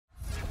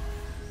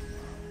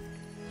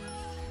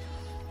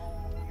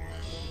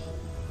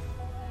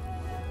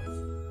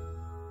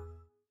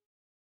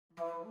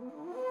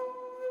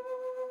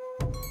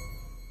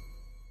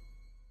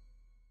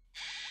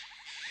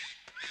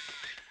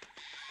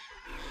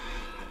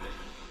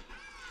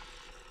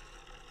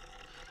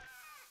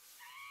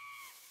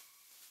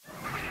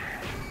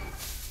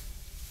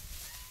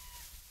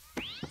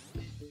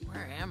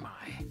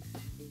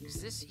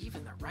Is this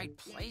even the right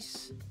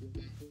place?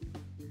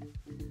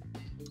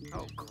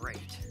 Oh,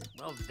 great.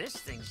 Well, this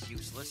thing's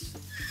useless.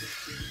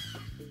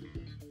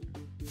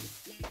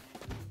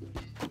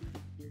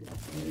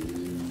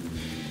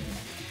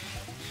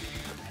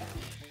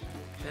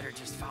 Better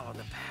just follow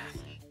the path.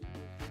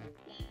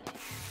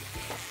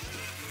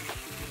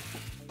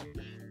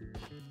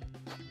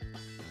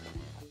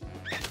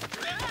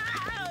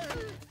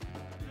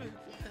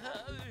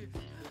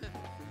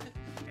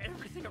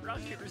 Everything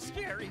around here is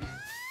scary.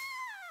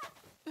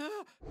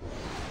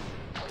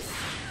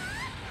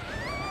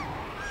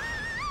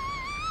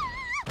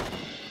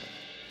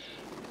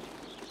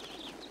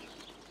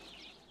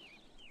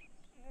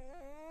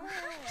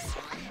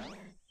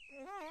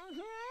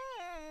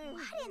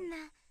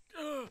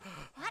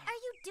 What are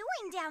you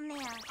doing down there?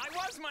 I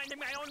was minding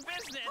my own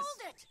business.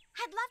 Hold it!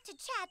 I'd love to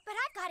chat, but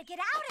I've got to get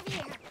out of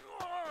here.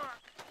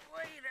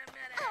 Wait a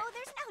minute. Oh,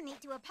 there's no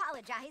need to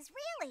apologize,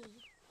 really.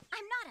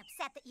 I'm not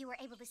upset that you were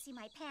able to see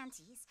my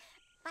panties.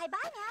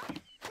 Bye-bye now.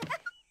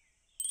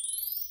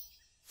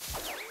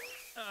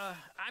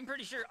 I'm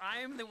pretty sure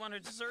I'm the one who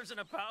deserves an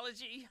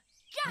apology.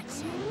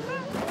 Gotcha!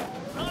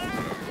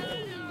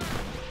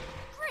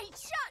 Great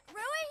shot,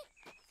 Rui!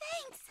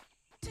 Thanks!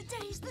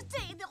 Today's the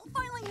day they'll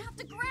finally have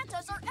to grant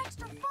us our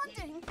extra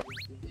funding.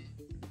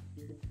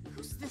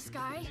 Who's this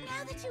guy?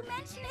 Now that you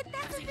mention it,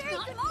 that's a It's very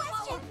not good Momo.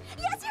 question.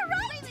 Yes, you're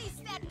right! Release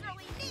that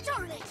girly needle!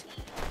 Darn it!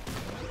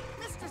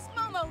 Mistress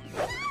Momo,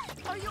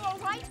 are you all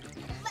right?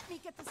 Let me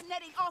get this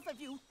netting off of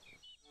you.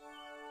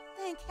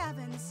 Thank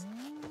heavens.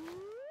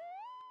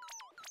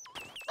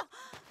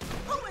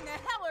 Who in the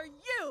hell are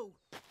you?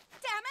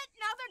 Damn it,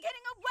 now they're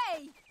getting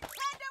away!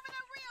 Hand over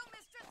the reel,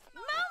 Mistress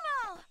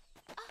Momo!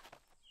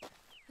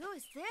 Who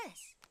is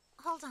this?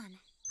 Hold on.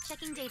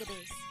 Checking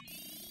database.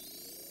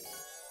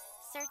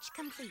 Search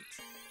complete.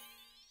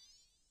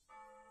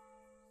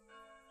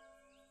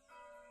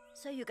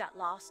 So you got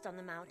lost on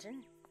the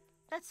mountain?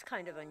 That's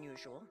kind of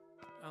unusual.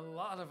 A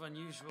lot of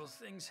unusual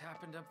things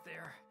happened up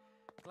there.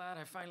 Glad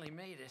I finally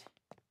made it.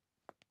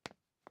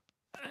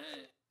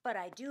 But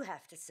I do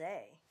have to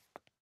say,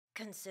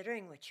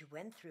 considering what you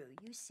went through,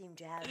 you seem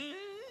to have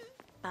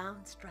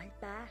bounced right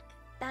back.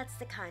 That's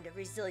the kind of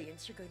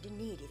resilience you're going to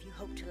need if you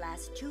hope to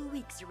last 2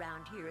 weeks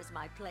around here as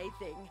my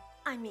plaything.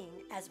 I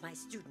mean, as my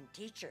student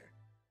teacher.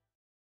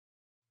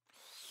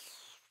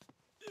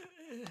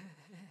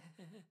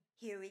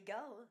 Here we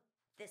go.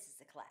 This is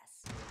the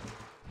class.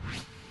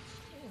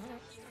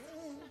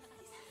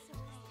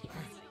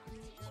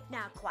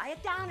 Now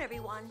quiet down,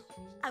 everyone.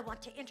 I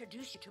want to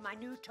introduce you to my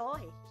new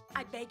toy.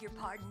 I beg your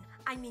pardon.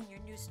 I mean your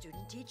new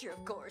student teacher,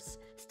 of course.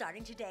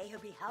 Starting today, he'll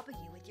be helping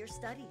you with your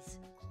studies.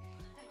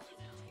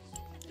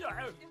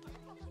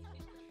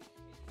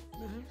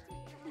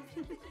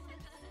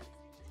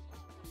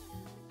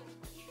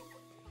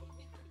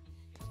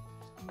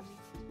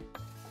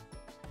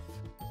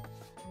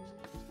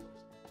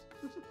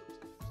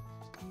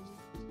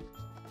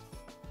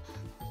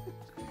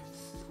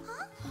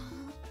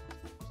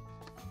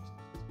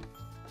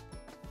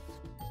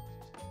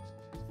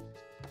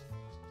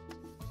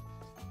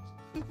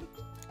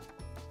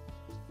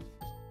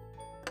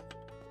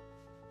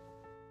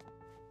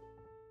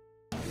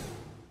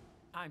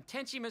 I'm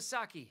Tenchi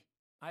Misaki.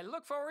 I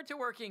look forward to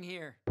working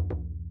here.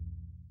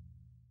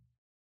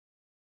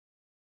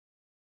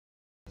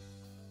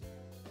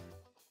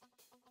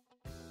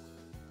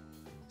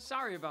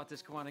 Sorry about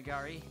this,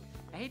 Kawanagari.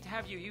 I hate to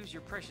have you use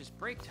your precious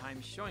break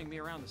time showing me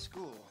around the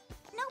school.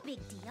 No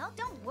big deal.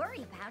 Don't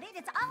worry about it.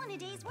 It's all in a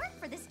day's work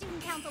for the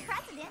student council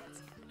president.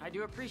 I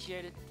do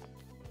appreciate it.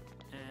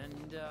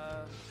 And,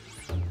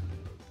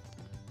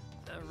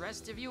 the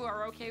rest of you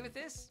are okay with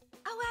this?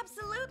 Oh,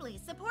 absolutely.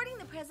 Supporting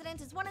the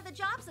president is one of the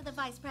jobs of the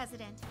vice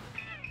president.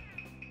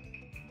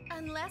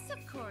 Unless,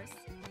 of course,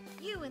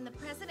 you and the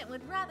president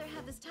would rather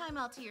have this time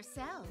all to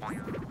yourselves.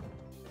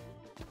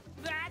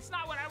 That's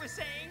not what I was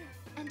saying!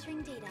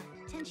 Entering data.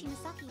 Tenchi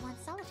Misaki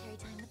wants solitary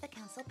time with the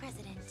council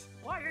president.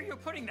 Why are you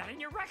putting that in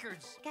your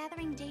records?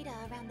 Gathering data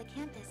around the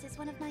campus is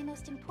one of my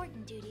most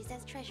important duties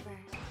as treasurer.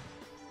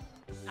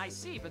 I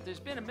see, but there's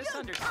been a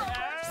misunderstanding.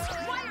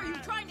 Why are you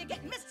trying to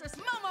get Mistress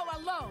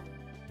Momo alone?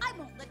 I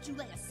won't let you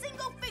lay a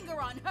single finger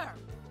on her.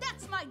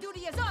 That's my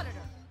duty as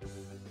auditor.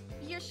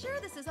 You're sure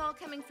this is all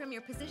coming from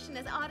your position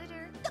as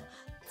auditor?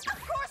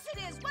 Of course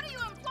it is. What are you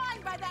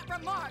implying by that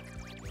remark?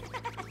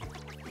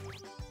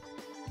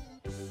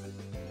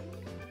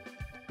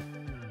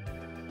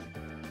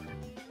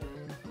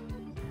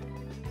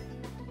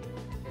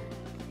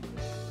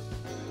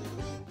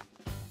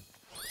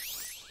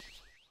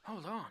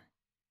 Hold on.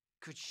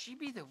 Could she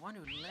be the one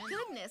who lent?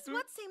 Goodness,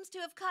 what seems to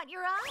have caught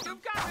your eye?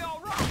 You've got me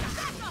all wrong!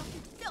 Back off, you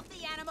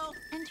filthy animal!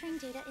 Entering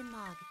data in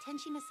log.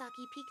 Tenchi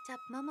Misaki peeked up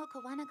Momo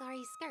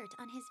Kawanagari's skirt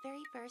on his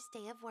very first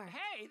day of work.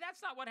 Hey,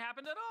 that's not what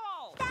happened at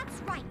all!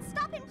 That's right.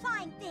 Stop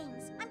implying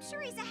things. I'm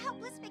sure he's a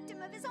helpless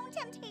victim of his own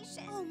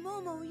temptation. Oh,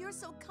 Momo, you're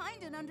so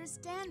kind and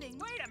understanding.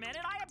 Wait a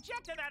minute, I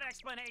object to that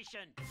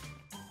explanation!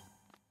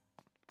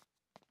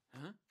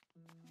 Huh?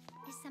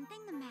 Is something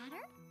the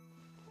matter?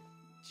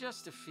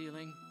 Just a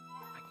feeling.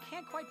 I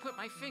can't quite put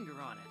my finger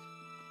on it.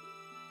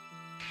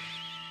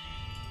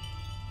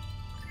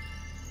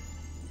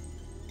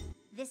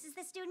 This is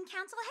the student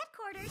council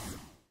headquarters.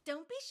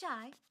 Don't be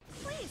shy.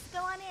 Please, go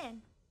on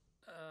in.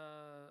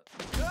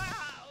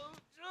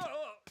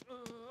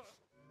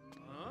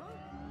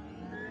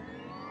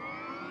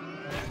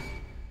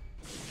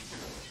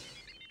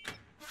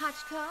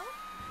 Hachiko?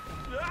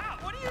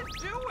 What are you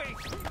doing?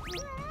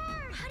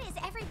 What is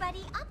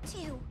everybody up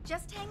to?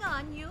 Just hang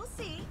on, you'll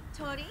see.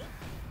 Tori?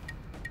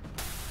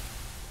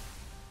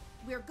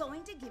 We're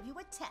going to give you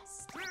a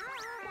test.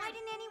 Why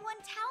didn't anyone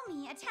tell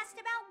me? A test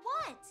about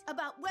what?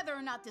 About whether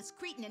or not this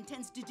cretin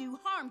intends to do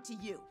harm to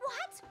you.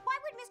 What? Why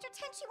would Mr.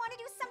 Tenchi want to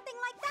do something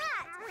like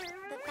that?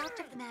 The fact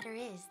of the matter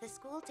is, the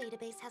school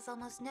database has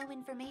almost no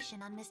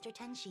information on Mr.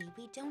 Tenchi.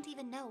 We don't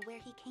even know where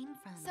he came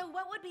from. So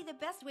what would be the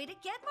best way to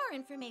get more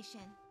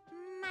information?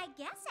 I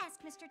guess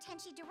ask Mr.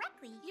 Tenchi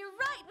directly. You're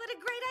right, what a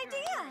great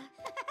idea!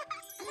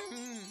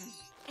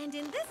 And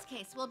in this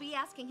case, we'll be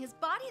asking his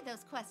body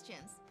those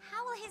questions.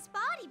 How will his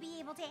body be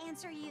able to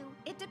answer you?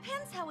 It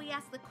depends how we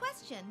ask the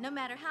question. No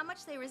matter how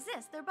much they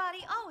resist, their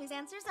body always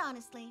answers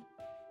honestly.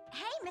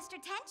 Hey, Mr.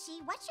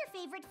 Tenchi, what's your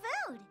favorite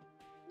food?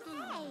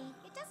 Hey,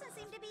 it doesn't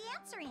seem to be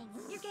answering.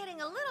 You're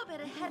getting a little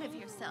bit ahead of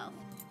yourself.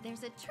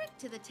 There's a trick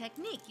to the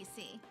technique, you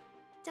see.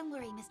 Don't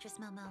worry, Mistress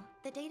Momo.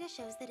 The data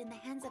shows that in the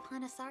hands of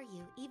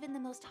Hanasaryu, even the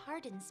most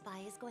hardened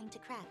spy is going to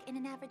crack in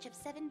an average of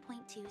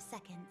 7.2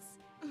 seconds.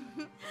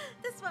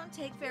 This won't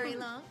take very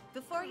long.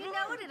 Before you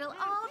know it, it'll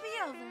all be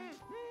over.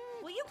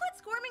 Will you quit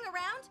squirming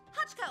around?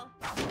 Hachiko!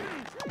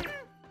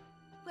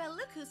 Well,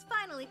 look who's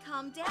finally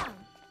calmed down.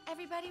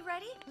 Everybody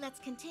ready? Let's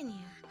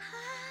continue.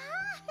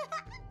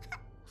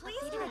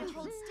 Please try to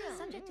hold still.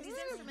 Subject is These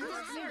instruments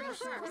are very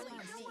sharp.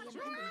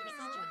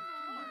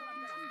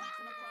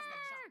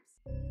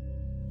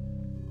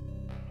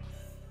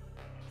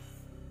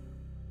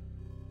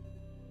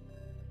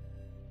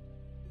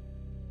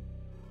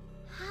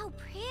 How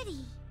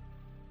pretty.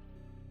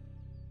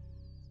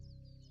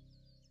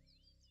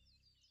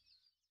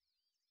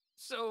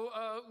 So,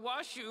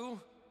 Washu,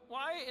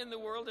 why in the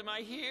world am I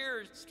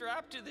here,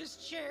 strapped to this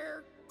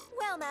chair?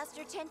 Well,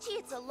 Master Tenchi,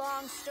 it's a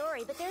long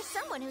story, but there's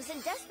someone who's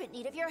in desperate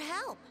need of your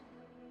help.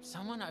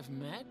 Someone I've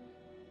met?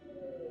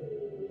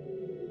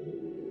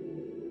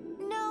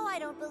 No, I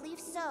don't believe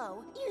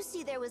so. You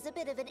see, there was a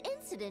bit of an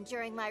incident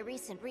during my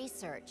recent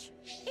research.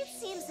 It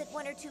seems that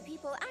one or two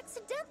people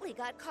accidentally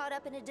got caught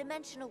up in a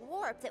dimensional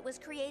warp that was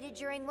created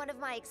during one of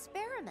my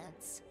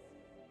experiments.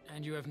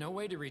 And you have no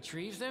way to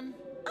retrieve them?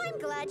 I'm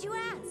glad you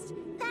asked.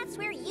 That's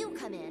where you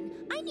come in.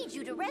 I need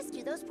you to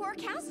rescue those poor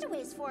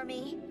castaways for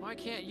me. Why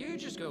can't you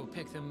just go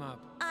pick them up?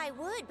 I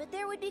would, but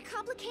there would be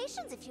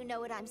complications if you know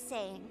what I'm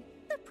saying.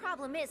 The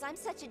problem is I'm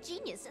such a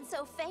genius and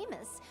so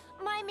famous.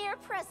 My mere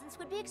presence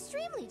would be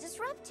extremely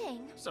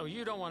disrupting. So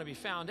you don't want to be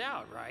found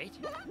out, right?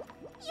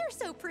 You're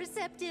so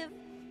perceptive.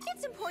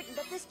 It's important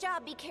that this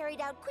job be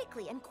carried out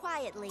quickly and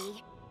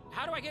quietly.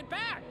 How do I get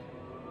back?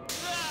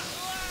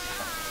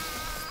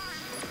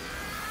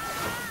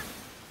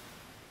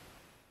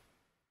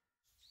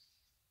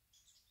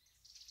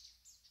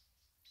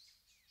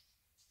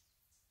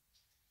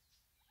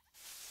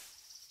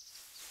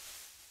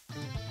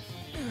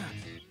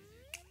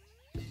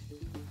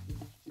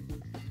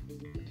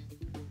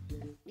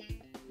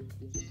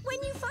 When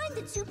you find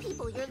the two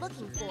people you're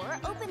looking for,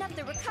 open up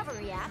the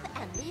recovery app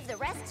and leave the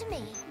rest to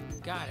me.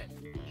 Got it.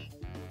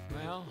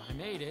 Well, I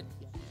made it,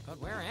 but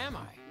where am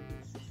I?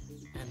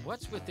 And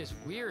what's with this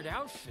weird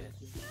outfit?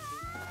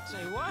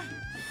 Say what?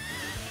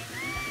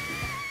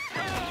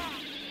 Owie!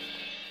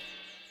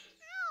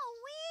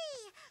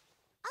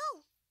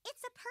 Oh,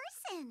 it's a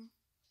person.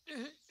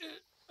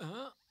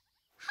 Huh?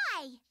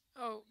 Hi.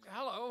 Oh,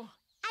 hello.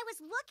 I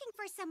was looking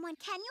for someone.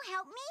 Can you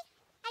help me?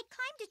 I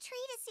climbed a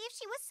tree to see if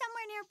she was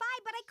somewhere nearby,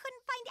 but I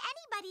couldn't find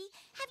anybody.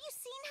 Have you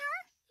seen her?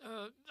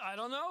 I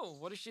don't know.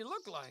 What does she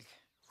look like?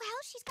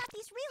 Well, she's got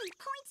these really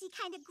pointy,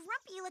 kind of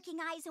grumpy-looking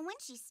eyes, and when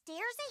she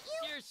stares at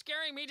you... You're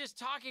scaring me just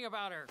talking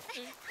about her.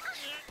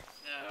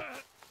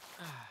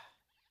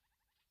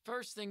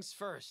 First things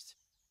first.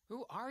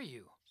 Who are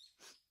you?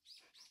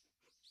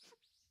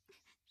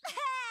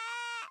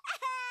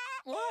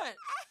 What?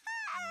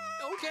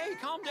 Okay,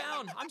 calm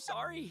down. I'm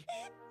sorry.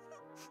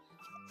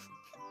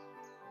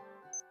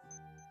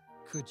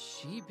 Could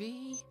she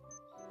be?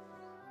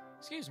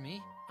 Excuse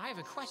me, I have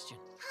a question.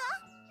 Huh?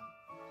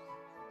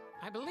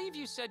 I believe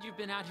you said you've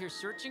been out here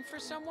searching for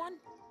someone?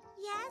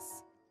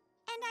 Yes,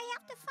 and I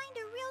have to find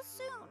her real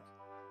soon.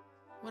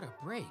 What a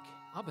break.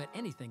 I'll bet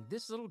anything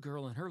this little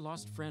girl and her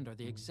lost friend are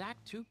the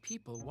exact two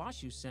people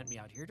Washu sent me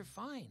out here to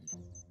find.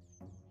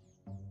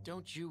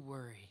 Don't you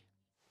worry.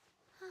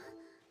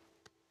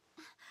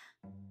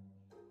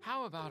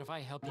 How about if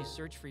I help you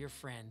search for your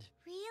friend?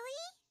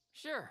 Really?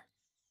 Sure.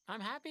 I'm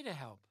happy to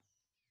help.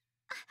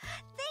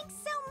 Thanks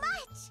so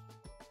much!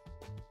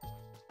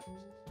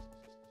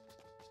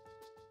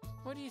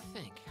 What do you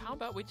think? How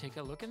about we take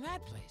a look in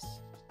that place?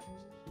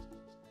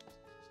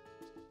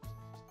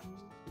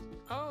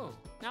 Oh,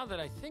 now that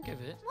I think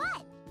of it,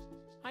 What?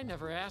 I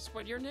never asked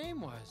what your name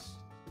was.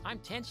 I'm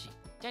Tenchi.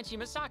 Tenchi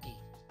Masaki.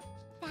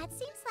 That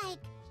seems like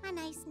a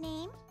nice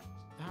name.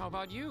 How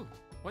about you?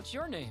 What's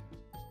your name?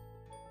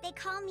 They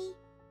call me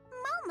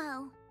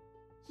Momo.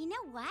 You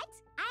know what?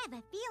 I have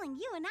a feeling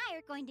you and I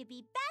are going to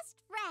be best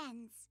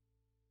friends.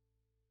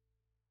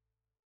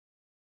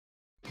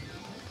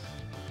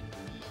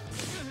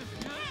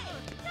 Hey,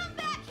 come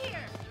back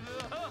here!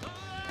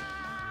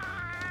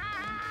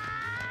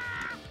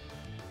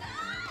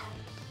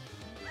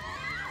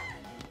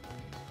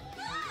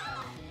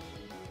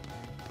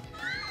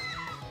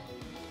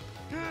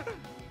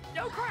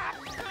 No crap!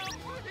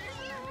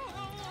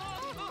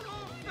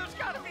 There's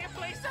gotta be a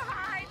place to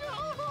hide!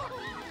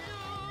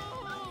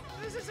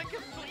 This is a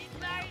complete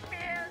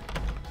nightmare!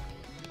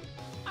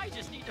 I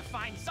just need to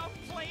find some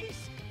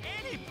place,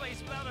 any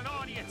place without an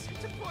audience,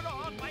 to put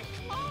on my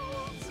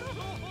clothes!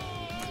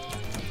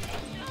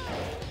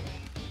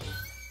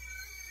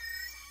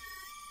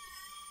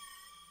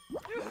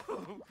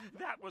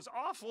 That was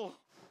awful!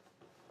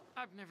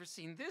 I've never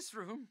seen this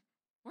room.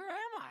 Where am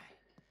I?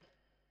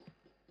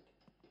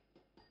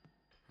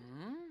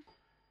 Hmm?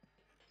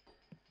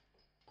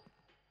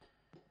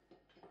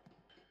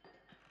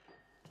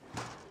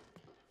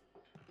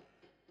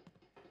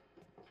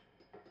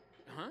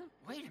 Huh?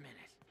 Wait a minute.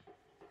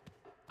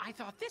 I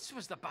thought this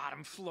was the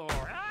bottom floor.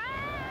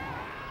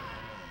 Ah!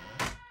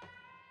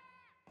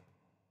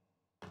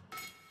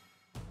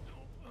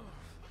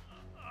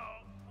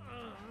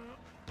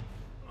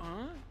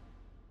 Huh?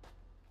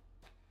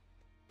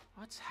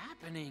 What's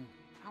happening?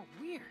 How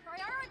weird.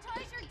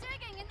 Prioritize your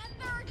digging in the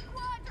 3rd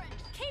quadrant.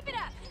 Keep it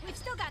up. We've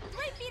still got 3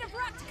 feet of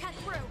rock to cut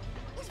through.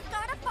 We've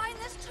got to find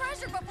this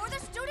treasure before the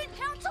student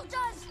council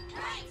does.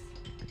 Right.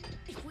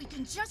 If we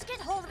can just get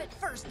hold of it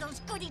first, those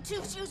goody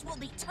two-shoes will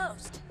be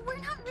toast. We're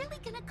not really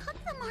gonna cook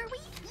them, are we?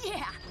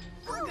 Yeah,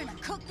 we're gonna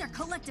cook their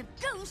collective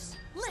goose.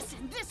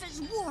 Listen, this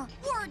is war.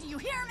 War, do you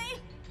hear me?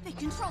 They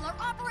control our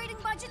operating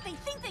budget. They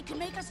think they can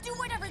make us do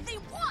whatever they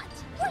want.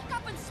 Wake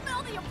up and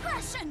smell the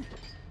oppression.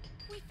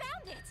 We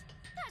found it.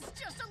 That's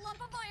just a lump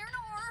of iron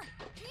ore.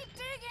 Keep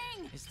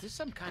digging. Is this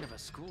some kind of a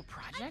school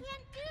project? I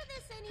can't do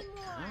this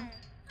anymore. Huh?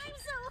 I'm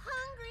so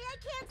hungry, I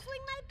can't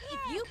swing my pig.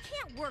 If you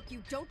can't work,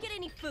 you don't get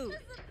any food.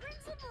 Does the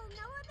principal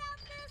know about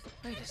this?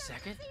 Wait It a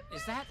second. doesn't seem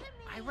Is right that... to me.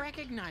 I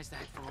recognize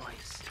that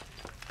voice.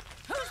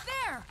 Who's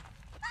there?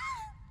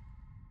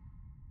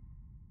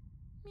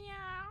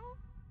 Meow.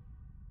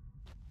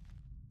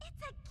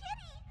 It's a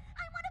kitty.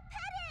 I want to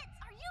pet it.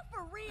 Are you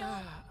for real?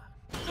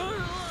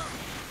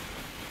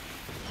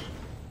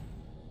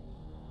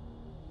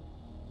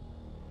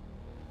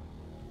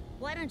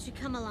 Why don't you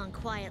come along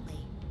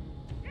quietly?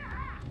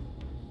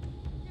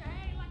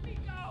 Hey, let me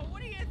go!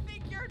 What do you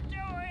think you're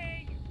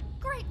doing?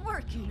 Great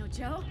work,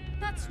 Joe.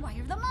 That's why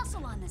you're the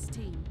muscle on this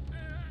team.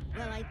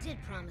 Well, I did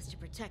promise to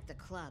protect the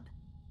club.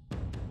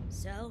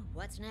 So,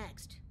 what's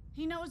next?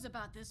 He knows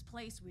about this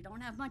place. We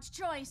don't have much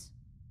choice.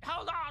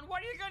 Hold on,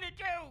 what are you gonna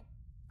do?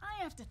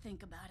 I have to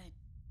think about it.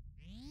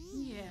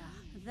 Yeah,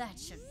 that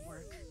should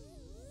work.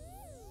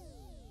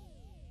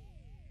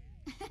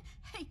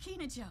 Hey,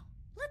 Joe,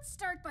 let's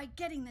start by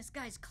getting this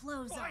guy's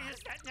clothes Why off. is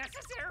that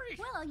necessary?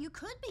 Well, you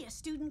could be a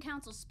student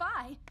council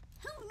spy.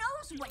 Who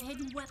knows what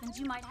hidden weapons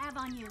you might have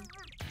on you?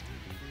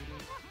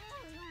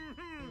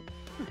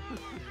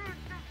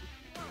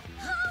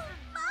 Oh,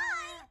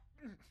 my!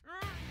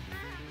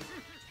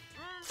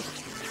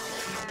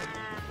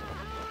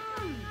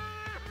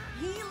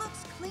 He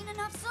looks clean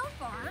enough so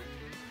far.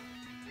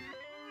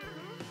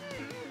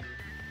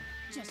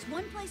 Just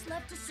one place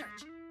left to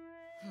search.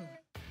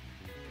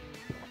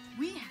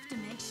 We have to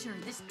make sure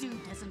this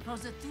dude doesn't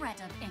pose a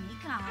threat of any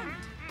kind.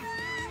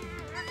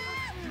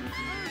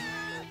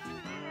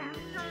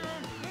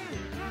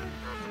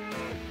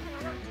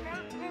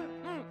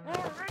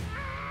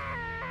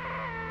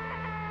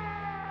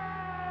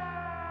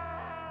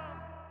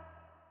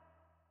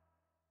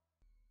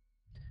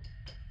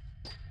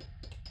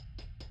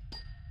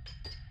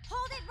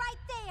 Hold it right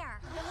there.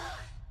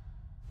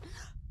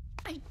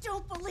 I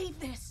don't believe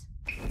this.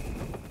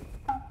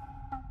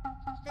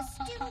 The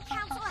student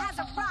council has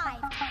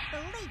arrived.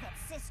 Believe it,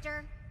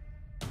 sister.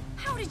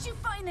 How did you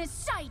find this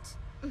site?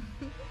 A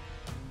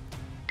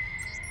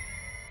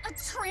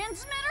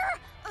transmitter?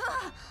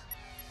 Ugh.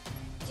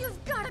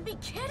 You've got to be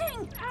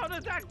kidding! How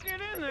did that get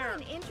in there?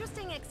 An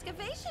interesting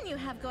excavation you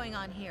have going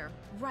on here,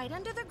 right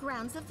under the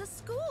grounds of the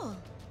school.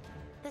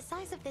 The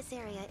size of this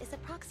area is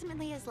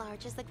approximately as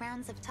large as the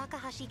grounds of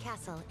Takahashi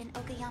Castle in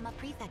Okayama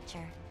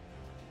Prefecture.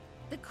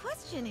 The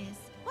question is,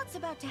 what's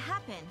about to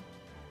happen?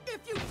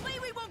 If you flee,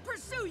 we won't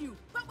pursue you,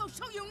 but we'll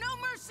show you no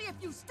mercy if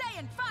you stay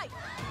and fight!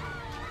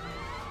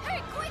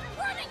 Hey, quit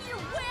running, you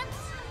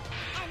wimps!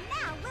 And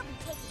now we'll be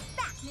taking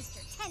back Mr.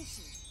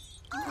 Tenchi.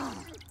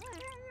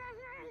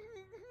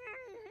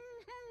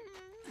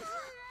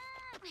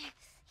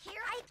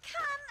 Here I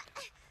come.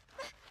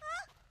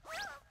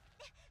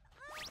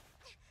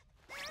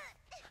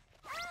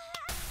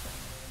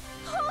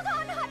 Hold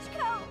on,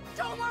 Hachiko!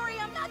 Don't worry,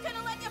 I'm not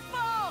gonna let you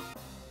fall!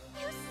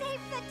 You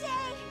saved the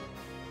day.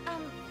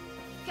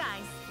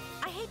 Guys,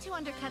 I hate to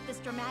undercut this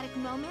dramatic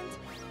moment,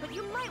 but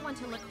you might want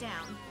to look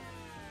down.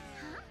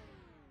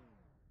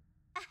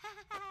 Huh?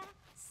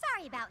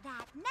 Sorry about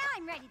that. Now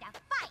I'm ready to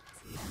fight.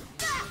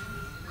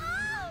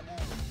 Oh!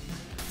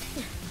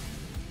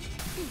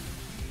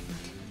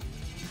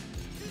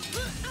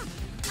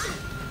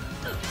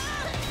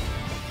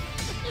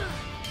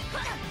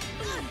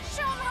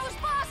 Show 'em who's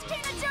boss,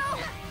 Kinajo!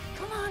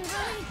 Come on,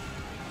 buddy.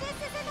 This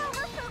isn't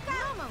over, Fuka.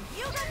 Momo,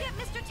 you go get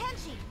Mr.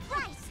 Tenchi.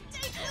 Right.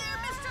 Stay clear,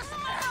 Mr.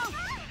 Smile!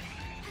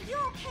 Are you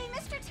okay,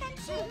 Mr.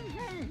 Tenchi?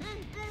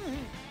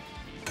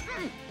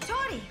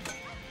 Tori!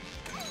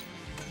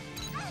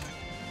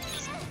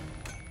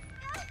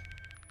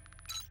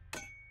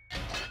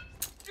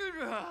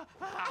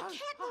 I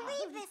can't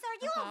believe this. Are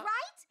you all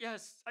right?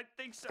 Yes, I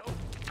think so.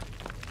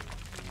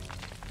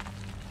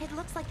 It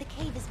looks like the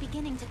cave is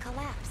beginning to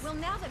collapse. Well,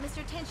 now that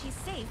Mr. Tenchi's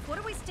safe, what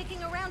are we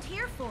sticking around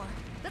here for?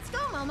 Let's go,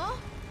 Momo.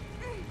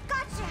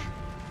 Gotcha.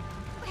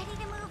 Ready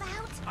to move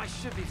out? I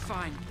should be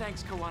fine.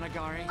 Thanks,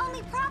 Kawanagari.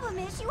 Only problem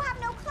is you have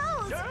no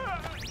clothes.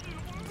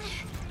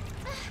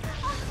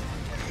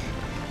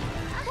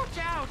 Watch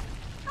out!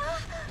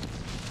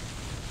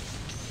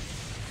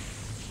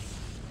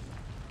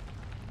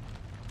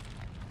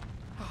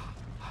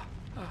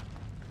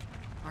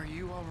 Are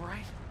you all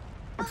right?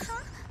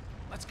 Uh-huh.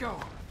 Let's go.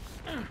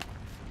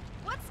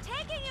 What's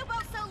taking you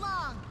both so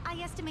long? I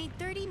estimate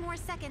 30 more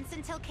seconds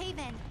until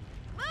cave-in.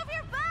 Move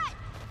your butt!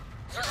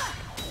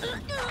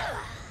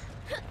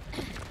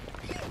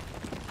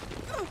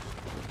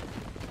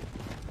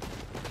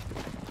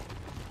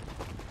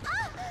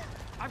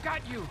 I've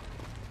got you.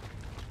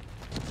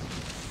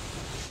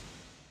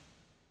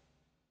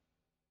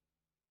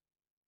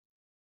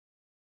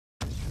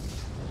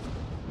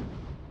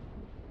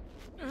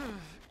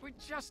 We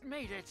just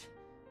made it.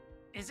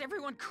 Is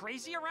everyone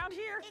crazy around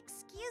here?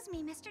 Excuse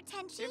me, Mr.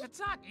 Tenchi. If it's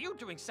not you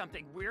doing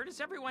something weird, it's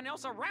everyone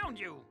else around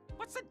you.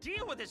 What's the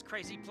deal with this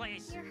crazy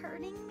place? You're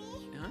hurting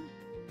me? Huh?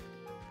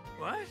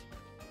 What?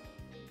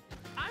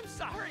 I'm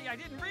sorry, I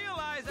didn't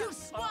realize You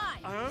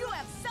swine! You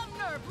have some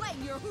nerve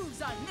laying your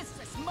hooves on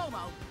Mistress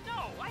Momo!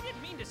 No, I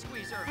didn't mean to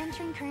squeeze her.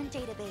 Entering current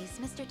database,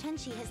 Mr.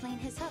 Tenchi has lain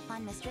his hoof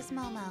on Mistress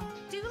Momo.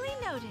 Duly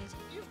noted.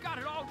 You've got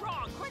it all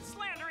wrong. Quit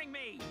slandering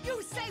me.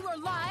 You say we're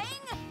lying?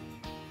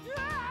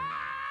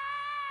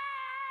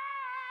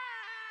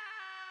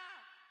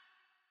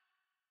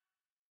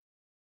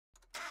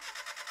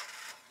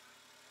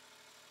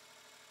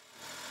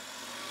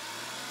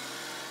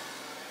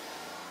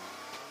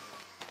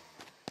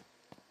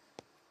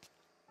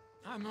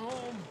 I'm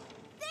home.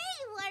 There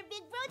you are,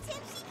 Big Bro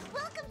Tenchi.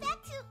 Welcome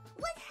back to...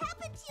 What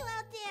happened to you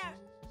out there?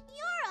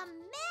 You're a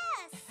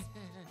mess.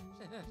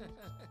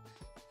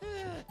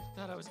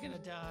 Thought I was gonna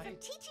die. From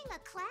teaching a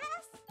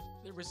class?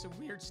 There was some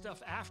weird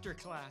stuff after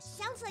class.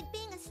 Sounds like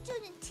being a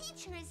student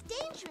teacher is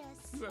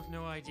dangerous. You have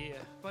no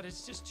idea, but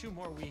it's just 2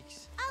 more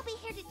weeks. I'll be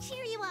here to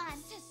cheer you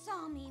on.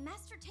 Tasami,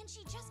 Master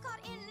Tenchi just got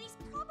in and he's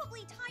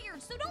probably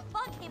tired, so don't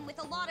bug him with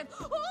a lot of,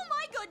 oh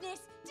my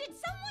goodness, did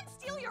someone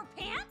steal your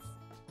pants?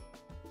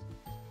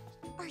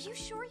 Are you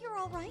sure you're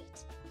all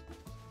right?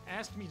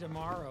 Ask me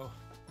tomorrow.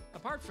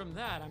 Apart from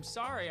that, I'm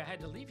sorry I had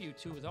to leave you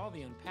two with all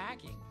the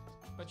unpacking.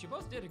 But you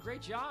both did a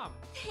great job.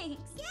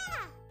 Thanks.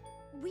 Yeah.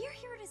 We're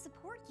here to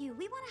support you.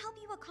 We want to help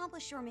you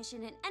accomplish your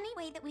mission in any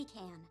way that we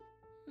can.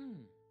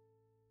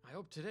 I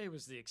hope today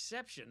was the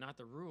exception, not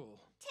the rule.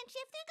 Tenchi,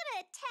 if they're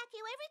gonna attack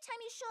you every time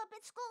you show up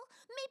at school,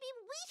 maybe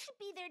we should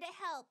be there to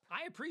help.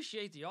 I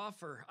appreciate the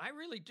offer, I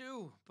really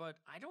do, but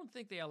I don't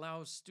think they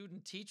allow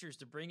student teachers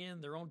to bring in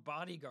their own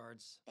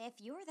bodyguards. If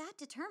you're that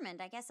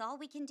determined, I guess all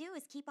we can do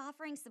is keep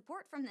offering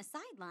support from the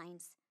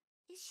sidelines.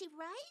 Is she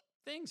right?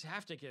 Things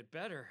have to get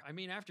better. I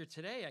mean, after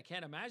today, I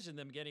can't imagine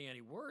them getting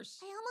any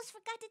worse. I almost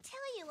forgot to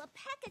tell you, a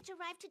package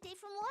arrived today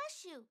from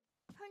Washu.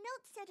 Her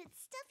note said it's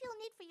stuff you'll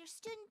need for your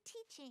student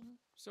teaching.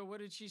 So what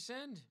did she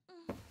send?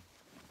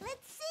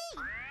 Let's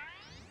see.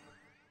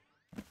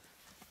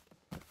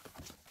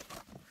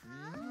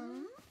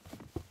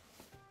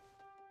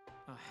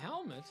 A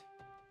helmet?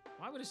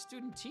 Why would a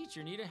student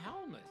teacher need a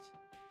helmet?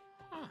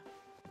 Huh.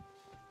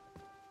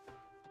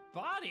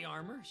 Body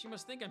armor? She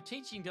must think I'm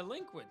teaching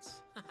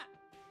delinquents.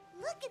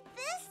 Look at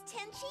this,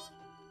 Tenchi.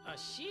 A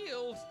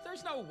shield?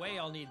 There's no way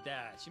I'll need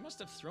that. She must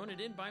have thrown it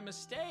in by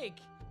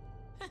mistake.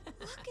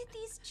 Look at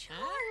these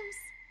charms.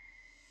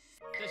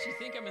 Does she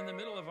think I'm in the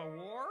middle of a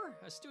war?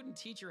 A student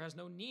teacher has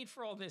no need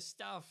for all this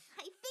stuff.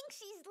 I think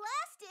she's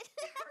lost it.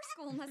 Her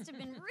school must have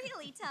been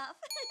really tough.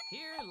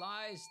 Here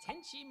lies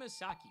Tenchi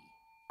Misaki.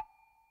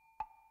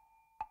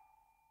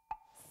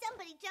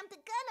 Somebody jumped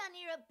a gun on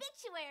your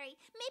obituary.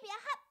 Maybe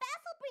a hot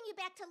bath will bring you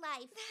back to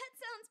life. That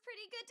sounds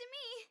pretty good to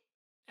me.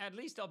 At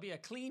least I'll be a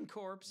clean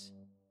corpse.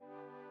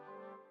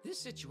 This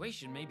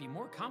situation may be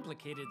more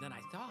complicated than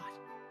I thought.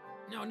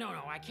 No,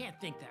 I can't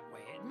think that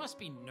way. It must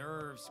be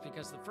nerves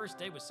because the first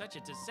day was such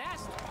a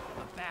disaster.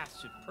 A bath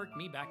should perk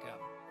me back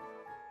up.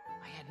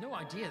 I had no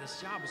idea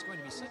this job was going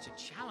to be such a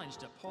challenge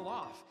to pull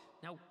off.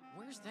 Now,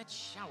 where's that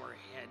shower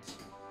head?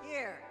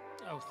 Here.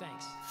 Oh,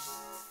 thanks.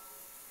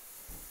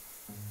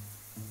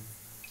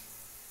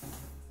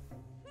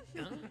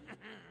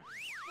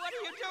 What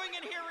are you doing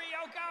in here,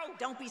 Ryoko?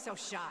 Don't be so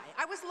shy.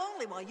 I was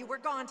lonely while you were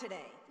gone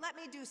today. Let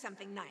me do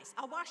something nice.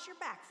 I'll wash your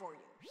back for you.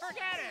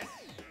 Forget it!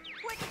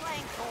 Quit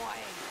playing coy.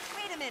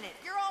 Wait a minute.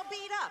 You're all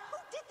beat up. Who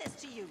did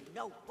this to you?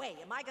 No way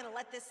am I gonna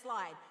let this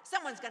slide.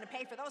 Someone's gonna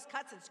pay for those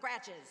cuts and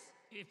scratches.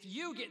 If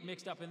you get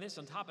mixed up in this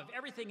on top of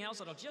everything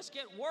else, it'll just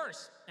get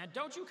worse. And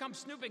don't you come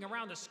snooping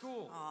around the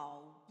school.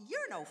 Oh,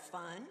 you're no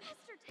fun.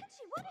 Master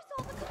Tenchi, what is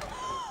all the...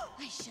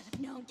 I should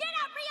have known. Get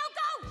out,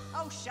 Ryoko!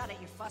 Oh, shut it,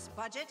 you fuss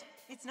budget.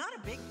 It's not a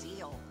big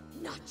deal.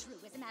 Not true.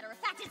 As a matter of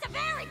fact, it's a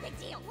very big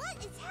deal. What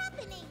is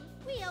happening?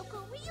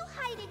 Ryoko, were you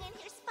hiding in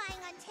here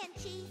spying on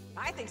Tenchi?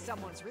 I think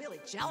someone's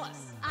really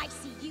jealous. I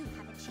see you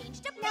haven't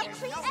changed a Now bit.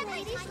 please,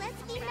 ladies,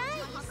 let's be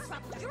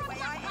nice. You're a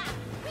black.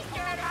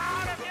 Get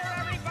out of here,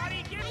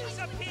 everybody! Give us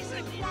a piece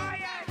of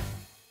quiet!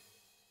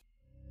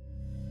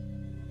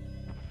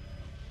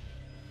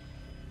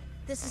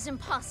 This is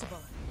impossible.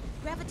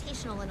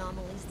 Gravitational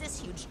anomalies this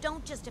huge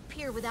don't just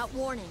appear without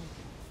warning.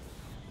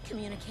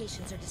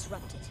 Communications are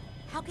disrupted.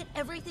 How could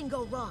everything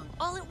go wrong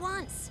all at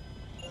once?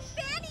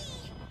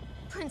 Benny!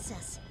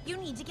 Princess, you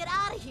need to get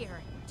out of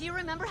here. Do you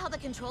remember how the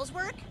controls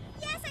work?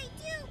 Yes, I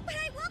do, but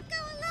I won't go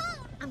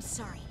alone. I'm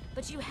sorry,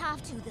 but you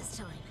have to this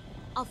time.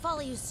 I'll follow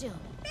you soon.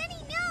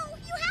 Benny, no!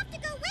 You have to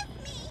go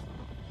with me!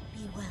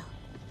 Be well,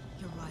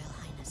 Your Royal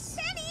Highness.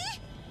 Benny!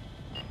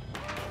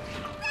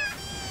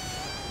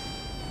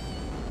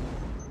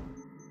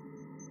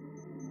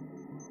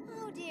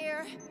 Oh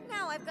dear,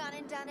 now I've gone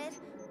and done it.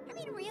 I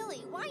mean,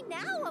 really, why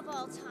now of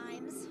all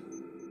times?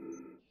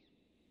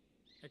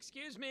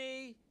 Excuse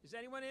me, is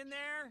anyone in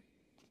there?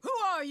 Who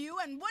are you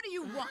and what do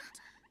you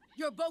want?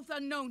 You're both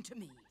unknown to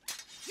me.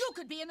 You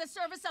could be in the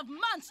service of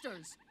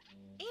monsters.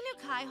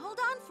 Inukai, hold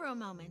on for a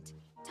moment.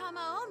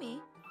 Tamaomi,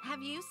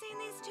 have you seen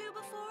these two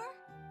before?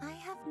 I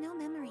have no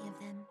memory of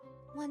them.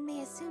 One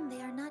may assume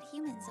they are not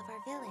humans of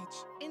our village.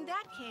 In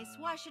that case,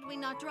 why should we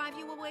not drive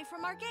you away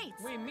from our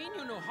gates? We mean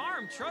you no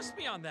harm, trust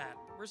me on that.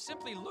 We're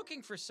simply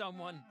looking for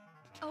someone.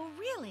 Oh,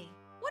 really?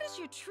 What is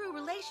your true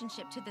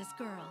relationship to this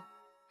girl?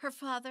 Her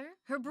father,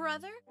 her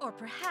brother, or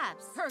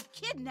perhaps... Her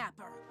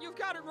kidnapper. You've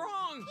got it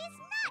wrong! He's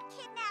not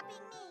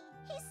kidnapping me!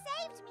 He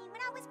saved me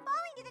when I was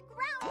falling to the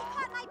ground. He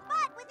caught my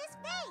butt with his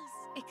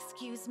face!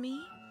 Excuse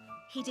me?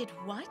 He did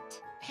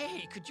what?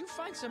 Hey, could you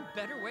find some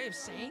better way of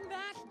saying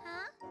that?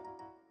 Huh?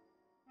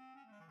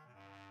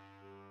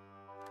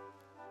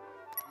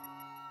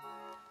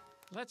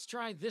 Let's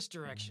try this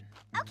direction.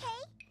 Okay.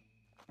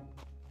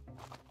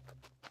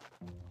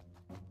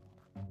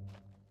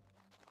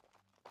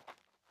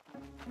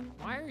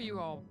 Why are you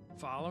all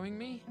following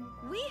me?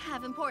 We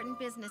have important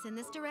business in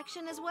this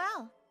direction as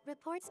well.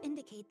 Reports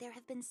indicate there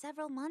have been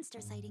several monster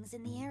sightings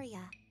in the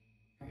area.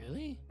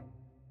 Really?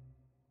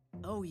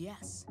 Oh,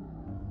 yes.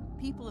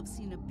 People have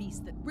seen a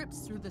beast that rips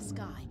through the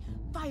sky,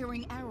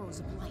 firing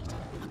arrows of light.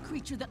 A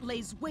creature that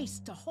lays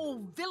waste to whole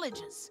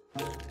villages.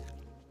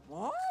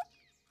 What?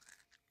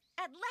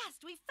 At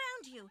last, we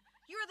found you.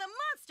 You're the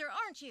monster,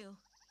 aren't you?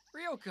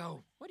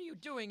 Ryoko, what are you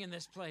doing in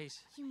this place?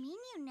 You mean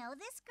you know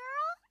this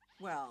girl?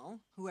 Well,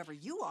 whoever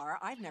you are,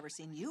 I've never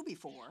seen you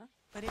before.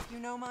 But if you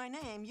know my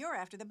name, you're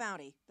after the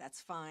bounty.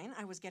 That's fine.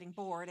 I was getting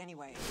bored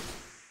anyway.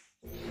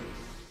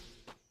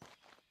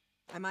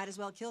 I might as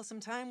well kill some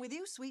time with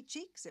you, sweet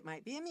cheeks. It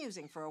might be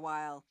amusing for a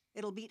while.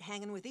 It'll beat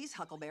hanging with these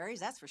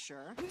huckleberries, that's for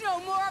sure. No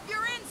more of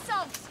your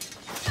insults!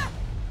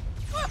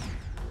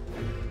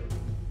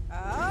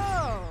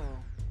 Oh,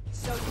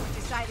 so you've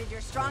decided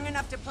you're strong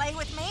enough to play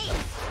with me?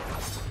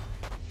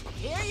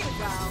 Here you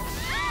go.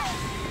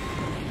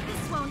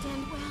 This won't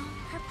end well.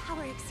 Her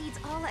power exceeds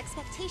all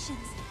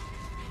expectations.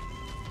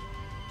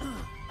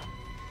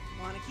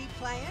 Want to keep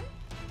playing?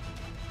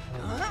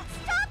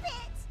 Stop it!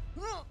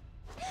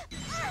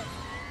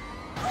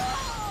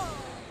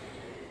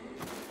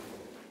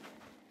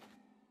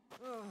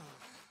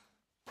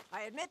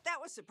 I admit that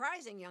was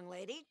surprising, young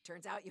lady.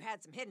 Turns out you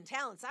had some hidden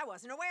talents I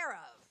wasn't aware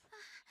of.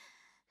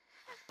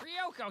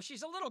 Ryoko,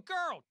 she's a little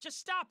girl. Just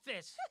stop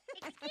this.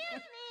 Excuse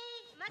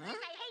me! Much as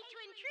I hate to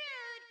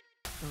intrude.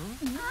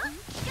 Huh?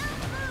 Don't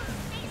move,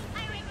 Space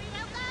Pirate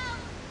Ryoko!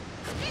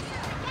 This is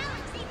the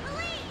Galaxy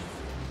Police!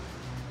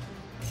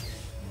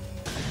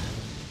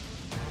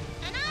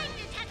 And I'm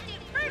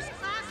Detective First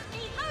Class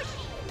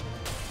Mihoshi!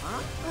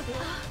 Huh?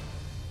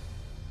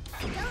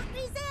 Don't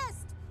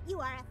resist! You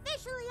are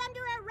officially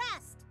under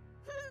arrest!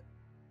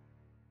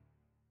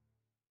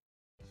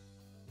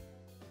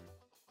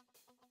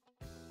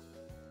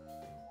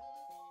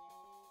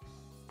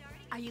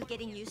 Are you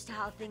getting used to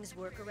how things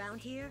work around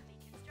here?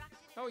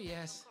 Oh,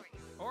 yes.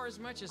 Or as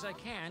much as I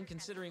can,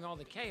 considering all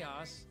the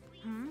chaos.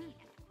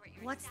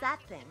 What's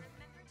that thing?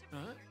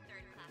 Huh?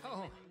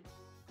 Oh,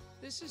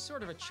 this is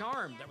sort of a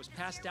charm that was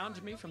passed down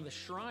to me from the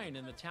shrine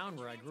in the town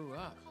where I grew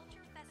up.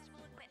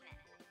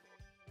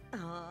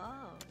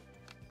 Oh.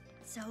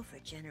 So for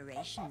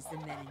generations, the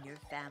men in your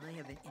family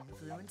have been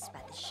influenced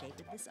by the shape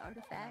of this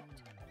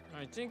artifact?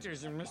 I think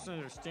there's a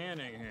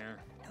misunderstanding here.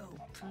 Oh,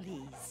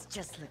 please,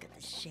 just look at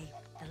the shape,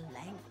 the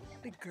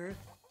length, the girth.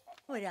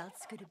 What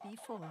else could it be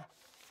for?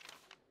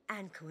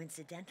 And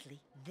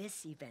coincidentally,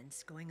 this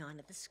event's going on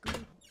at the school.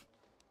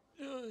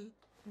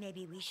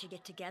 Maybe we should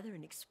get together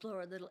and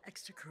explore a little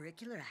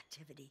extracurricular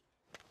activity,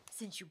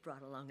 since you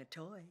brought along a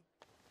toy.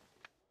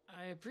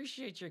 I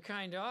appreciate your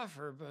kind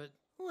offer, but...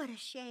 What a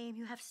shame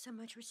you have so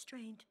much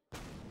restraint.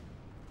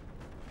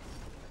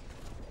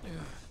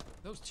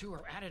 Those two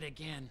are at it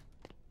again.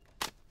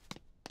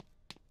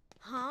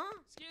 Huh?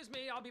 Excuse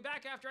me, I'll be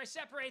back after I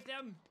separate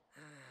them.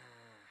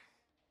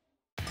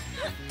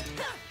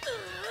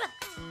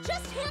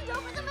 Just hand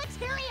over the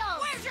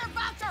materials! Where's your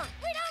voucher?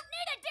 We don't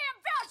need a damn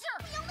voucher!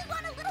 We only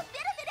want a little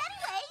bit of it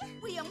anyway!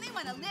 We only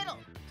want a little.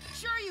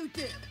 Sure you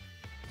do.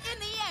 In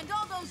the end,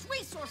 all those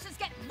resources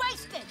get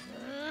wasted.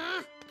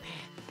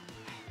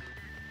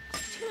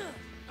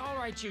 All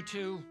right, you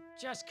two.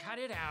 Just cut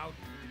it out.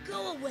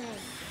 Go away!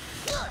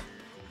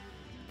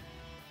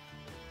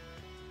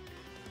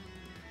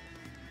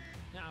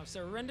 Now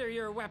surrender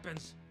your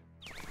weapons.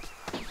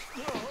 We're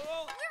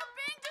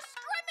being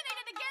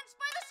discriminated against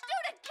by the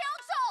Student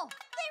Council!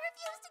 They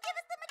refuse to give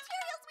us the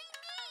materials we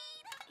need!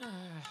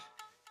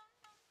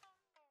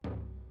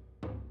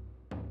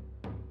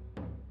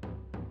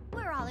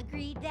 We're all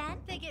agreed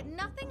then? They get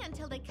nothing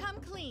until they come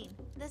clean.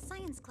 The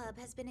Science Club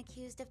has been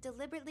accused of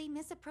deliberately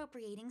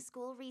misappropriating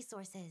school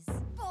resources.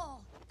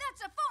 Bull!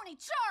 That's a phony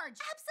charge!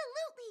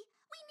 Absolutely!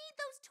 We need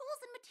those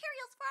tools and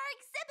materials for our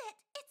exhibit.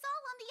 It's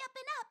all on the up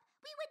and up.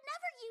 We would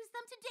never use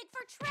them to dig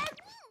for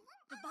treasure.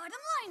 The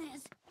bottom line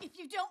is, if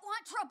you don't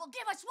want trouble,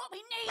 give us what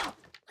we need!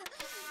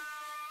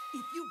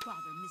 If you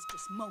bother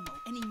Mistress Momo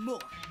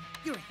anymore,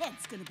 your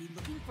head's gonna be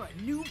looking for a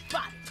new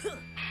body.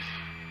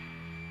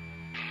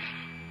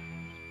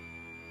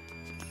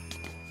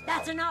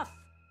 That's enough!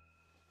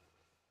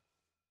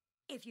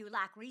 If you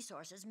lack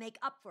resources, make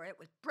up for it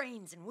with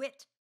brains and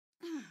wit.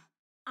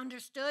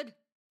 Understood?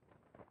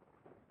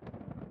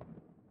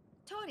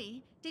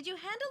 Tori, did you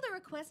handle the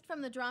request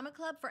from the drama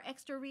club for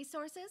extra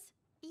resources?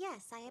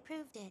 Yes, I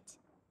approved it.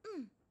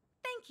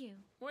 Thank you.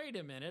 Wait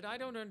a minute, I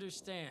don't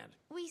understand.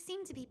 We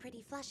seem to be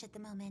pretty flush at the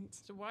moment.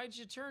 So why'd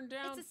you turn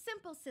down... It's a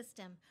simple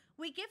system.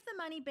 We give the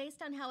money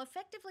based on how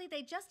effectively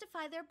they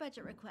justify their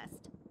budget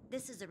request.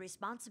 This is a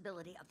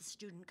responsibility of the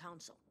student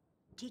council.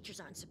 Teachers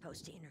aren't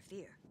supposed to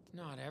interfere.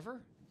 Not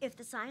ever? If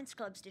the science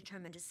club's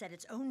determined to set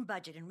its own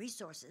budget and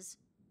resources,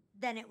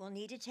 then it will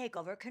need to take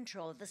over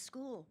control of the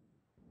school.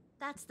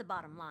 That's the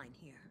bottom line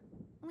here.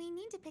 We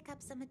need to pick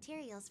up some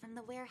materials from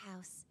the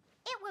warehouse.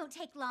 It won't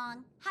take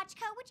long.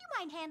 Hachiko, would you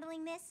mind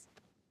handling this?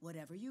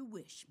 Whatever you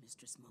wish,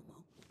 Mistress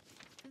Momo.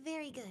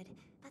 Very good,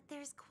 but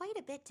there's quite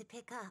a bit to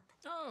pick up.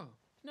 Oh,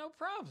 no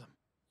problem.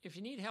 If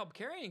you need help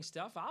carrying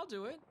stuff, I'll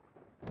do it.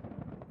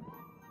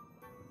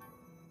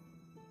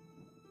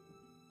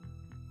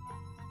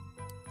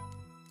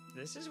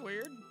 This is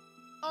weird.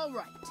 All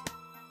right.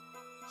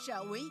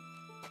 Shall we?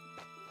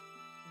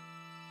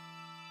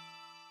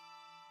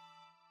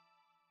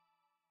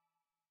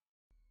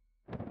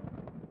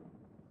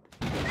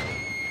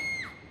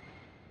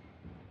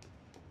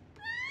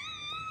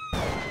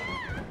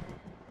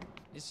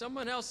 Is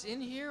someone else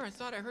in here? I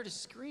thought I heard a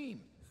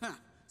scream. Huh.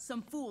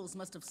 Some fools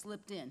must have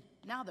slipped in.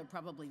 Now they're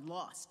probably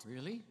lost.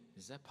 Really?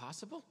 Is that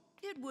possible?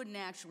 It wouldn't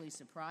actually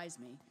surprise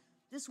me.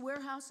 This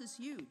warehouse is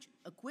huge.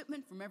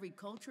 Equipment from every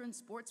culture and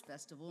sports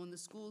festival in the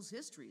school's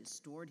history is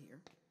stored here.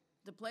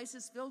 The place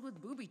is filled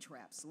with booby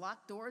traps,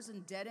 locked doors,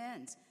 and dead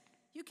ends.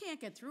 You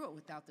can't get through it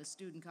without the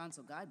Student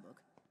Council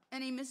guidebook.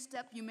 Any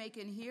misstep you make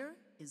in here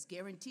is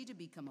guaranteed to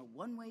become a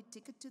one-way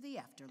ticket to the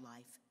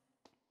afterlife.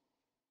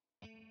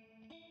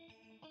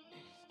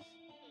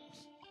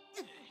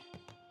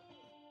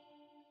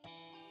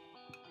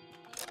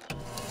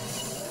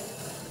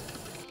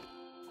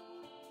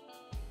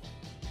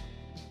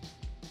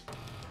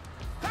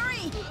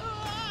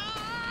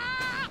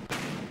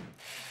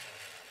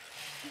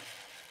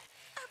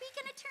 Are we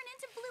gonna turn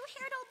into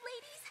blue-haired old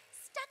ladies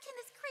stuck in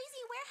this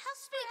crazy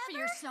warehouse Speak for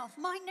forever? yourself.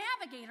 My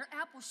navigator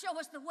app will show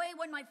us the way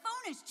when my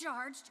phone is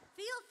charged.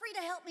 Feel free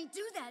to help me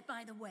do that,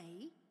 by the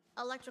way.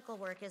 Electrical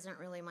work isn't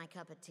really my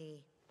cup of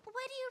tea. What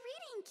are you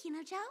reading,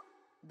 Kinojo?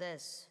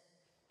 This.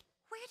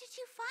 Where did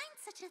you find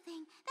such a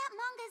thing? That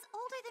manga is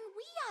older than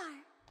we are.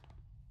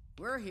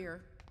 We're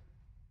here.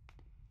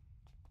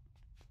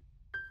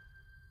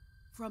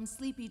 From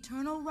sleep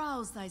eternal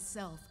rouse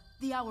thyself.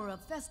 The hour of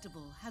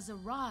festival has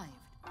arrived.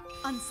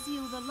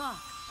 Unseal the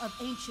lock of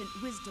ancient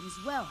wisdom's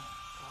well.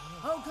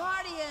 O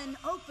guardian,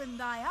 open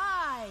thy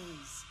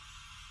eyes.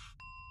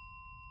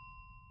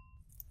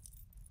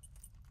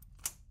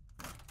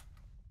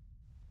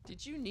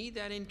 Did you need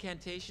that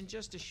incantation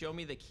just to show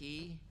me the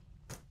key?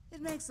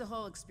 It makes the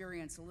whole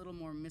experience a little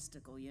more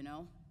mystical, you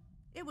know?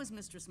 It was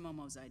Mistress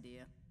Momo's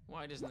idea.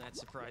 Why doesn't that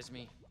surprise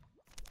me?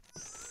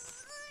 How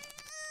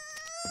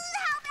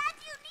bad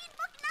do you need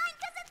book 9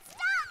 because it's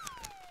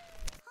stuck?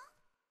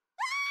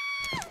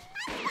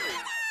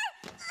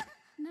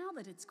 Now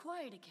that it's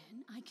quiet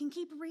again, I can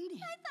keep reading.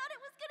 I thought it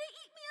was gonna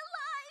eat me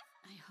alive.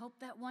 I hope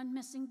that one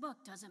missing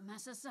book doesn't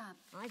mess us up.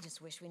 I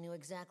just wish we knew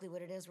exactly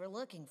what it is we're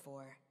looking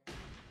for.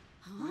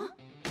 Huh?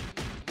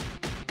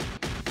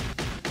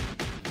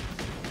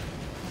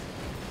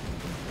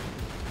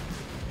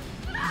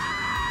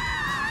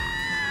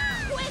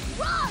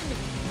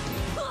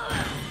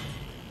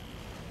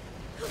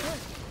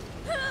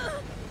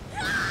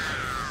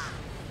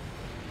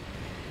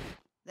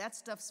 That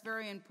stuff's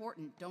very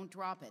important. Don't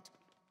drop it.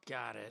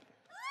 Got it.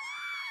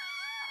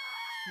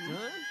 Mr.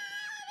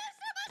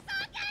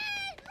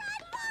 Masaki!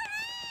 Run for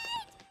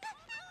it!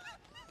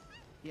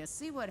 You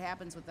see what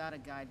happens without a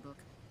guidebook?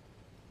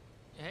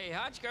 Hey,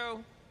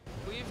 Hachiko,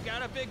 we've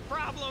got a big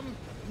problem.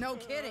 No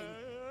kidding.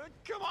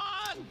 Come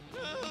on!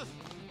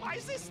 Why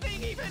is this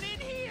thing even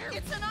in here?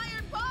 It's an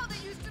iron ball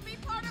that used to be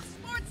part of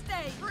Sports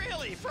Day.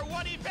 Really? For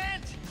what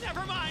event?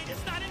 Never mind,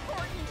 it's not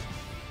important.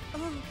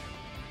 Oh.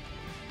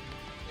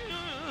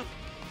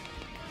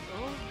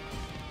 Oh.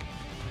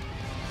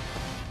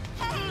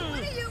 Hey, what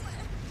are you...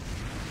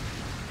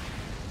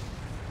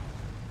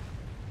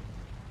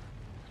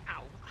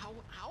 Ow, ow,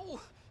 ow.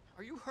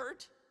 Are you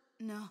hurt?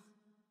 No,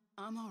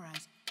 I'm all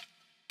right.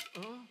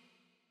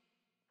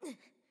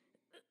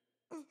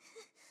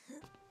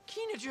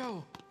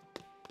 Kinajo!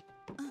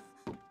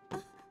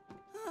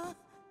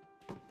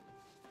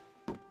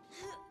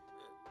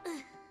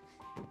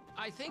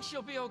 I think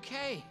she'll be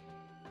okay.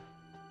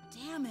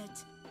 Damn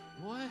it.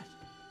 What?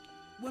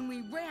 When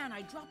we ran,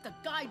 I dropped the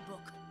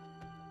guidebook.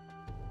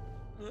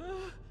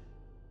 No!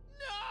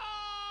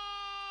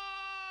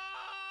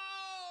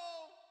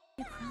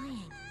 You're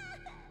crying.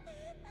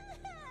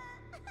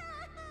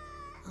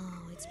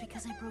 Oh, it's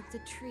because I broke the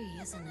tree,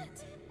 isn't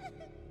it?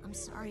 I'm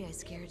sorry I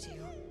scared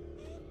you.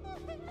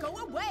 Go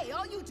away!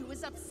 All you do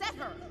is upset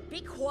her!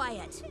 Be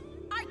quiet!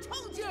 I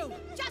told you!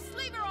 Just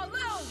leave her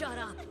alone! Shut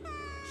up!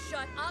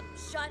 Shut up!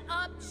 Shut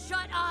up!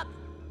 Shut up!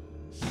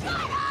 Shut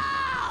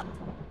up!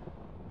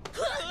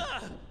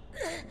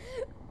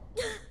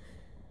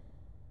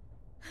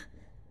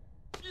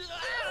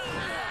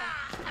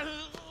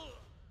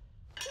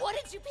 What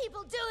did you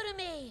people do to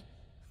me?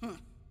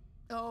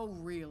 Oh,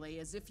 really?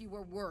 As if you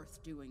were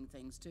worth doing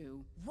things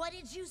to. What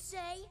did you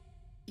say?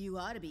 You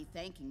ought to be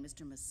thanking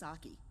Mr.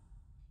 Masaki.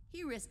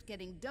 He risked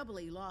getting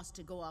doubly lost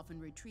to go off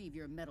and retrieve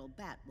your metal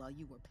bat while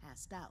you were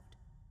passed out.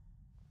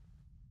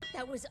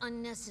 That was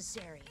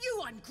unnecessary.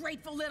 You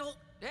ungrateful little...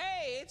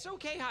 Hey, it's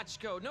okay,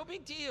 Hachiko. No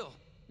big deal.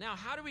 Now,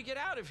 how do we get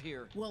out of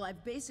here? Well,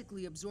 I've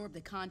basically absorbed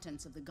the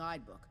contents of the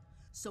guidebook.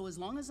 So as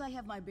long as I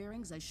have my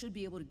bearings, I should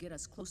be able to get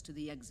us close to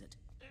the exit.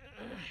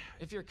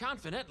 If you're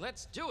confident,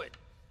 let's do it.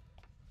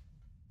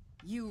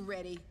 You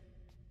ready?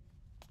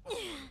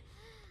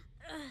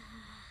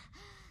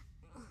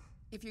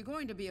 If you're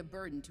going to be a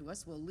burden to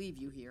us, we'll leave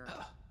you here.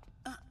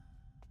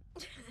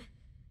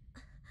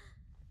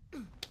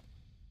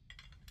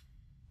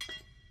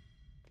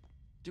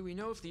 Do we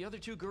know if the other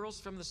two girls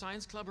from the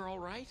science club are all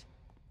right?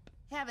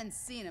 Haven't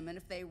seen them, and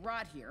if they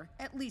rot here,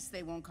 at least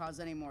they won't cause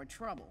any more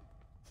trouble.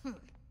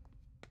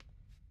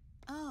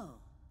 Oh.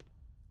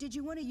 Did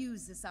you want to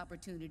use this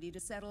opportunity to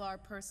settle our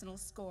personal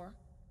score?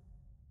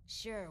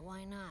 Sure,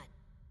 why not?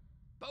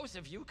 Both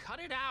of you,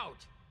 cut it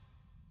out!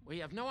 We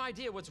have no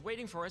idea what's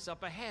waiting for us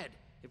up ahead.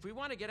 If we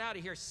want to get out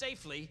of here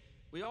safely,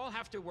 we all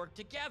have to work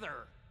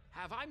together.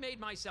 Have I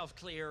made myself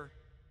clear?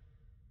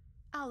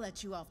 I'll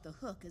let you off the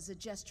hook as a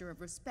gesture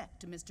of respect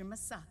to Mr.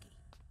 Masaki.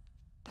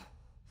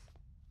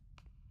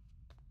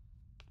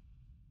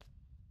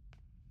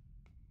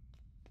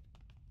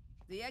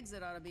 The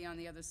exit ought to be on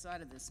the other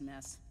side of this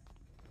mess.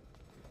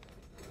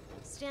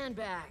 Stand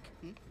back.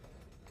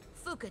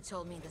 Fuka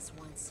told me this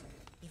once.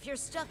 If you're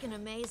stuck in a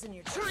maze and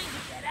you're trying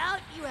to get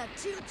out, you have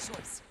two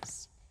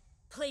choices.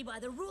 Play by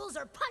the rules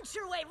or punch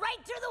your way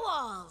right through the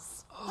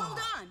walls. Hold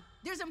on!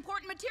 There's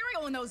important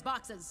material in those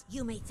boxes!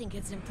 You may think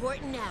it's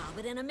important now,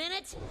 but in a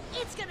minute,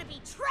 it's gonna be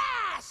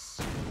trash!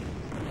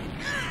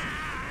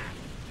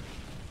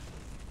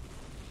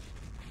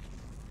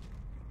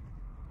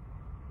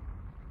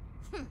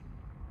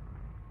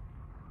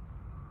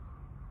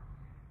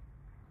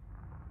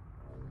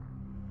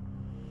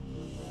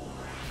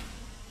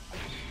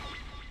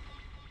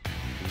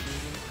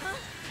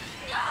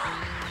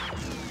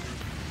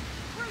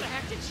 Where the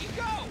heck did she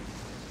go?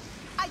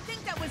 I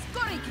think that was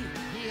Goriki!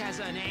 He has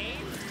a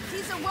name?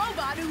 He's a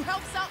robot who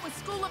helps out with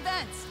school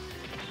events.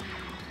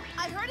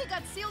 I heard he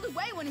got sealed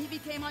away when he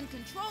became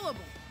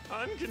uncontrollable.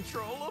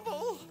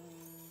 Uncontrollable?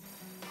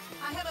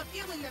 I have a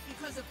feeling that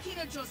because of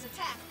Kinajo's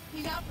attack,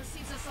 he now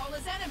perceives us all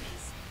as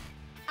enemies.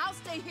 I'll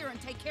stay here and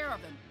take care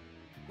of him.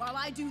 While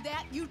I do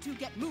that, you two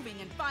get moving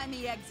and find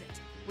the exit.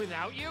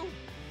 Without you?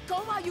 Go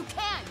while you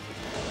can!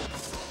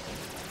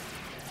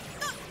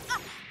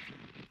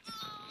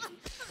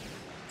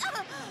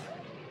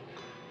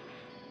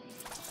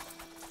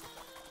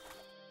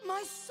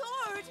 My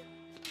sword!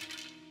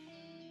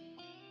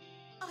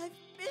 I've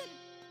been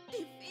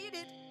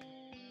defeated.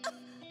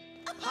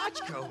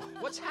 Hachiko,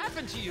 what's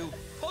happened to you?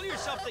 Pull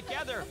yourself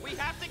together. We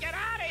have to get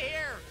out of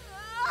here.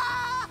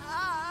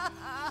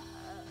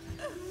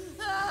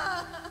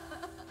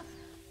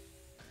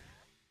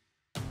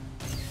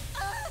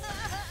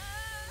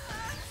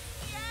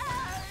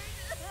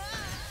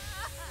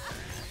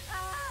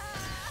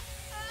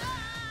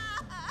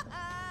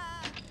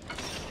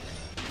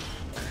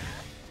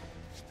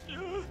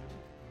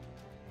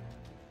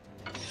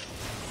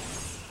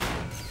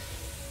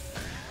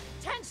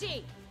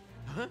 Tenchi!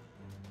 Huh?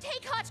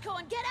 Take Hachiko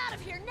and get out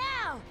of here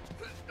now!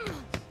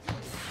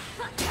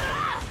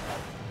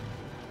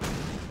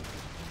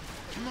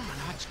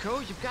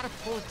 Hachiko, you've got to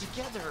pull it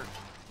together.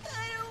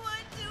 I don't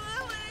want to.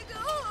 I want to go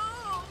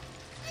home.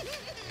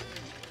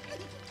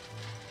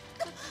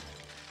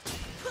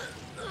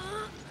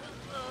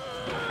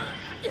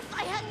 If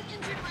I hadn't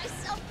injured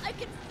myself, I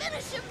could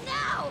finish him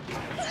now!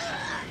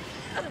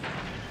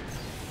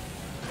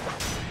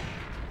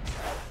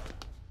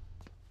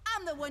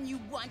 I'm the one you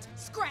want,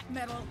 scrap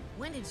metal.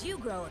 When did you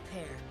grow a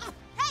pair?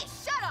 Hey,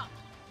 shut up!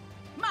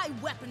 My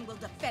weapon will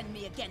defend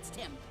me against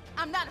him.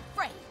 I'm not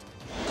afraid.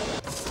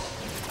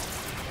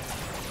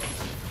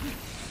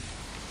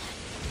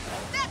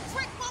 That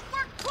trick won't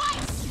work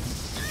twice!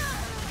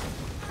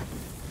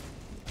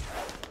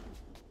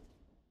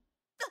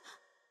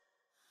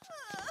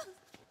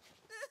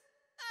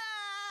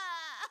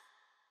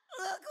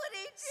 Look what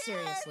he did!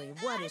 Seriously,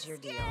 what is your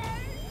deal?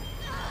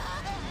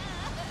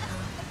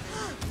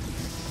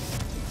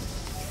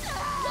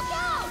 Look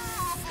out!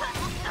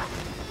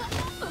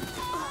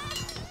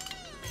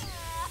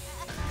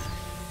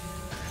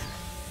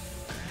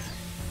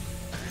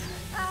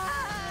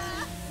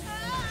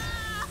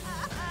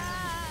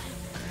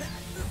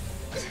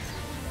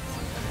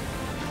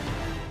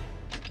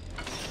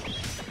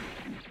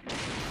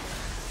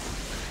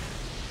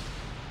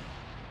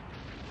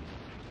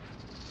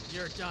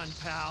 You're done,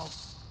 pal.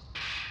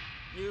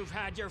 You've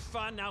had your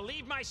fun, now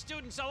leave my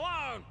students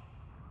alone!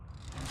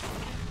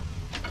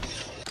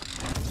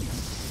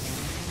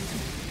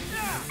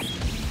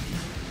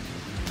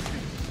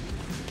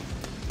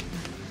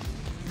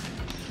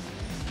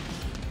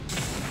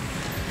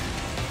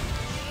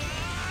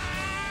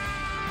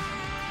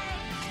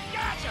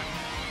 Gotcha!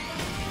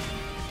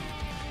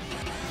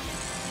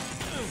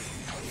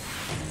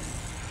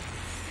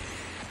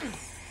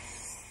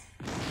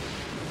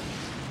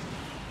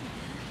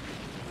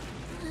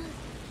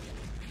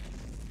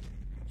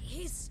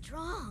 He's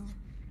strong.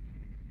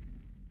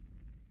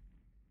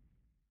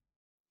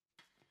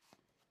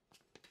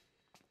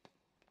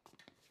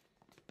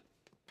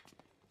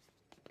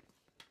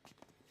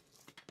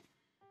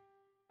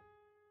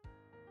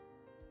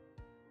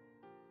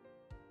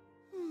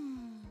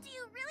 Do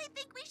you really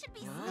think we should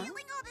be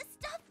stealing all this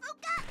stuff,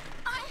 Fuka?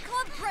 I'm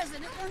club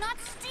president. We're not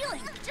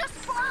stealing,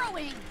 just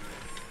borrowing.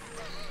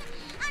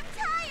 I'm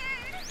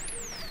tired!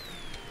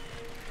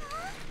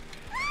 Huh?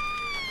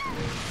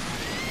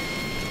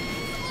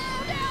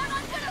 Slow down!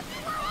 I'm gonna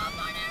throw up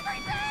on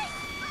everything!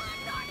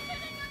 I'm not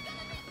kidding! You're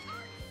gonna be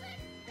toxic!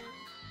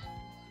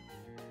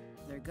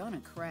 They're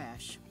gonna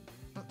crash.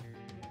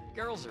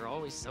 Girls are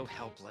always so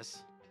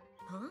helpless.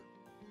 Huh?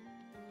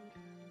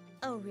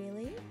 Oh,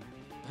 really?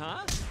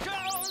 Huh?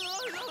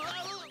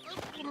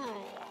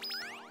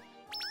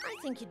 I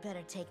think you'd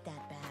better take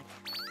that back.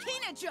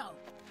 Tina Joe!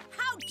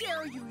 How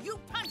dare you! You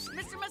punched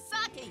Mr.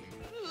 Masaki!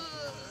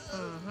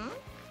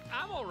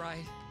 I'm all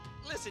right.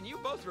 Listen, you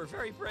both were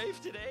very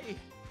brave today.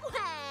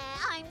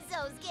 I'm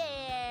so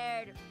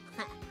scared!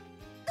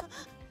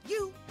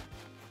 You...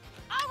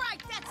 All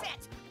right, that's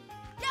it!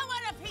 You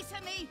want a piece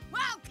of me?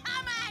 Well,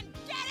 come on,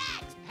 get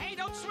it! Hey,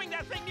 don't swing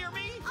that thing near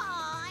me!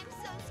 Aw, I'm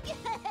so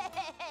scared!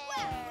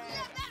 Well,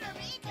 you better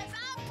be, because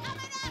I'm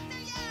coming after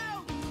you!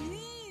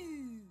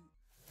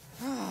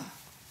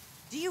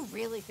 Do you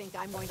really think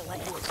I'm going to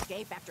let you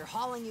escape after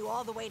hauling you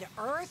all the way to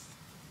Earth?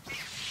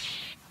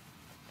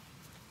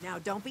 Now,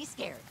 don't be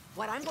scared.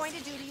 What I'm going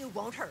to do to you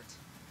won't hurt.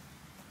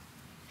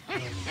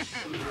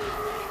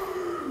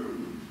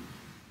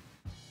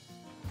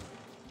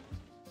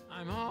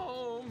 I'm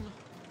home.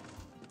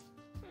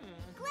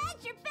 Glad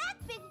you're back,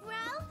 big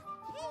bro!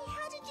 Hey,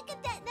 how did you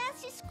get that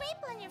nasty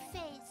scrape on your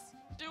face?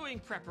 Doing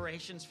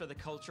preparations for the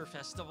culture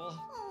festival.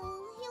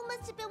 Oh, you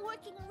must have been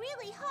working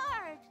really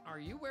hard. Are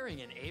you wearing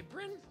an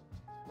apron?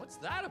 What's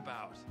that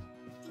about?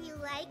 Do you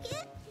like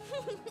it?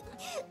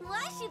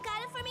 Wash, you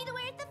got it for me to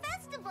wear at the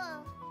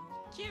festival.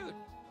 Cute.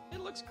 It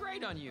looks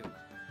great on you.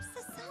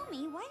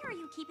 Sasami, why are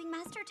you keeping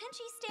Master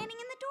Tenchi standing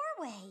in the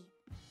doorway?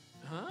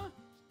 Huh?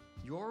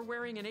 You're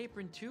wearing an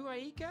apron too,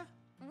 Aika?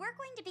 We're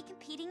going to be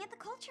competing at the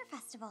Culture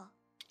Festival.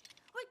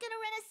 We're gonna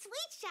run a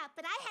sweet shop,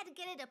 but I had to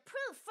get it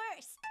approved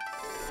first.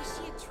 Is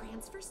she a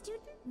transfer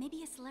student?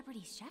 Maybe a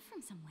celebrity chef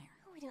from somewhere.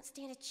 Oh, we don't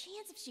stand a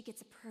chance if she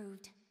gets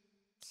approved.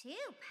 2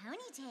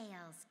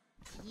 ponytails.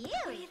 Cute.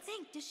 What do you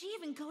think? Does she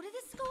even go to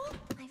this school?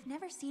 I've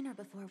never seen her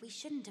before. We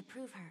shouldn't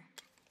approve her.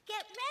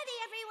 Get ready,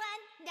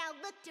 everyone. Now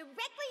look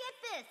directly at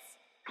this.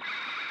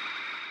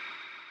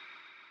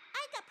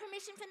 I got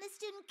permission from the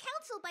student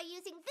council by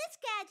using this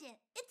gadget.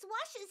 It's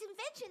Wash's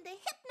invention, the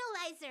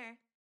hypnolyzer.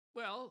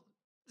 Well,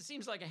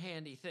 seems like a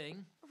handy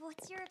thing.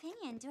 What's your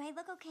opinion? Do I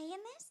look okay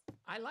in this?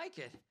 I like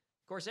it.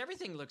 Of course,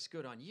 everything looks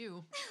good on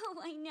you.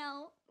 Oh, I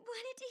know.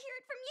 Wanted to hear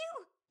it from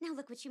you. Now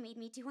look what you made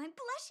me do. I'm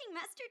blushing,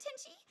 Master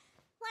Tenchi.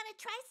 Want to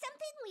try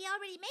something? We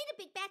already made a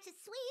big batch of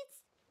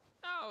sweets.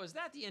 Oh, is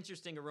that the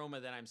interesting aroma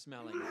that I'm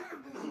smelling?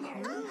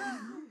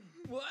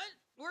 What?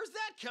 Where's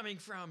that coming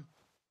from?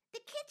 The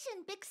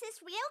kitchen. Big Sis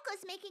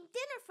Ryoko's making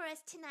dinner for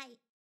us tonight.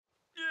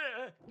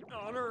 Yeah,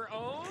 on her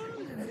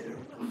own?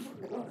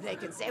 They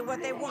can say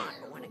what they want,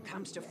 but when it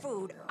comes to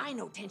food, I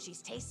know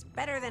Tenchi's tastes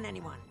better than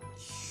anyone.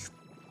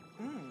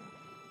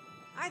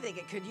 I think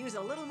it could use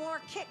a little more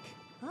kick.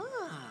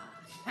 Ah.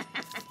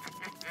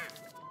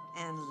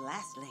 And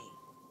lastly...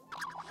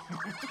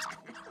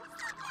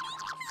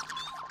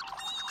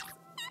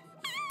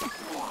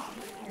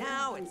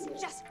 Now it's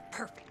just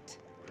perfect.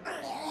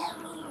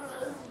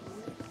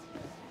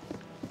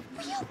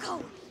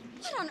 Ryoko!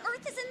 What on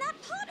earth is in that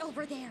pot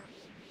over there?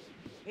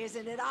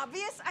 Isn't it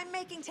obvious? I'm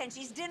making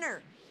Tenchi's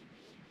dinner.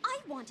 I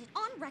want it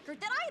on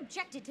record that I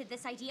objected to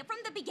this idea from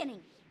the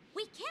beginning.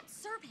 We can't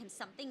serve him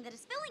something that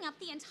is filling up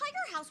the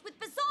entire house with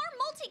bizarre,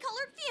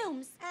 multicolored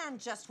fumes. And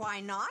just why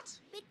not?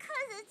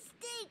 Because it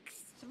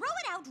stinks. Throw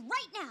it out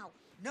right now.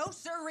 No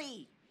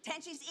siree.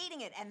 Tenchi's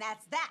eating it, and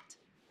that's that.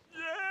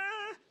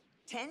 Yeah.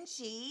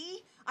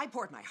 Tenchi, I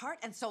poured my heart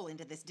and soul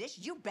into this dish.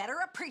 You better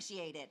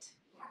appreciate it.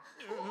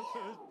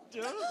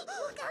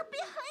 Look out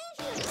behind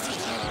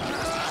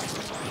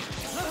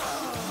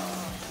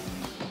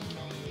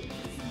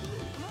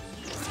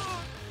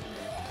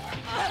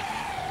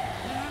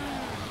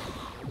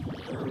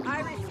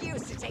I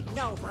refuse to take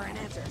no for an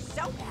answer.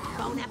 So,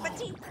 bon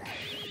appetit.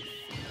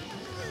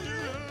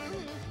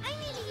 I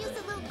need to use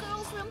the little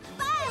girl's room.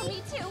 Bye!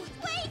 Me too.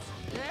 Wait!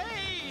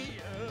 Hey!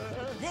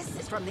 This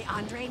is from the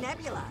Andre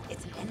Nebula.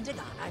 It's an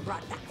endogon I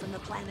brought back from the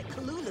planet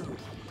Kalulu.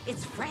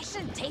 It's fresh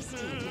and tasty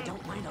if you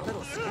don't mind a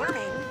little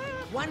squirming.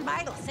 One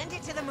bite will send you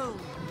to the moon.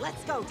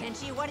 Let's go,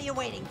 Tenchi. What are you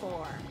waiting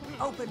for?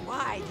 Open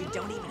wide. You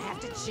don't even have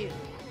to chew.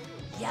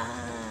 Yum.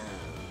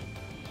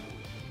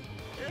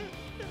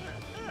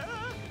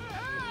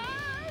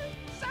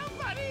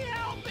 Somebody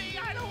help me!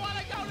 I don't want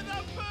to go to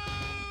the moon!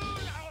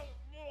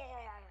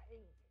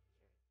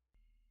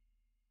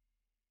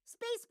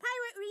 Space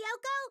Pirate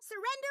Ryoko,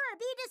 surrender or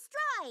be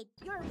destroyed!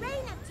 Your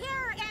reign of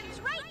terror ends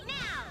right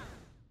now!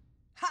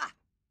 Ha!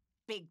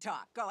 Big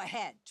talk. Go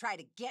ahead. Try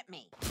to get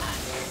me.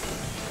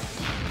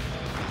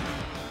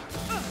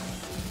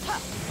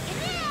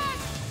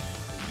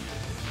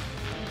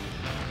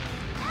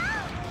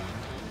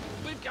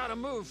 We've got to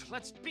move.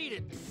 Let's beat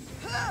it.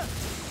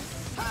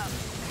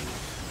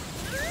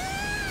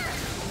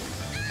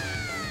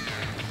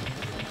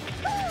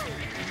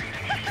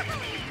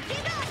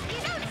 You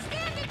don't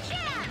stand a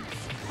chance!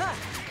 Huh.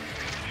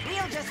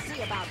 We'll just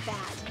see about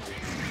that.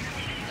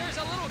 There's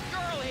a little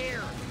girl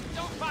here.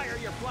 Don't fire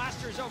your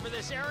blasters over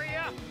this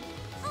area.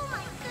 Oh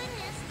my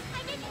goodness!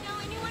 I didn't know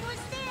anyone was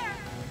there.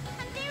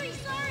 I'm very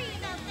sorry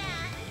about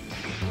that.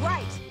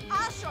 Right.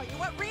 I'll show you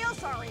what real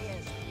sorry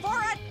is. For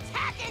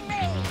attacking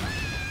me!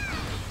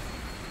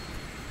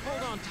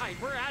 Hold on tight.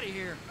 We're out of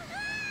here.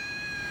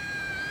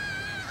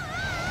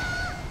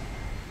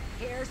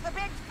 Here's the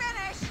big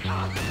finish.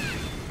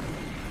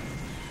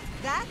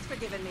 That's for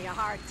giving me a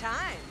hard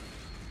time.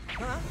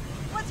 Huh?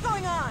 What's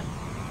going on?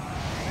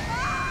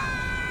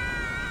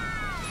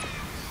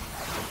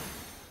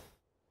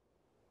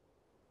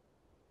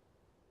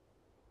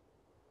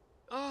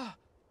 Oh,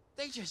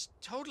 they just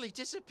totally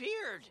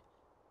disappeared.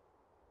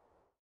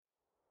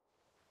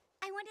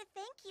 I want to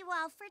thank you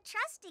all for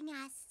trusting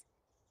us.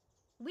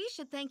 We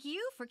should thank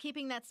you for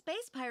keeping that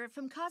space pirate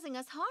from causing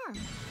us harm.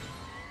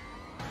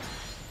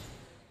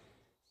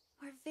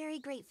 We're very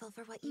grateful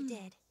for what you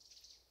did.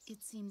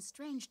 It seems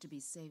strange to be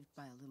saved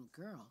by a little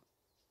girl.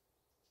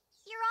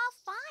 You're all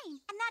fine,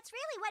 and that's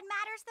really what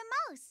matters the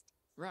most.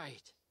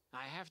 Right.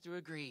 I have to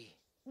agree.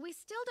 We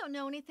still don't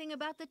know anything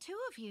about the two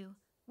of you.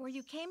 Where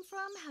you came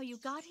from, how you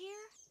got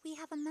here. We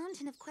have a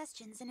mountain of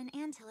questions and an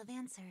anthill of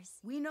answers.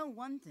 We know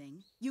one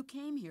thing. You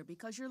came here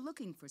because you're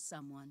looking for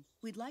someone.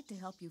 We'd like to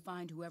help you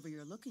find whoever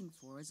you're looking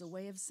for as a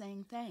way of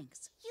saying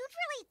thanks. You'd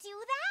really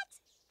do that?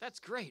 That's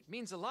great.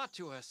 Means a lot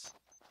to us.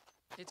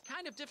 It's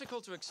kind of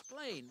difficult to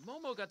explain.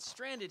 Momo got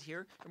stranded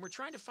here, and we're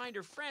trying to find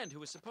her friend who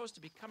was supposed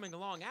to be coming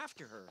along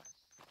after her.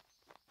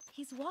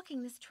 He's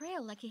walking this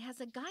trail like he has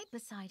a guide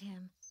beside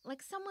him.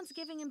 Like someone's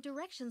giving him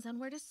directions on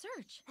where to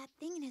search. That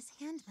thing in his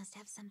hand must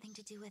have something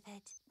to do with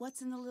it.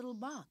 What's in the little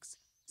box?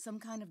 Some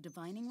kind of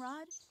divining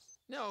rod?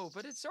 No,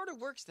 but it sort of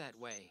works that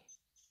way.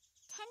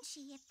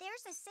 Tenchi, if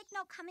there's a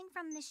signal coming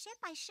from the ship,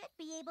 I should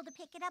be able to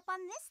pick it up on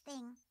this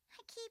thing.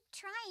 I keep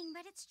trying,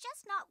 but it's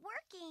just not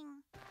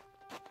working.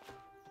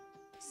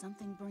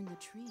 Something burned the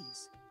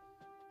trees.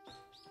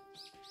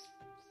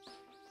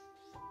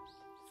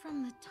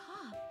 From the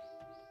top.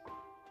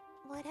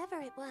 Whatever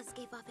it was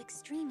gave off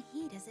extreme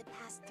heat as it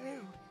passed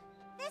through.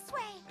 This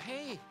way!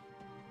 Hey!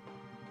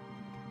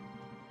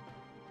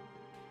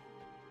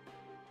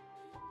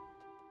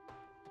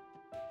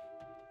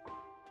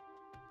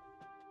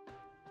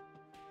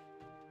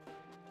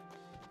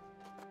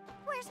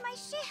 Where's my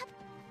ship?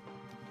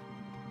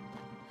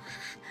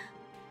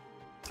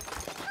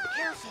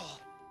 Careful!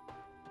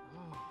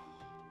 Oh.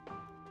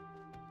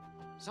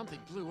 Something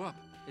blew up.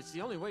 It's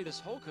the only way this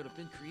hole could have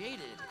been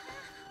created.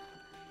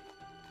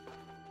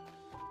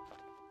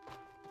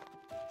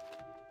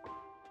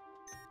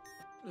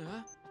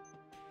 Huh?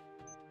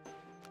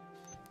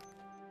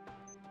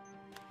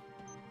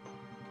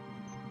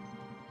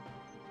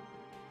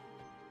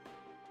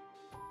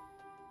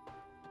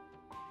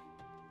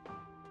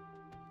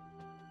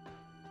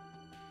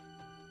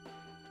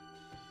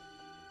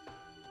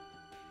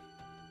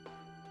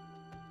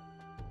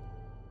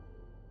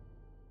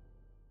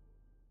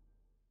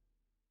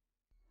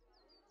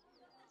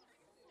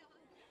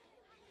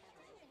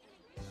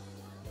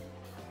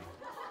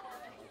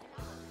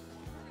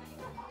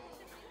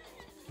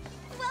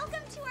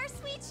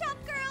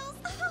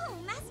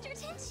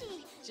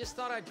 just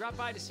thought I'd drop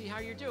by to see how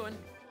you're doing.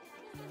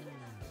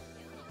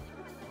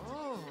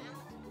 Oh.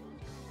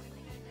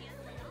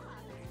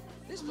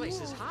 This place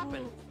is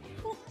hopping.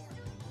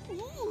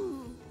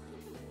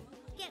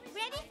 Get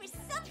ready for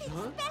something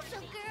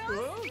special,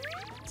 girls.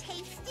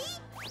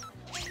 Tasty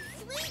and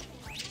sweet.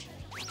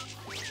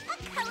 A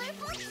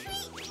colorful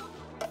treat.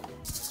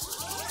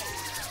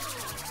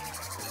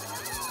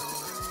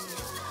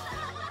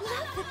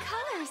 Love the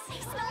colors. They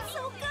smell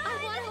so good.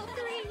 I want all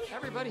three.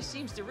 Everybody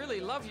seems to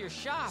really love your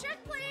shop. Check,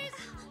 please.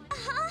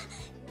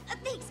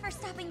 Thanks for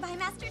stopping by,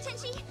 Master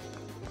Tenchi.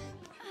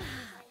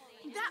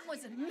 That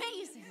was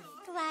amazing.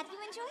 Glad you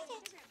enjoyed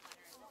it.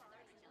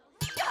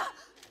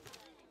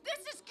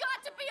 This has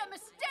got to be a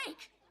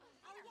mistake.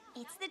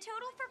 It's the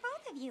total for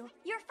both of you.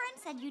 Your friend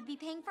said you'd be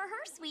paying for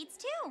her sweets,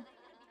 too.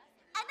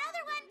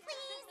 Another one,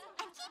 please.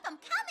 And keep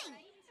them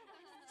coming.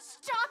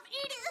 Stop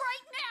eating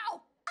right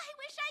now. I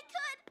wish I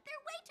could.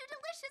 They're way too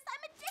delicious.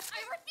 I'm addicted.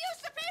 I refuse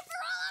to pay for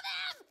all of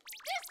them.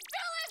 This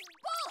bill is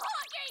bull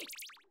hockey.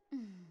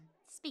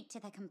 Speak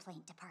to the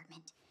complaint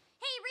department.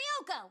 Hey,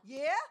 Ryoko!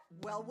 Yeah?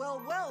 Well,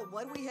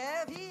 what do we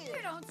have here?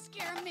 You don't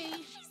scare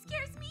me. She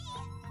scares me.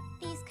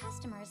 These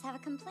customers have a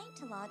complaint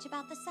to lodge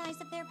about the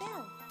size of their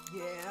bill.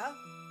 Yeah?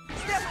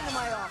 Step into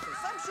my office.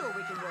 I'm sure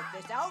we can work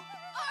this out.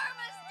 Our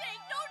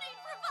mistake. No need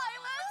for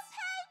violence.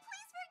 Hey,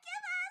 please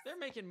forgive us.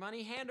 They're making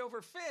money hand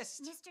over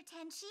fist. Mr.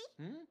 Tenchi,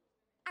 Hmm?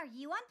 are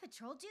you on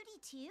patrol duty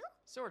too?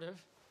 Sort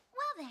of.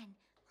 Well then,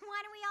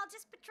 why don't we all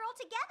just patrol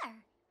together?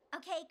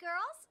 Okay,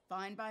 girls?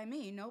 Fine by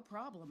me, no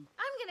problem.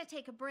 I'm gonna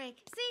take a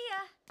break. See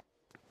ya.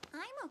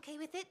 I'm okay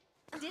with it.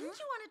 Didn't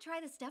you want to try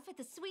the stuff at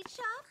the sweet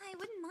shop? I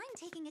wouldn't mind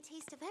taking a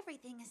taste of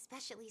everything,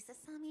 especially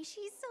Sasami.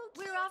 She's so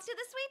cute. We're off to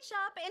the sweet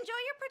shop.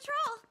 Enjoy your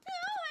patrol.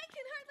 Oh, I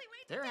can hardly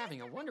wait They're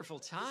having a wonderful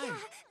time.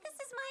 Yeah, this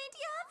is my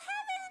idea of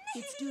heaven.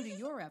 It's due to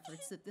your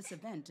efforts that this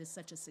event is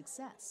such a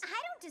success. I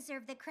don't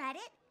deserve the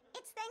credit.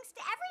 It's thanks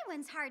to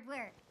everyone's hard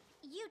work.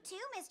 You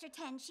too, Mr.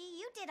 Tenchi.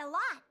 You did a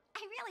lot.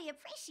 I really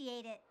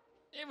appreciate it.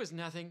 It was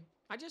nothing.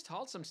 I just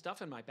hauled some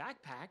stuff in my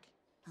backpack.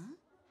 Huh?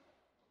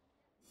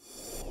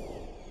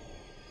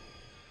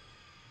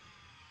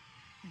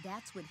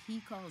 That's what he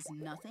calls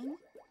nothing?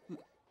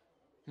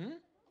 Hmm?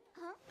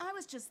 I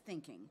was just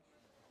thinking.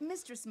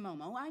 Mistress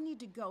Momo, I need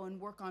to go and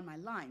work on my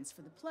lines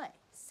for the play.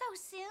 So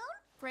soon?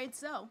 Afraid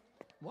so.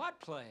 What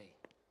play?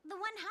 The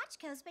one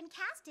Hachiko's been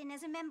cast in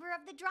as a member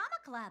of the drama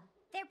club.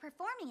 They're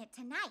performing it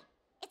tonight.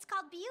 It's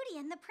called Beauty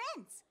and the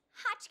Prince.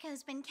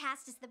 Hachiko's been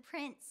cast as the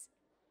prince.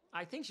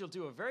 I think she'll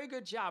do a very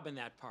good job in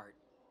that part.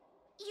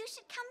 You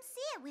should come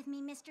see it with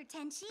me, Mr.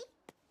 Tenchi.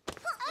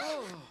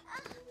 Oh.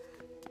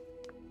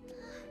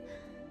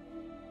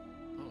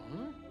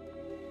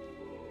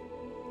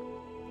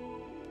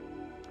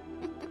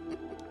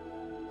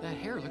 That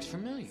hair looks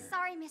familiar.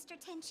 Sorry, Mr.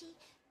 Tenchi,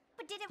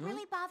 but did it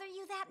really bother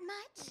you that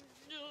much?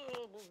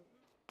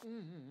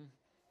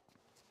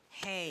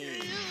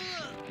 Hey.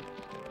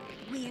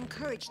 We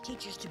encourage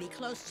teachers to be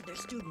close to their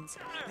students,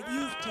 but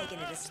you've taken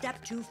it a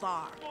step too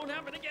far. Won't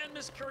happen again,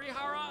 Miss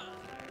Kurihara.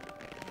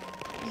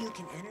 You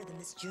can enter the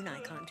Miss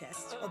Junai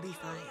contest or be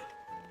fired.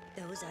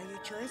 Those are your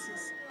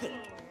choices. Pick.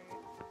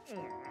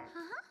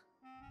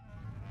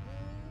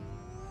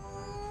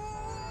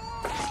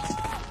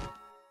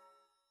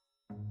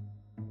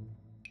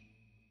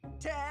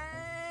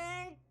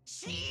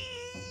 Tenchi!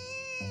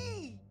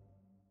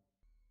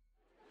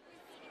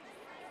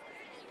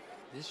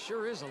 This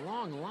sure is a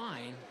long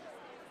line.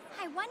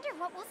 I wonder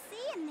what we'll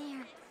see in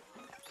there.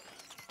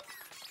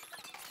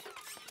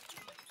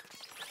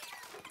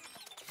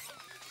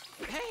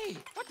 Hey,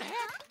 what the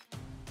heck?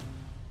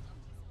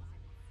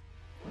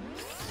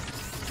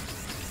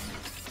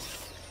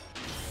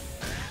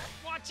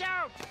 Watch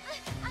out!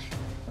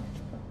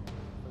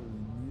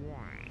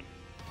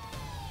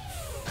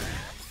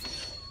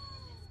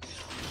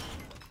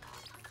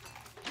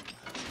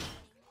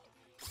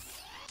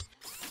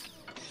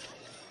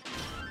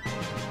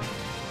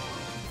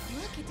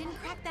 Look, it didn't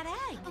crack that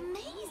egg.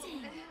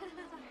 Amazing.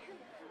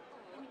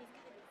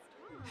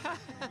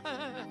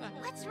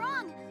 What's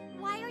wrong?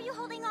 Why are you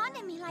holding on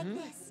to me like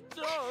this?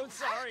 Oh,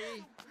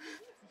 sorry.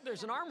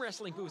 There's an arm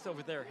wrestling booth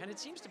over there, and it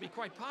seems to be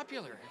quite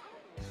popular.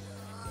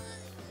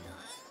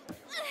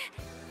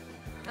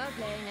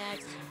 Okay,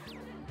 next.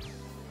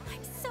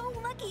 I'm so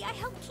lucky I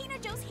held Kina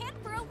Joe's hand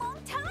for a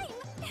long time.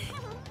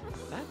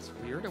 That's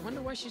weird. I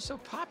wonder why she's so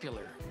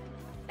popular.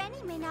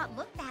 Benny may not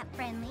look that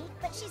friendly,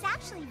 but she's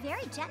actually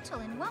very gentle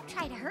and won't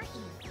try to hurt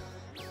you.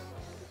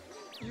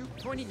 You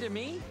pointing to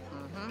me?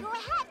 Go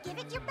ahead, give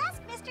it your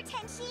best, Mr.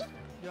 Tenchi.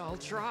 Yeah, I'll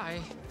try.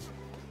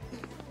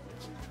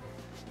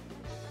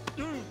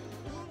 You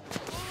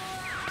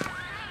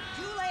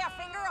lay a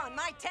finger on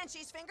my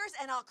Tenchi's fingers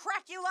and I'll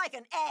crack you like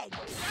an egg.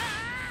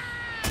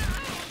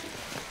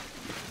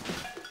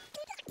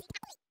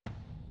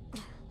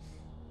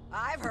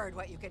 I've heard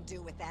what you can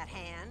do with that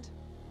hand.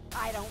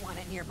 I don't want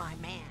it near my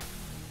man.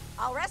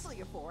 I'll wrestle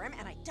you for him,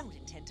 and I don't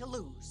intend to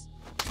lose.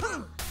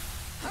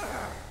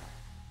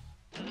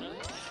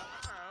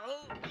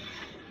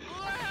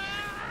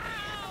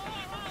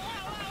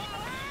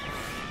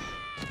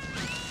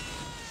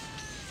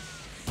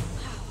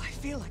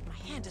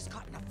 hand is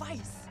caught in a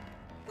vice.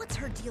 What's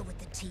her deal with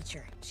the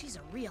teacher? She's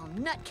a real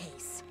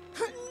nutcase.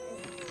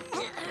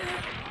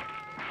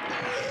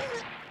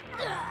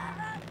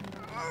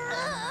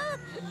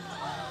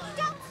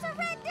 Don't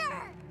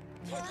surrender!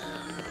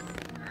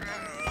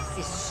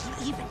 Is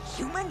she even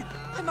human?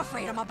 I'm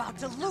afraid I'm about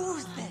to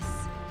lose this.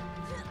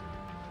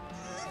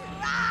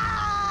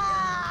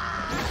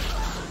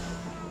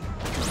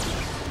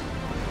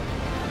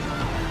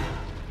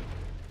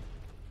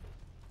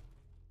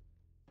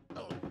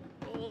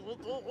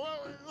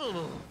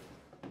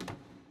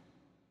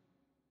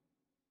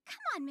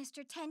 Come on,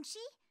 Mr.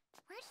 Tenchi.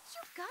 Where did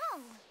you go?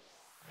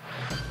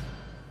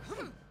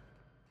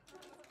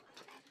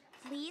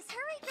 Please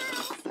hurry,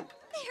 girls.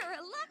 There are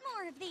a lot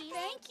more of these.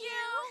 Thank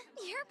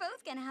you. You're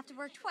both gonna have to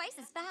work twice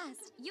as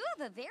fast. You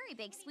have a very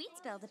big sweet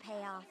spell to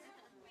pay off.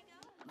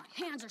 My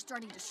hands are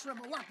starting to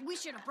shrivel up. We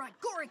should have brought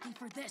Goriki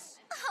for this.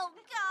 Oh,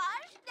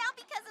 gosh. Now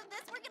because of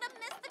this, we're gonna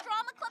miss the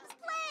drama club's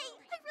play.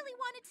 I really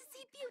wanted to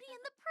see Beauty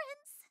and the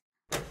Prince.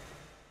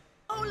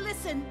 Oh,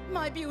 listen,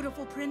 my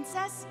beautiful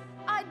princess.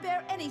 I'd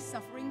bear any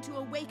suffering to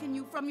awaken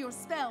you from your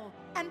spell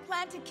and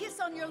plan to kiss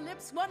on your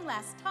lips one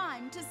last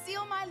time to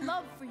seal my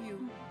love for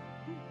you.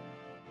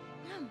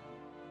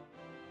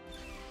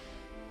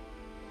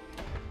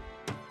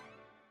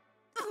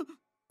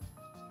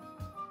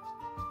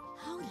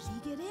 How did he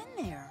get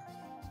in there?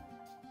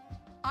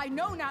 I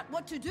know not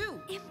what to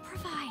do.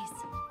 Improvise.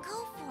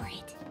 Go for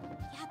it.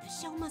 Yeah, the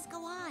show must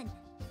go on.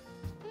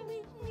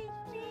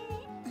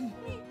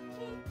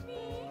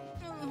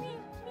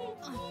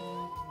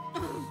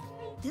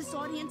 This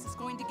audience is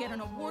going to get an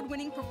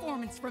award-winning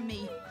performance from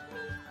me.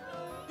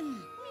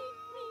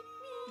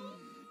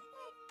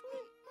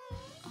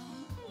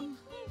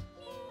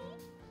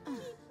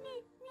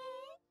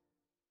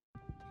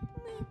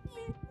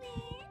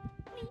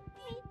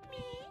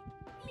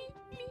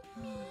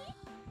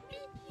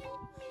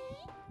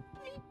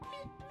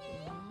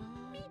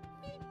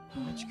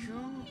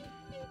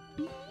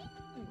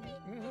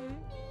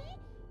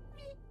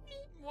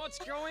 What's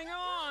going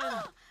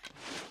on?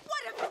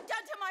 What have you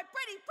done to my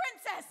pretty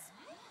princess?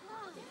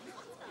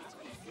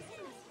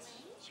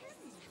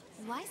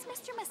 Why is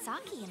Mr.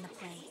 Masaki in the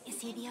play?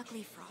 Is he the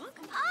ugly frog?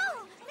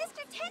 Oh,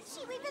 Mr.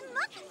 Tenchi, we've been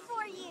looking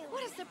for you.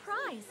 What a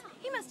surprise.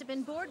 He must have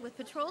been bored with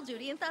patrol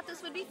duty and thought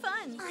this would be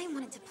fun. I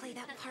wanted to play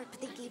that part, but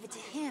they gave it to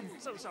him.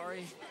 So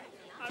sorry.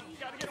 I've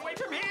got to get away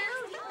from here.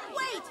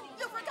 Wait!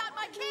 You forgot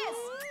my kiss!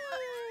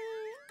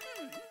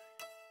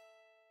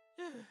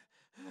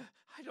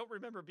 I don't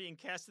remember being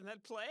cast in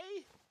that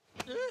play.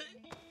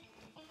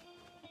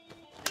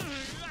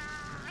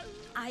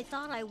 I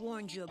thought I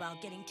warned you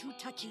about getting too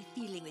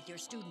touchy-feely with your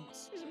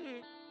students.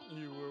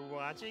 You were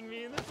watching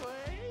me in the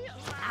play?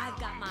 I've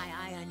got my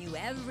eye on you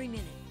every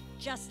minute.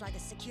 Just like a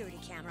security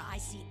camera, I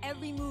see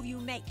every move you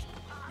make.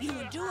 You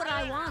will do what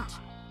I want.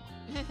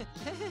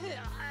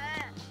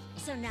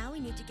 So now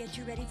we need to get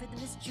you ready for the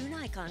Miss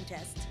Junai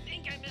contest.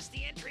 Think I missed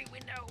the entry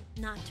window.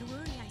 Not to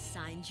worry, I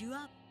signed you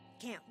up.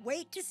 Can't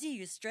wait to see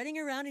you strutting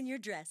around in your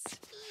dress.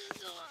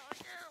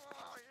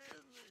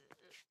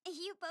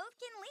 You both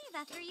can leave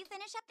after you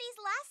finish up these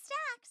last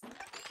stacks.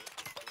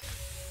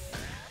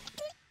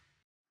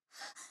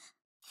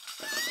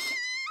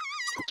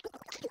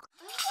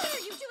 What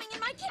are you doing in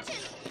my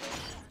kitchen?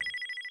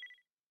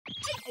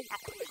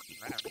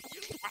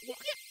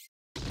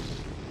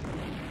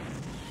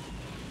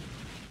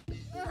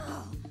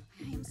 Oh,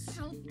 I am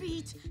so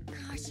beat.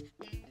 Gosh,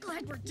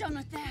 glad we're done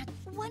with that.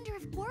 Wonder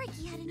if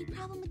Goriki had any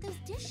problem with those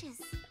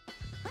dishes.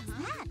 What's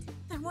that?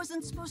 There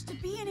wasn't supposed to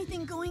be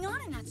anything going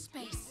on in that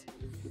space.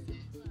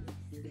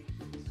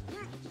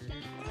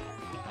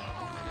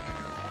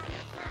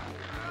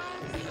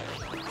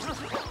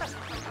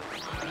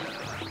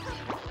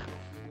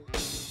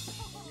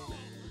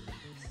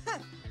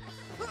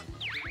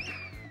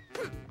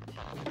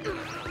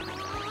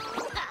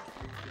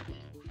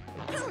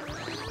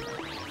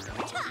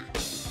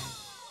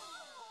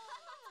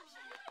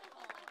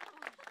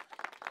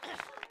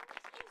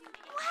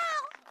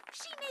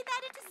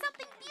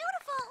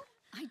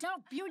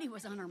 Beauty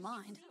was on her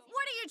mind.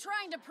 What are you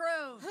trying to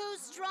prove? Who's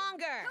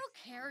stronger? Who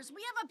cares?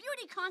 We have a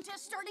beauty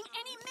contest starting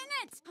any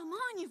minute. Come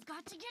on, you've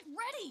got to get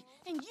ready.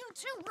 And you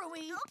too, Rui.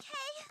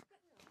 Okay.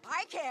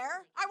 I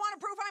care. I want to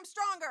prove I'm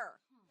stronger.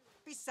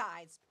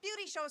 Besides,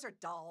 beauty shows are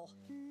dull.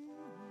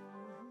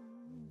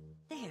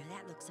 There,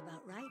 that looks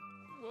about right.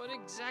 What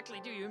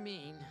exactly do you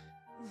mean?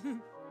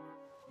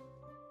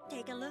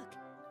 Take a look.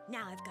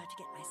 Now I've got to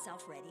get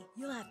myself ready.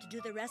 You'll have to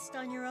do the rest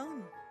on your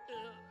own.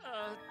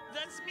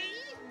 That's me?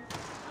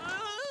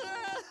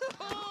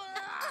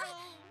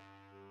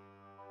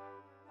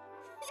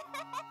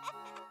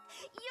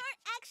 You're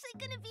actually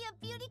gonna be a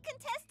beauty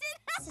contestant?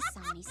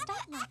 Sasami,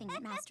 stop laughing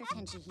at Master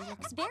Tenchi. He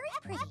looks very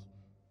pretty.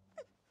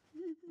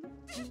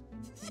 Thanks,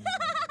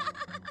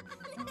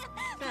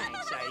 Aika. I'm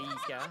sorry.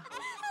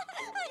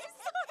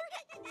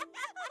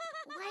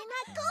 Why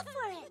not go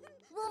for it?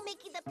 We'll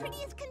make you the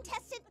prettiest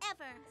contestant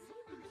ever.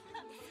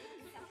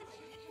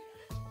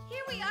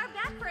 Here we are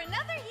back for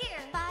another year.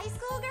 5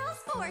 schoolgirls,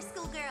 4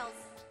 schoolgirls.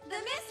 The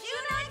Miss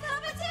Junai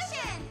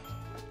competition!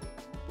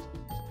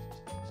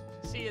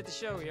 See you at the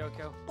show,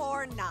 Ryoko.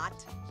 Or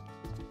not.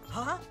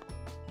 Huh?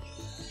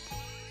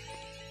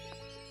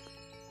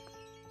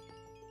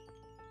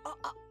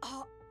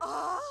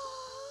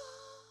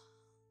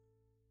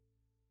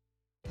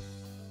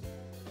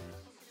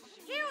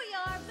 Here we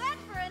are, back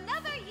for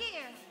another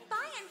year.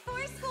 By and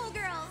for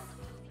schoolgirls.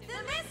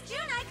 The Miss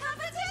Junai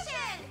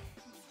competition!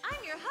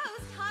 I'm your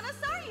host, Hana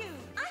Saryu.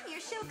 I'm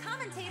your show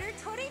commentator,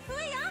 Tori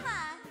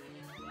Fuyama.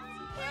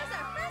 Here's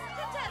our first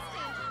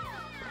contestant.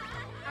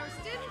 Our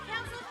student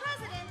council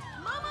president,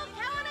 Momo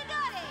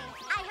Kawanagare.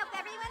 I hope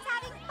everyone's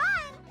having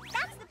fun!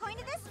 That's the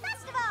point of this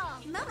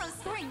festival! Momo's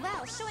scoring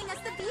well, showing us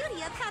the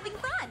beauty of having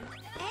fun.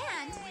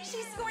 And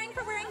she's scoring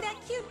for wearing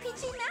that cute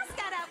peachy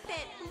mascot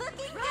outfit.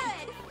 Looking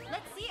good.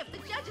 Let's see if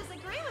the judges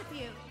agree with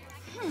you.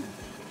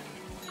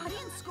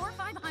 Audience score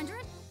 500?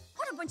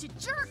 What a bunch of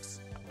jerks.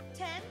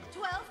 10,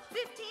 12,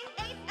 15,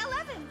 8,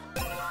 11.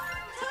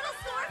 Total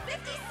score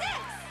 56.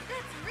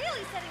 That's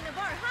really setting the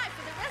bar high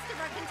for the rest of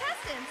our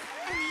contestants.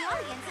 And the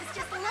audience is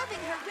just loving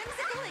her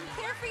whimsical and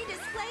carefree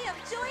display of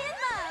joy and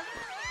love.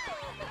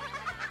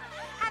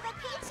 Have a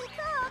peachy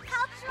cool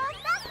cultural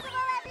festival,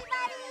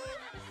 everybody!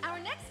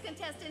 Our next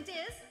contestant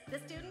is the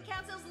Student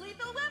Council's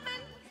lethal weapon,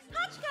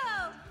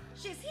 Hachiko.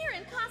 She's here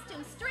in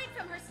costume straight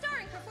from her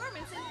starring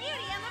performance in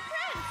Beauty and the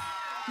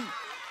Prince.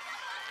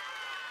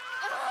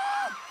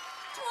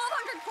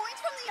 1,200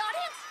 points from the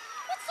audience?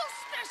 What's so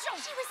special?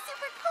 She was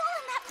super cool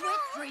in that Quit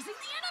role! praising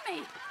the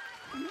enemy.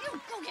 You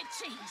go get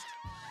changed.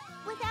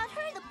 Without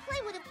her, the play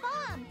would have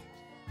bombed.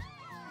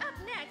 Up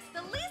next,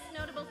 the least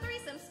notable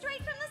threesome straight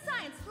from the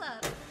Science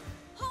Club.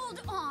 Hold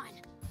on.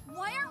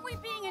 Why aren't we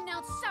being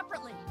announced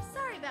separately?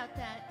 Sorry about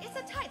that. It's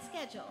a tight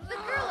schedule. The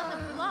girl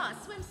in the blah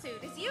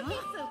swimsuit is Yuki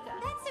Fuka.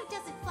 That suit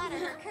doesn't flatter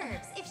her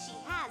curves, if she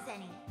has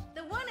any.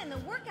 The one in the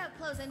workout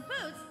clothes and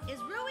boots is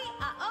Rui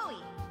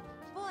Aoi.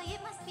 Boy,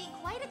 it must be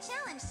quite a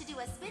challenge to do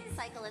a spin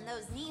cycle in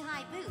those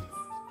knee-high boots.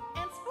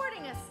 And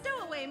sporting a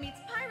stowaway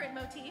meets pirate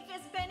motif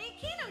is Benny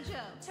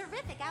Kinojo.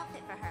 Terrific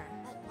outfit for her,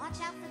 but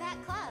watch out for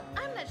that club.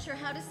 I'm not sure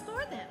how to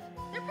score them.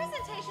 Their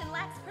presentation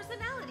lacks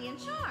personality and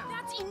charm.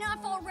 That's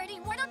enough already.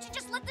 Why don't you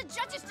just let the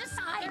judges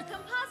decide? Their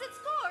composite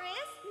score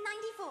is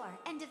 94,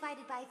 and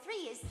divided by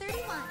 3 is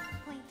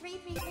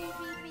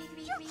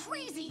 31.3333333. You're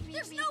crazy!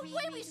 There's no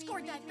way we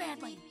scored that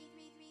badly.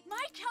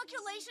 My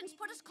calculations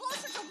put us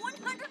closer to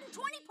 120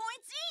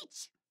 points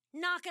each.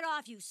 Knock it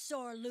off, you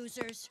sore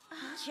losers.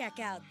 Check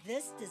out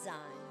this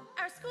design.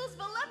 our school's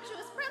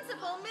voluptuous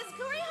principal, Miss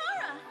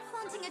Kurihara.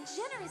 Flaunting a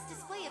generous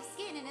display of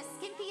skin in a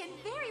skimpy and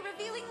very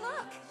revealing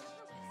look.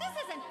 This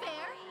isn't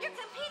fair. You're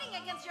competing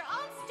against your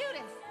own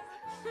students.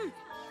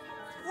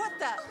 What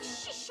the? Oh,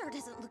 she sure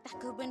doesn't look that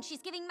good when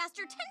she's giving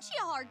Master Tenchi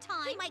a hard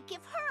time. He might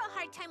give her a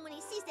hard time when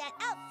he sees that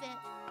outfit.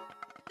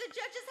 The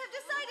judges have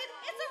decided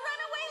it's a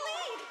runaway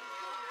lead.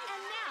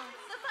 And now,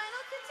 the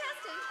final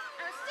contestant,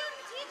 our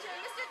student teacher,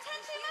 Mr.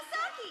 Tenchi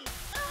Masaki.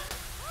 Huh?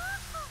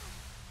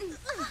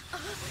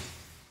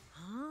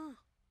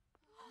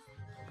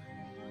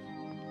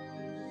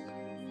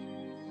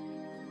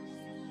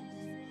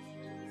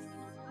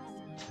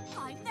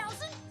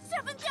 5,000?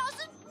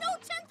 7,000? No,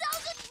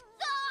 10,000?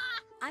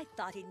 I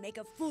thought he'd make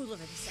a fool of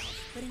himself,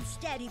 but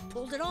instead he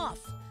pulled it off.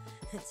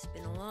 It's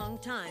been a long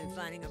time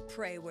finding a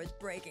prey worth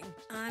breaking.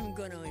 I'm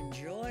gonna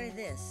enjoy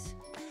this.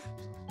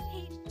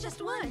 He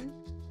just won.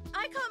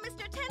 I call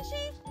Mr.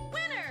 Tenchi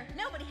winner.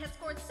 Nobody has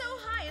scored so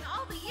high in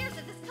all the years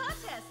of this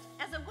contest.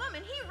 As a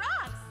woman, he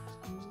rocks.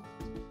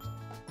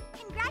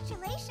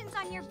 Congratulations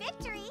on your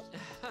victory.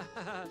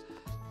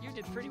 You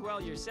did pretty well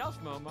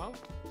yourself, Momo.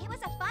 It was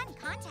a fun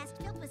contest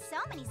filled with so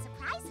many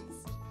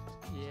surprises.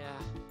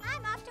 Yeah.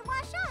 I'm off to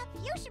wash up.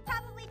 You should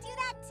probably do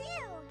that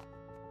too.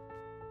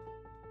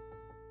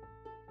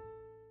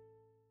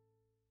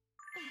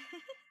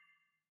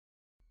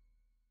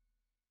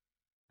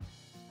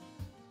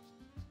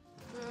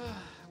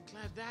 I'm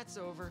glad that's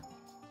over.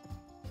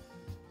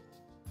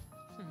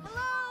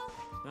 Hello?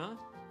 Huh?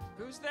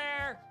 Who's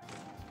there?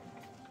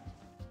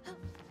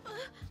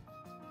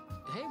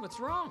 Hey, what's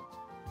wrong?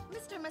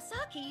 Mr.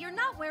 Masaki, you're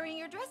not wearing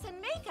your dress and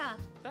makeup.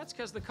 That's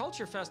because the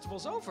culture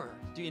festival's over.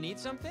 Do you need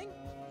something?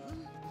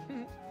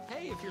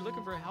 Hey, if you're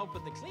looking for help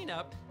with the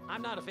cleanup,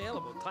 I'm not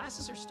available.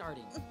 Classes are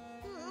starting.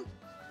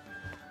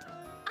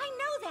 I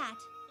know that.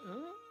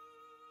 Huh?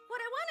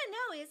 What I want to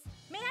know is,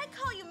 may I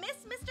call you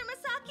Miss Mr.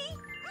 Masaki?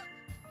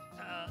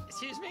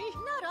 Excuse me?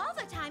 Not all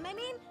the time. I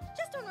mean,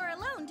 just when we're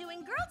alone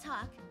doing girl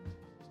talk.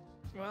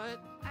 What?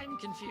 I'm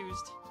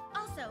confused.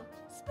 Also,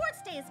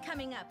 sports day is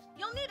coming up.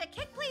 You'll need a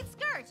kick-pleat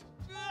skirt.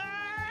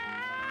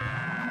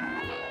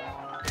 How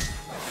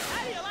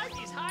do you like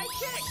these high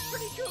kicks?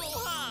 Pretty cool,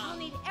 huh? I'll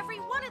need every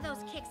one of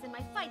those kicks in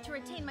my fight to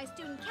retain my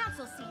student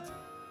council seat.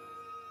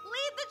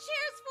 Lead the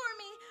cheers for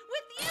me.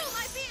 With you,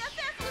 my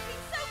BFF,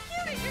 looking so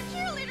cute in your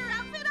cheerleader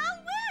outfit, I'll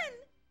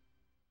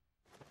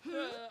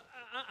win!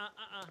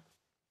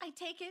 I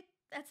take it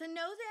that's a no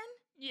then?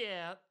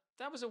 Yeah,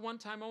 that was a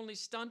one-time only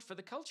stunt for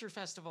the culture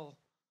festival.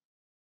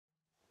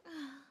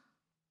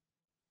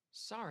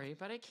 Sorry,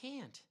 but I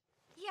can't.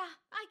 Yeah,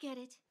 I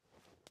get it.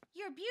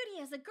 Your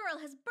beauty as a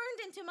girl has burned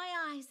into my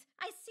eyes.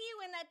 I see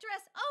you in that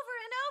dress over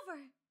and over.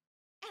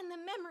 And the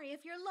memory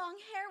of your long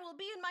hair will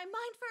be in my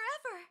mind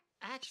forever.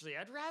 Actually,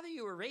 I'd rather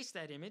you erase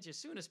that image as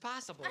soon as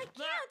possible. I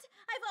can't!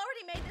 I've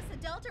already made this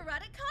adult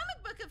erotic comic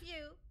book of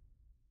you.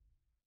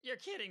 You're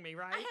kidding me,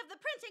 right? I have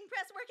the printing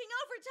press working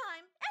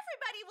overtime.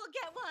 Everybody will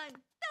get one.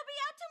 They'll be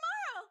out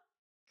tomorrow.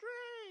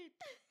 Great!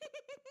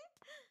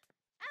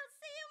 I'll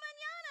see you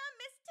mañana,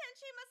 Miss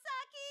Tenchi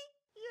Masaki.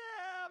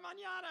 Yeah,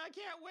 mañana, I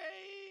can't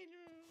wait.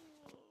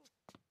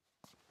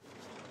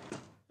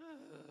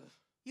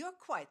 You're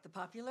quite the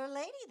popular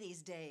lady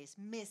these days,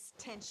 Miss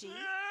Tenchi.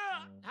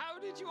 How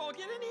did you all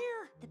get in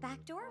here? The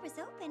back door was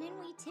open and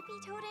we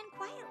tippy-toed in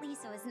quietly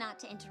so as not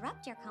to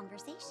interrupt your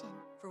conversation.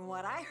 From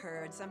what I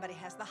heard, somebody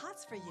has the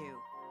hots for you,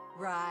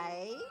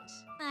 right?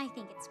 I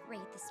think it's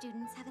great the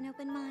students have an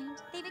open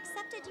mind. They've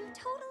accepted you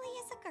totally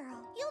as a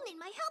girl. You'll need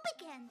my help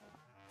again.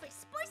 For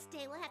sports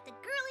day, we'll have to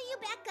girly you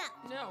back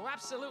up. No,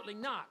 absolutely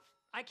not.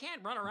 I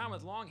can't run around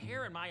with long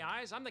hair in my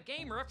eyes. I'm the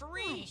game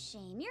referee. What a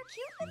shame. You're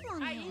cute with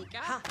long hair. Aika,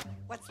 Ha!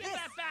 What's get this?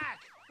 that back!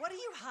 What are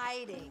you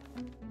hiding?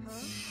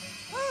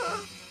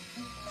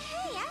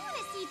 Hey, I want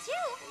to see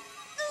too.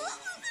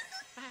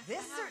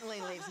 This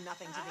certainly leaves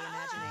nothing to the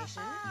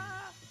imagination.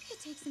 It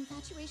takes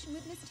infatuation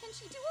with Miss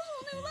Tenchi to a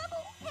whole new level.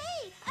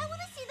 Hey, I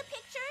want to see the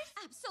pictures.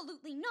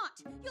 Absolutely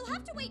not. You'll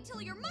have to wait till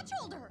you're much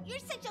older. You're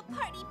such a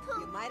party You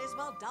poop. might as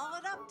well doll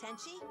it up,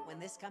 Tenchi. When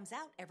this comes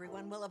out,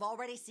 everyone will have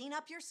already seen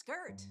up your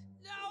skirt.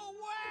 No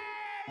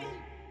way!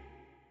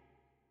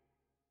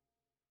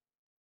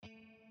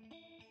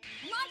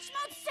 Launch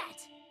mode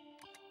set!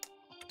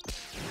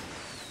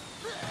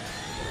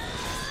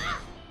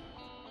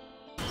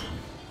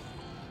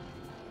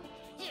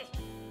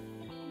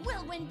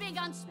 We'll win big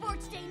on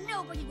sports day.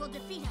 Nobody will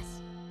defeat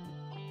us.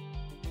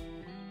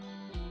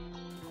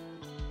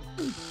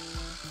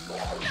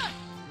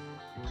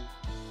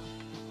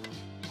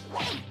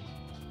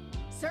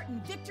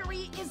 Certain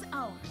victory is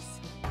ours.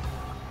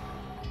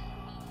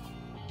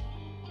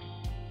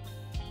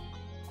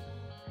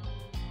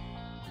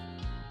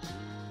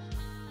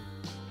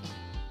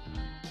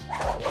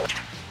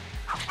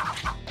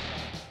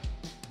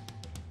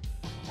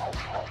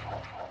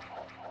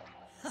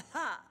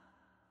 Ha!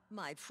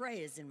 My prey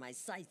is in my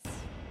sights.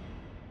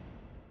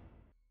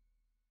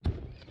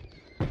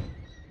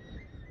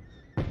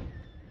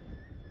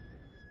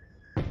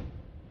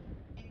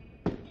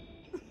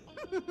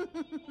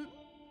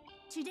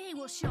 Today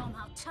we'll show them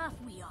how tough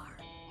we are.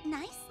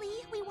 Nicely.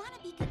 We want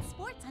to be good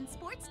sports on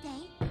sports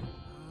day.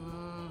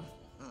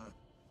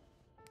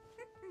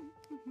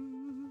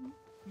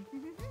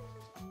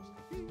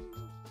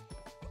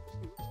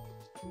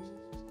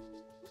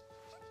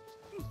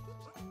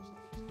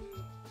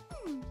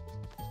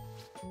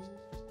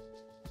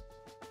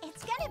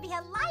 It's gonna be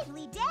a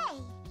lively day.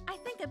 I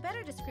think a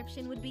better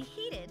description would be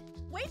heated.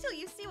 Wait till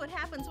you see what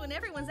happens when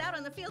everyone's out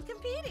on the field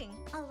competing.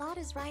 A lot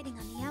is riding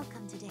on the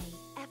outcome today.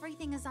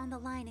 Everything is on the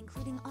line,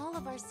 including all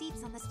of our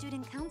seats on the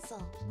student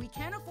council. We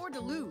can't afford to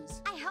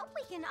lose. I hope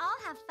we can all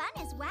have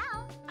fun as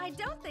well. I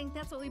don't think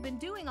that's what we've been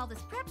doing all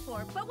this prep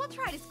for, but we'll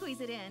try to squeeze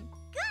it in.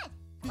 Good.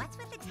 What's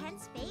with the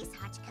tense face,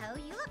 Hachiko?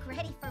 You look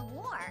ready for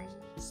war.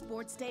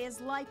 Sports day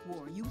is like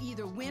war. You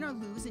either win or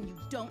lose, and you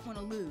don't want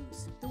to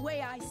lose. The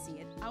way I see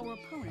it, our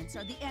opponents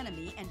are the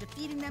enemy, and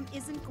defeating them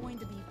isn't going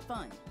to be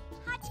fun.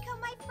 Hachiko,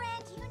 my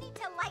friend, you need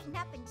to lighten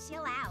up and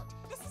chill out.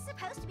 This is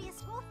supposed to be a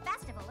school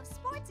festival of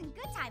sports and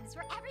good times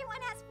where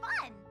everyone has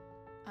fun.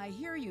 I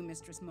hear you,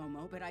 Mistress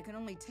Momo, but I can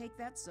only take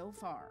that so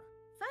far.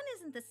 Fun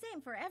isn't the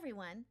same for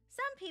everyone.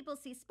 Some people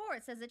see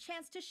sports as a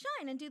chance to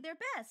shine and do their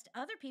best.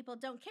 Other people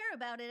don't care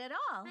about it at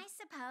all. I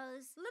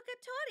suppose. Look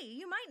at Tori.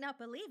 You might not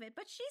believe it,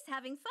 but she's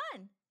having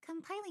fun.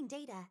 Compiling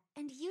data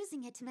and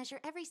using it to measure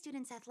every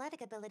student's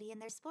athletic ability in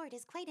their sport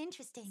is quite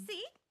interesting.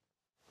 See?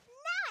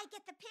 Now I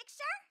get the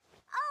picture.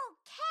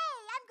 Okay,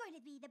 I'm going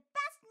to be the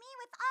best me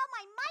with all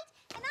my might,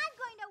 and I'm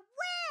going to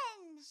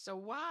win! So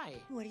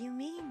why? What do you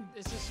mean?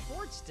 This is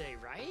sports day,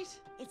 right?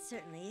 It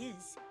certainly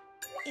is.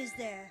 Is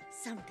there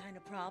some kind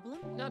of problem?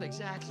 Not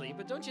exactly,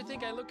 but don't you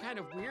think I look kind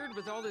of weird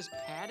with all this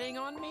padding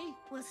on me?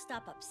 Well,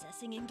 stop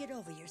obsessing and get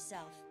over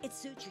yourself. It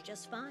suits you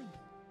just fine.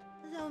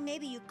 Though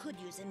maybe you could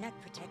use a neck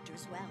protector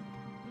as well.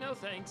 No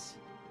thanks.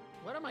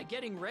 What am I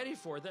getting ready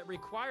for that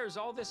requires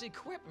all this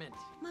equipment?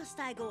 Must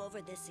I go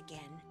over this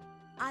again?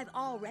 I've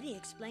already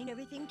explained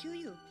everything to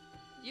you.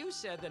 You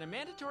said that a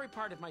mandatory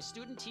part of my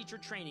student-teacher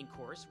training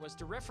course was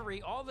to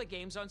referee all the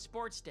games on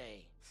sports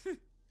day.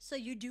 So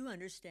you do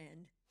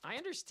understand. I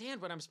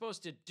understand what I'm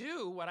supposed to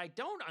do. What I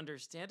don't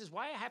understand is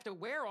why I have to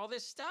wear all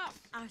this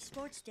stuff. Our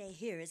sports day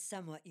here is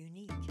somewhat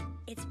unique.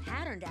 It's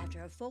patterned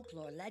after a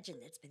folklore legend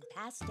that's been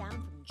passed down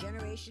from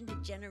generation to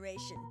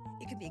generation.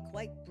 It can be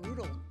quite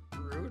brutal.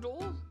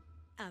 Brutal?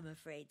 I'm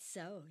afraid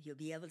so. You'll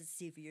be able to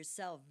see for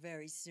yourself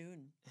very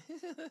soon.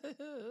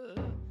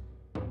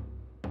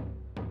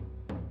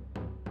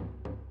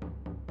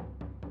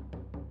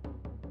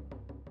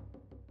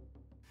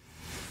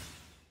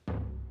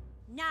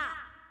 Now,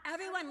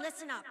 everyone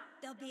listen up.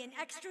 There'll be an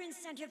extra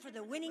incentive for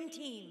the winning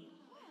team.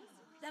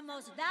 the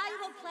most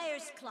valuable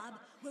players club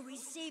will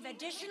receive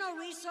additional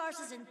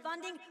resources and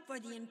funding for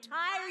the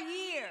entire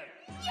year.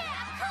 Yeah,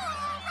 cool!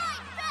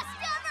 Right, best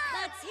ever!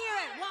 Let's hear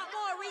it. Want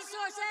more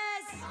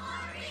resources?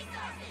 More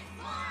resources!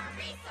 More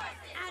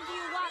resources! And do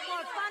you want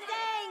more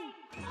funding?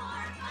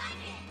 More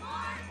funding!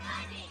 More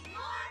funding!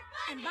 More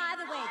funding! And by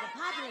the way, the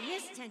popular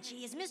Miss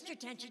Tenchi is Mr.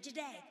 Tenchi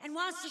today and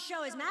wants to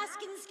show his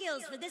masking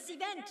skills for this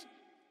event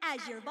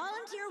as your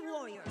volunteer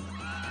warrior.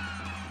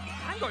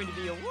 I'm going to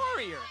be a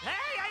warrior.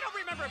 Hey, I don't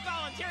remember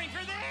volunteering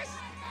for this.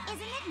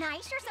 Isn't it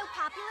nice you're so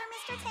popular,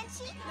 Mr.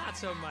 Tenchi? Not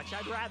so much.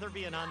 I'd rather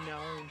be an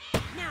unknown.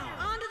 Now,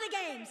 on to the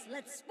games.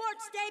 Let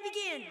sports day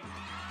begin.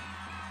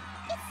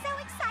 It's so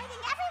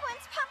exciting.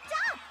 Everyone's pumped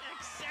up.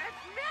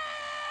 Except me!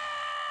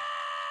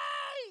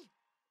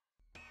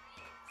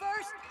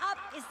 First up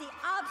is the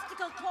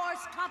obstacle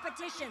course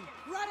competition.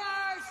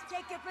 Runners,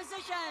 take your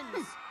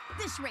positions.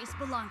 This race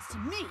belongs to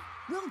me.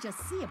 We'll just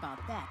see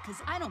about that,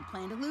 because I don't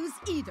plan to lose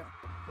either.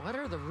 What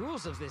are the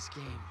rules of this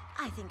game?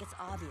 I think it's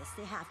obvious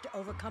they have to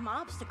overcome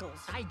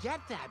obstacles. I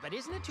get that, but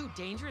isn't it too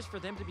dangerous for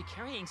them to be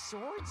carrying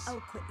swords? Oh,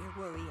 quit your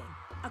worrying.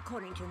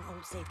 According to an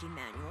old safety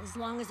manual, as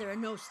long as there are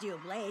no steel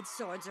blades,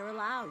 swords are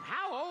allowed.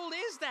 How old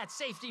is that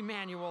safety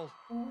manual?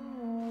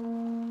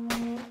 Come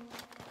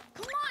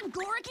on,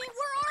 Goriki,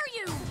 where are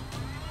you?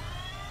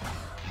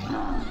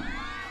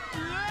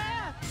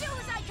 Do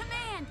as I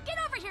command! Get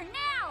over here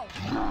now!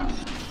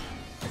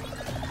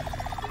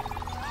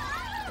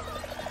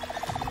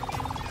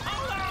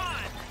 Hold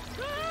on!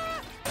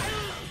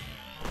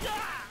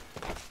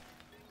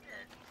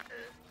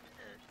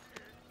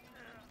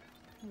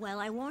 Well,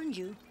 I warned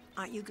you.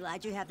 Aren't you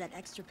glad you have that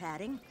extra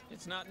padding?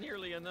 It's not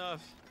nearly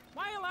enough.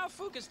 Why allow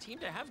Fuka's team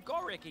to have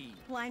Goriki?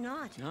 Why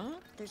not? Huh?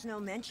 There's no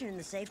mention in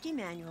the safety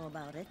manual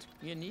about it.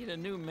 You need a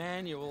new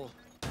manual.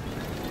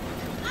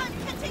 I'm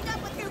catching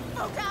up with you,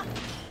 Fuka!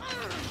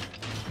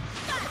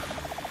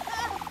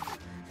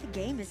 The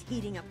game is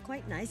heating up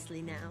quite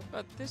nicely now.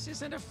 But this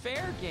isn't a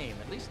fair game,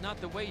 at least not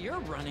the way you're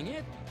running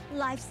it.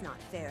 Life's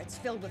not fair. It's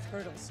filled with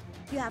hurdles.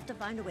 You have to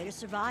find a way to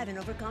survive and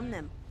overcome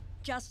them.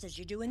 Just as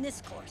you do in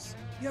this course.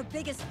 Your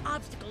biggest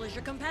obstacle is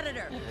your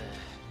competitor.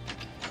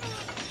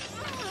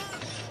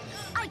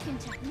 I can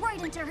tap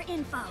right into her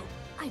info.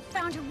 I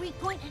found her weak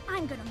point, and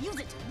I'm gonna use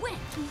it to win.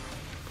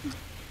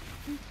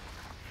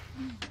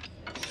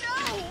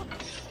 No!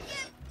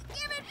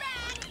 Give it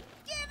back!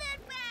 Give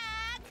it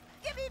back!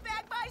 Give me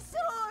back my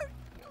sword!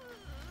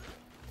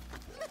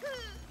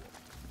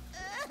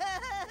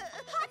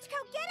 Hachiko,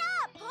 get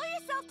up! Pull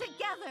yourself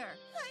together!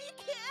 I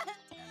can't!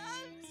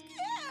 I'm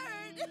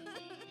scared!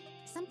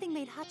 Something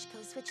made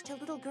Hachiko switch to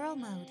little girl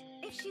mode.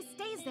 If she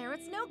stays there,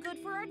 it's no good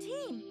for our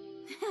team.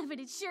 But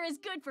it sure is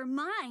good for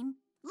mine.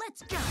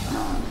 Let's go!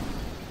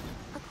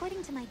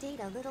 According to my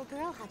data, little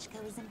girl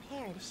Hachiko is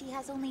impaired. She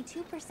has only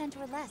 2%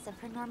 or less of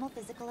her normal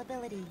physical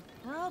ability.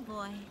 Oh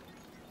boy.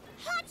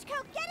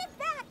 Hachiko, get it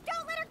back!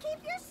 Don't let her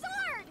keep your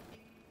sword!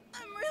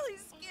 I'm really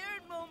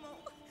scared, Momo.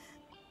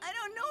 I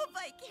don't know if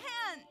I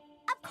can.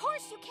 Of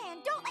course you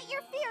can! Don't let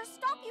your fears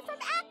stop you from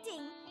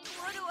acting!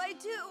 What do I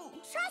do?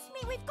 Trust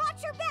me, we've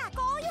got your back!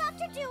 All you have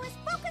to do is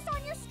focus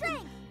on your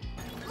strength!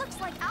 Looks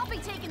like I'll be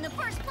taking the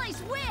first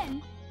place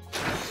win!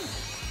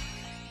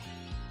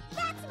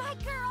 That's my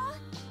girl!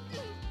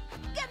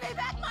 Give me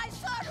back my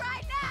sword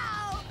right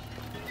now!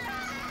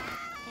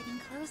 Getting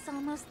close,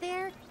 almost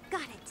there.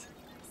 Got it.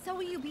 So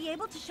will you be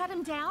able to shut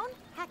him down?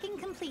 Hacking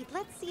complete.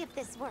 Let's see if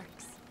this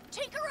works.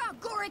 Take her out,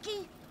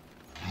 Goriki!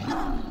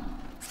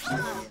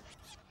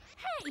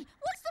 Hey,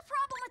 what's the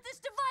problem with this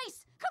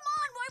device? Come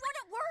on, why won't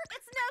it work?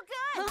 It's no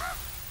good! Huh?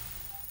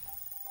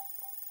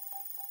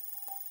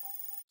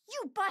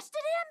 You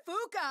busted him?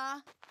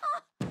 Fuka!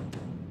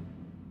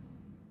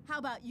 How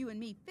about you and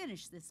me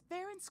finish this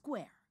fair and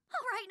square?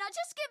 All right, now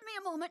just give me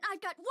a moment.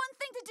 I've got one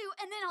thing to do,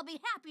 and then I'll be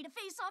happy to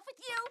face off with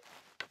you.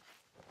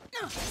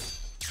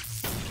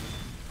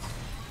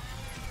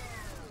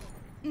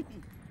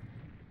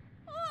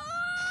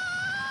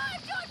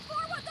 I'm done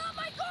for without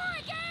my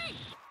Goriki!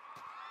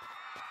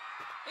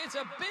 It's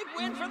a big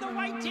win for the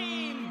white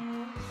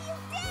team! You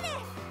did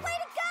it! Way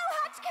to go,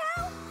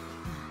 Hachiko!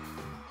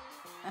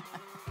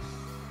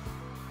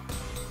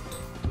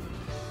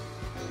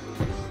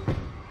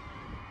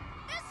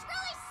 This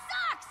really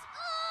sucks!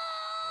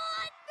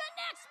 The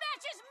next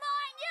match is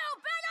mine, you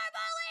better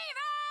believe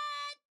it!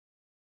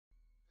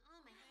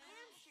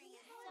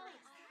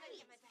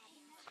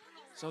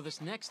 So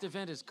this next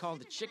event is called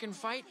the chicken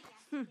fight?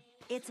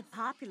 It's a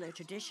popular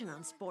tradition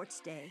on Sports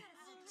Day.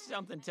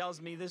 Something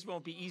tells me this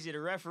won't be easy to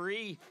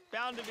referee.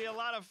 Bound to be a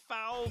lot of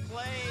foul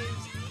plays.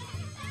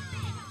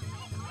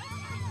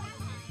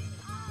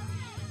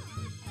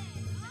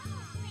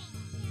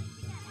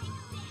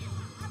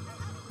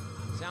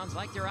 Sounds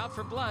like they're out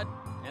for blood,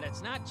 and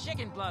it's not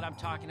chicken blood I'm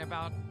talking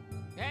about.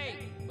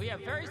 Hey, we have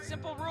very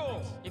simple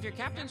rules. If your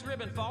captain's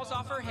ribbon falls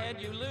off her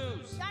head, you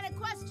lose. Got a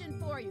question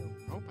for you.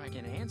 Hope I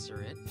can answer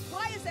it.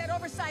 Why is that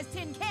oversized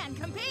tin can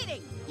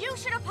competing? You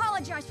should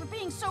apologize for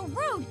being so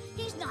rude.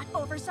 He's not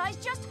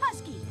oversized, just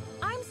husky.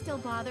 I'm still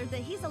bothered that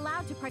he's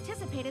allowed to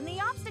participate in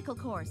the obstacle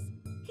course.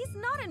 He's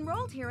not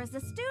enrolled here as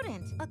a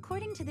student.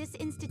 According to this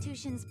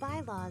institution's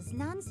bylaws,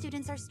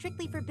 non-students are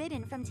strictly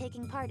forbidden from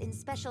taking part in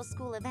special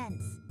school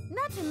events.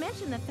 Not to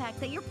mention the fact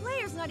that your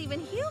player's not even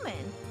human.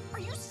 Are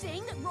you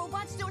saying that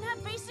robots don't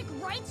have basic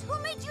rights?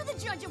 Who made you the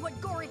judge of what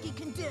Goriki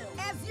can do?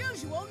 As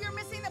usual, you're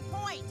missing the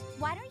point.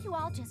 Why don't you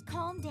all just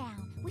calm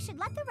down? We should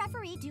let the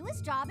referee do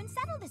his job and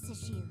settle this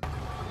issue.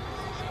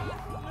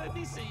 Let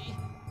me see.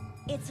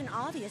 It's an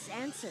obvious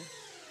answer.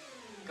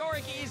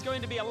 Goriki is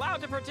going to be allowed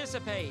to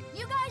participate.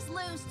 You guys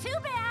lose. Too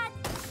bad.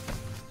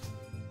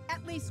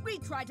 At least we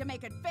tried to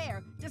make it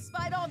fair.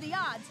 Despite all the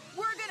odds,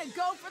 we're gonna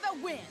go for the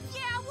win.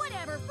 Yeah,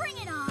 whatever. Bring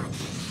it on.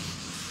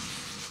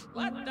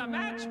 Let the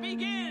match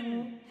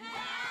begin.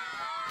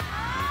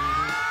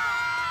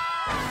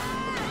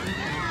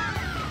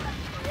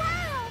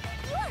 Wow!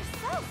 You are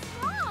so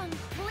strong!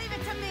 Leave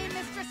it to me,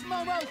 Mistress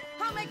Momo.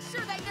 I'll make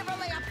sure they never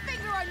lay a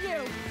finger on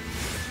you.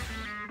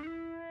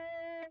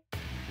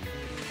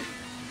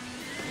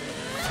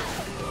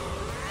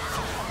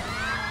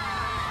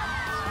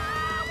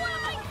 What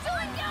am I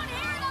doing down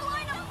here in a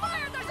line of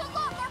fire? There's a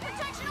lot more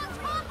protection on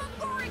top of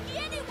Goriki.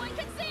 Anyone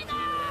can see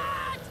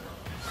that!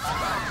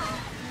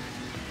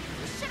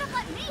 You should have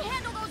let me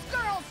handle those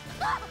girls.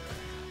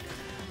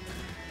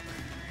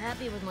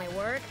 Happy with my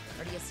work,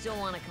 or do you still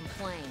want to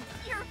complain?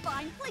 You're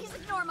fine. Please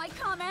ignore my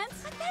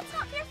comments. But that's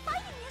not fair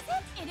fighting, is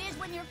it? It is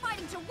when you're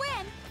fighting to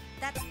win.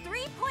 That's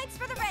 3 points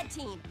for the red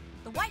team.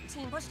 The white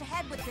team pushed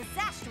ahead with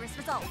disastrous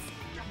results.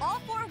 All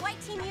 4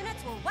 white team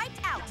units were wiped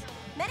out.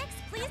 Medics,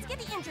 please get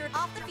the injured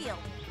off the field.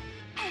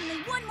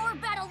 Only one more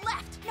battle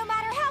left. No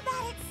matter how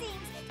bad it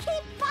seems,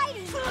 keep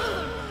fighting!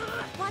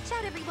 Watch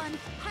out, everyone.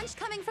 Punch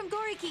coming from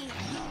Goriki.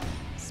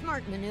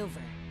 Smart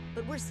maneuver.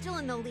 But we're still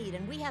in the lead,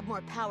 and we have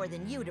more power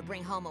than you to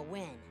bring home a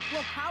win.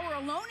 Well, power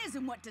alone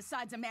isn't what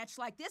decides a match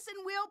like this,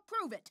 and we'll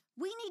prove it.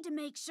 We need to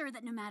make sure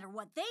that no matter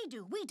what they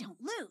do, we don't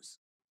lose.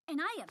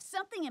 And I have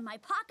something in my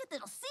pocket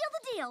that'll seal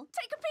the deal.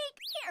 Take a peek.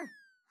 Here.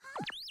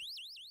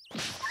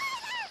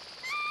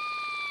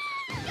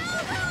 Go,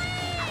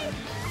 Billy!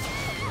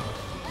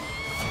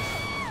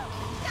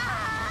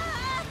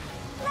 Ah!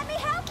 Let me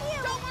help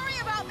you! Don't worry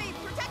about me.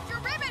 Protect your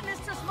ribbon,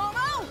 Mistress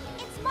Momo.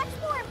 It's much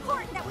more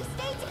important that we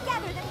stay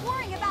together than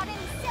worrying about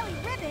any silly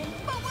ribbon.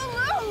 But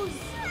we'll lose.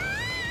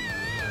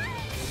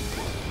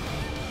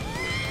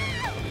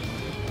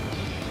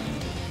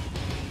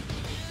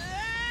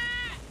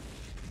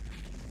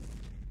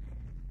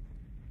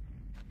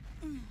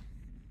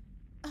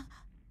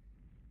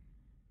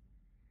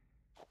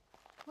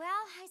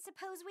 Well, I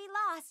suppose we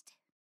lost.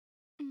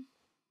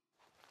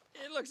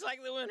 It looks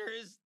like the winner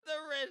is the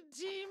red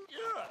team.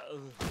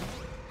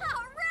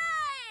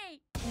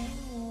 Hooray!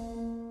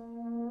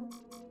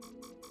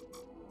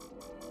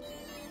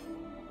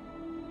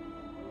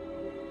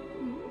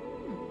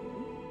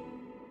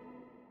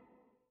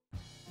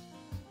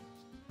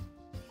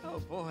 Oh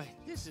boy,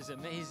 this is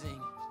amazing.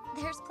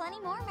 There's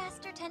plenty more,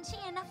 Master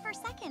Tenchi, enough for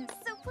seconds.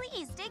 So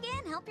please, dig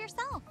in, help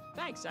yourself.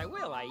 Thanks, I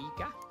will,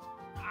 Aika.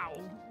 Ow.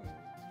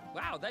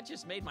 Wow, that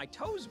just made my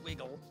toes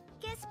wiggle.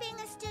 Guess being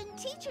a student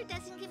teacher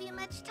doesn't give you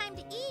much time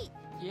to eat.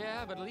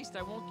 Yeah, but at least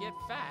I won't get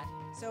fat.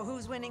 So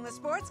who's winning the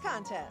sports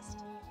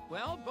contest?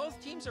 Well,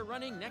 both teams are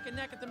running neck and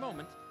neck at the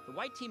moment. The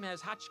white team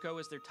has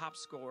Hachiko as their top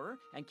scorer,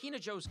 and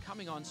Kinajo's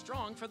coming on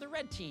strong for the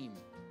red team.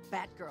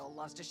 Batgirl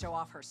loves to show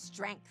off her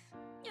strength.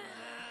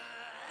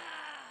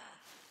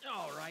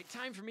 All right,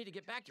 time for me to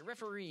get back to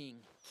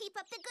refereeing. Keep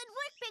up the good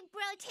work, big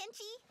bro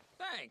Tenchi.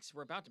 Thanks.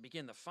 We're about to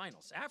begin the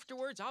finals.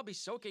 Afterwards, I'll be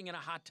soaking in a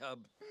hot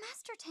tub.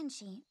 Master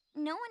Tenchi,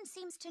 no one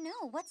seems to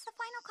know. What's the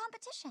final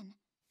competition?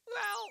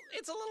 Well,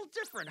 it's a little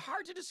different.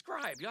 Hard to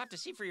describe. You'll have to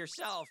see for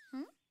yourself.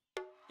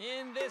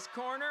 In this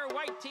corner,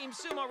 white team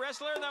sumo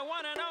wrestler, the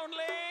one and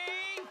only...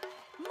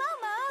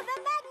 Momo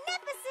the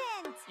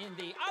Magnificent! In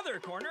the other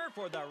corner,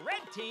 for the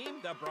red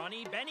team, the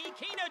brawny Benny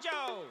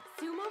Kinajo.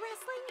 Sumo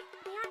wrestling?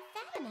 They aren't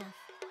fat enough.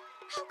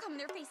 How come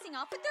they're facing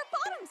off with their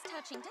bottoms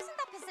touching? Doesn't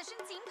that position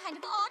seem kind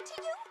of odd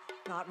to you?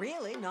 Not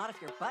really, not if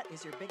your butt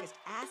is your biggest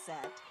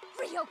asset.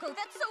 Ryoko,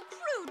 that's so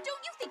crude.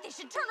 Don't you think they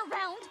should turn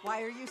around?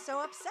 Why are you so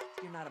upset?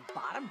 You're not a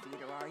bottom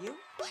feeder, are you?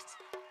 What?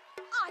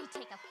 I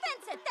take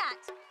offense at that.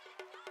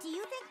 Do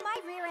you think my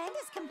rear end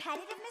is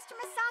competitive, Mr.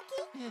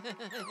 Masaki?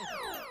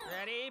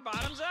 Ready?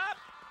 Bottoms up.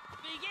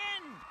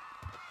 Begin.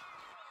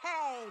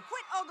 Hey,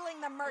 quit ogling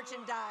the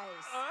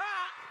merchandise.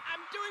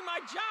 I'm doing my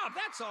job,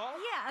 that's all.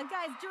 Yeah, a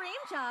guy's dream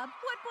job.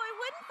 What boy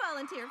wouldn't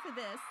volunteer for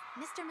this?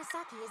 Mr.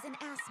 Masaki is an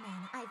ass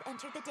man. I've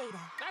entered the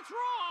data. That's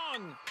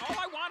wrong. All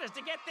I want is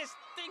to get this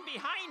thing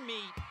behind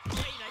me.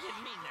 Wait, I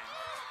didn't mean that.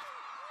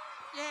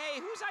 Yay,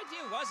 whose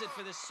idea was it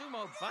for the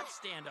sumo butt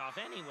standoff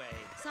anyway?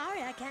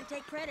 Sorry, I can't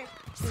take credit.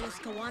 It was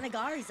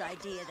Kawanagari's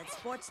idea that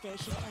Sports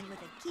Station end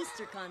with a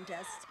keister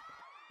contest.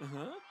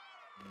 Uh-huh.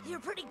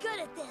 You're pretty good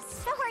at this.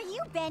 So are you,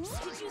 Benny.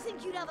 Did you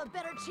think you'd have a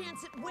better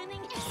chance at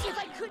winning if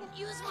I couldn't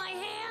use my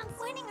hands?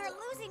 Winning or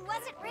losing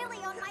wasn't really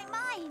on my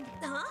mind.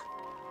 Huh?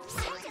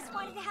 I just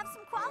wanted to have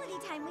some quality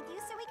time with you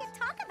so we could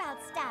talk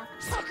about stuff.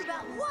 Talk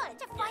about what?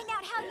 To find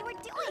out how you were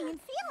doing and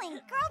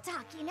feeling. Girl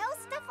talk, you know?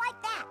 Stuff like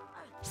that.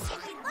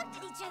 If we looked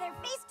at each other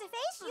face to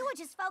face, you would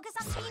just focus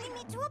on beating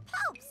me to a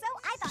pulp. So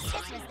I thought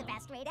this was the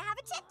best way to have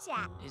a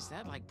chit-chat. Is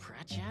that like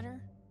prat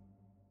chatter?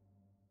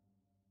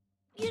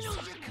 You know,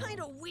 you're kind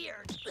of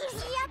weird.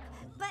 Yep,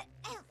 but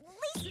at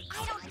least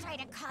I don't try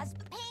to cause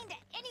pain to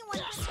anyone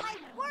with my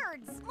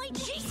words. My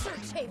cheeks are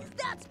chafed.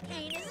 That's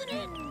pain, isn't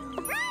it?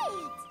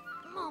 Right!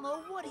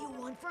 Mama, what do you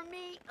want from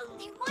me? I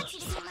want you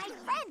to be my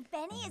friend,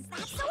 Benny. Is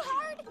that so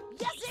hard?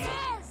 Yes, it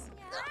is!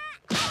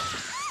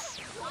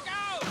 Look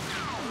out!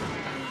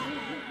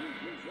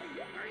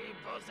 Are you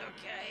both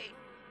okay?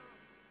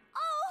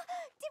 Oh,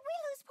 did we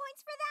lose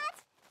points for that?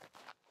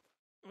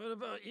 What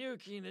about you,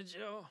 Kina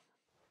Joe?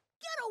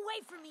 Get away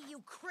from me,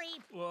 you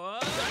creep!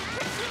 What?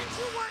 Pretend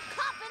you weren't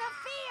copping a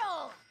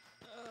feel!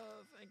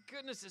 Oh, thank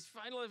goodness this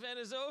final event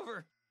is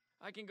over.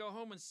 I can go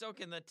home and soak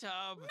in the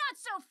tub. Not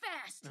so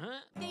fast!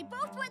 Huh? They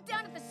both went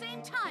down at the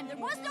same time. There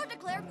was no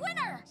declared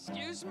winner!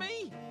 Excuse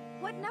me?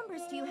 What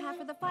numbers do you have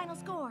for the final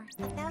score?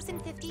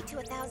 1,050 to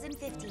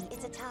 1,050.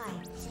 It's a tie.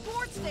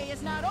 Sports Day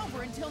is not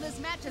over until this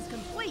match is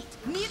complete.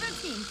 Neither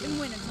team can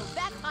win until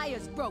that tie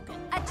is broken.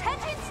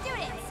 Attention,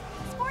 students!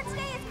 Sports Day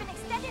has been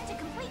extended to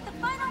complete the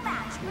final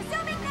match.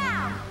 Resuming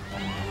now!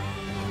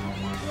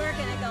 We're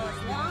gonna go as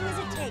long as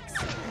it takes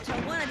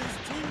until one of these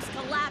teams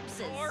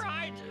collapses. Or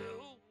I do.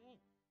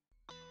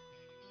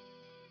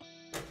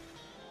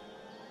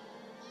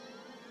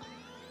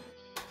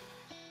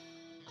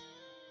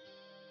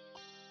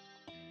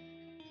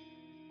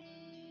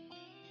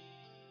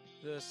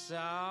 The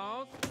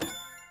South?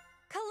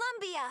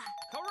 Colombia!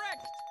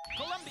 Correct!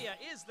 Colombia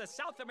is the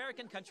South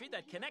American country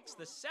that connects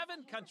the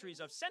 7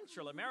 countries of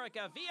Central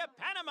America via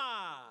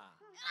Panama.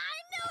 I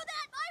know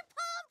that! I'm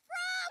palm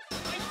prop!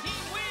 My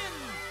team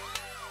wins!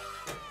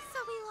 So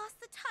we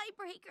lost the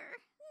tiebreaker.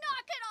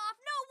 Knock it off!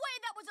 No way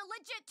that was a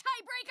legit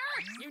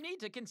tiebreaker! You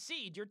need to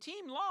concede. Your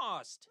team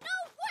lost. No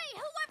way!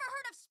 Whoever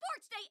heard of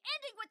Sports Day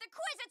ending with the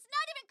quiz? It's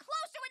not even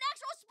close to an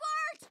actual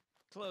sport!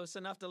 Close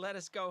enough to let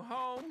us go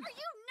home. Are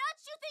you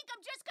nuts? You think I'm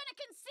just gonna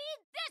concede?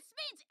 This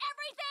means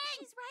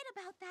everything! She's right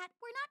about that.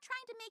 We're not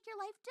trying to make your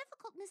life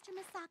difficult, Mr.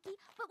 Misaki,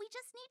 but we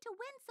just need to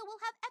win so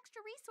we'll have extra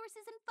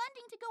resources and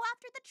funding to go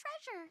after the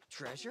treasure.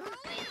 Treasure?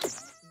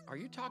 Are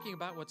you talking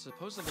about what's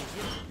supposedly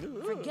hidden?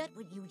 Forget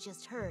what you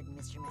just heard,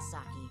 Mr.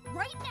 Misaki.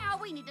 Right now,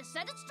 we need to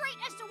set it straight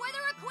as to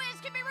whether a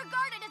quiz can be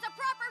regarded as a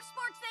proper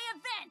Sports Day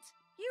event!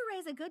 You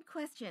raise a good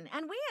question,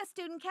 and we as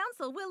student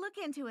council will look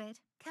into it.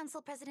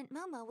 Council President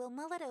Momo will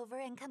mull it over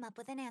and come up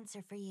with an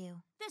answer for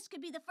you. This could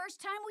be the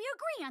first time we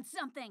agree on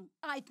something.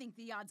 I think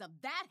the odds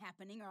of that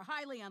happening are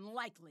highly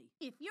unlikely.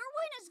 If your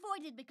win is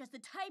voided because the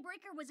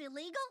tiebreaker was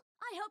illegal,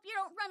 I hope you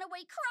don't run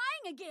away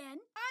crying again.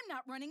 I'm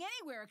not running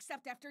anywhere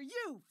except after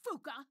you,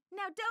 Fuka.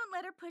 Now don't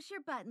let her push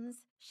your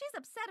buttons. She's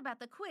upset about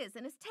the quiz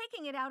and is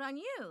taking it out on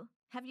you.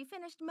 Have you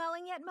finished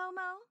mulling yet,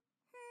 Momo?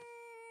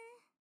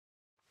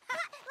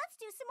 Let's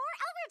do some more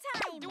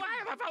overtime! Do I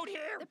have a vote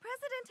here? The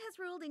president has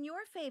ruled in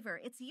your favor.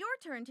 It's your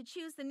turn to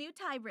choose the new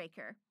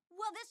tiebreaker.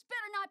 Well, this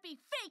better not be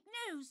fake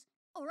news,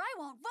 or I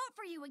won't vote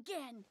for you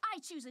again. I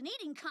choose an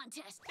eating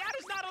contest. That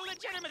is not a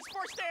legitimate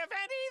Sports Day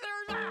event either!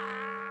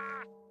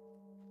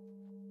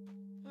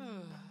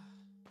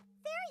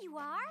 There you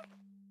are.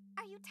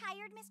 Are you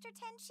tired, Mr.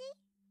 Tenchi?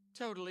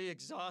 Totally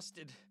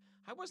exhausted.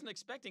 I wasn't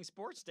expecting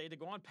Sports Day to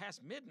go on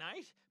past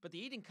midnight, but the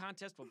eating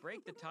contest will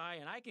break the tie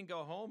and I can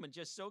go home and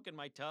just soak in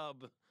my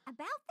tub. About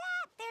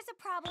that, there's a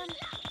problem.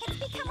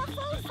 It's become a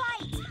food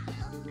fight.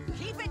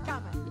 Keep it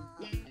coming.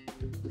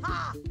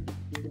 Ha!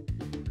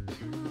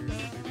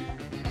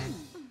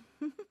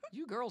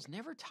 You girls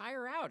never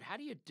tire out. How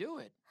do you do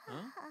it?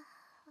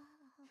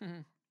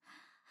 Huh?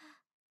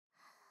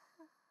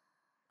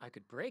 I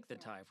could break the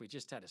tie if we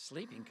just had a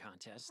sleeping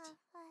contest.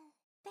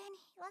 Benny,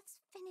 let's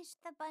finish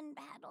the bun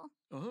battle.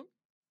 Uh-huh.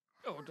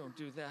 Oh, don't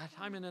do that.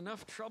 I'm in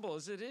enough trouble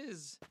as it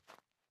is.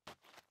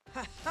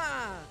 Ha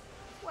ha!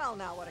 Well,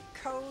 now what a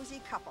cozy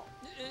couple.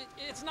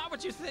 It's not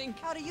what you think.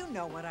 How do you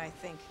know what I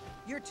think?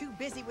 You're too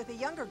busy with the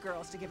younger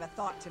girls to give a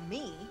thought to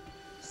me.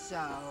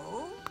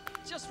 So?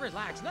 Just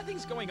relax.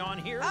 Nothing's going on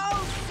here.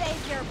 Oh,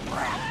 save your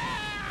breath!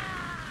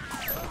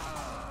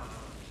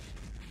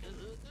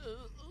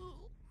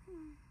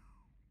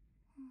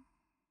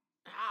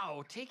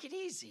 Ow, take it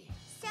easy.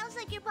 Sounds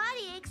like your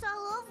body aches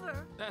all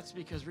over. That's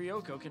because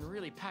Ryoko can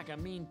really pack a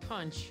mean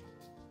punch.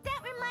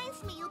 That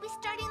reminds me, you'll be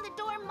starting the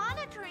dorm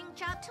monitoring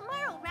job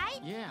tomorrow, right?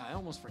 Yeah, I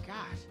almost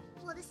forgot.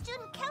 Well, the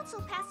student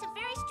council passed a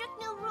very strict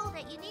new rule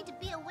that you need to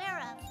be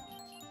aware of.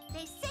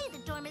 They say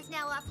the dorm is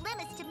now off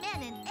limits to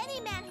men, and any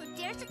man who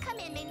dares to come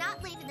in may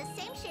not leave in the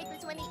same shape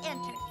as when he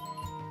entered.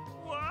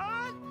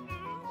 What?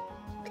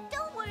 But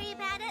don't worry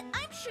about it.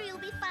 I'm sure you'll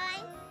be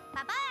fine.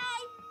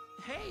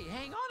 Bye-bye. Hey,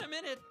 hang on a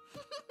minute.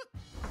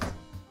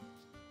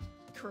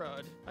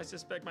 Crud. I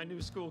suspect my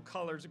new school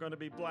colors are going to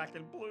be black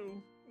and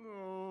blue.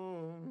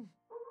 Oh.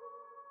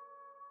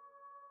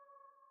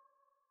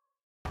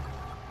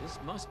 This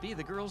must be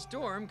the girls'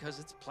 dorm, because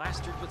it's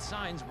plastered with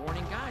signs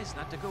warning guys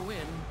not to go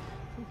in.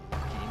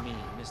 Lucky me,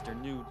 Mr.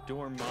 New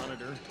Dorm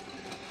Monitor.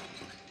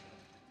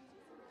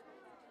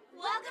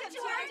 Welcome to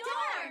our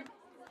dorm!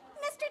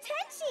 Mr.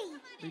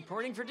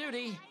 Reporting for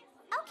duty.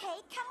 Okay,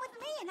 come with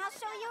me and I'll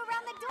show you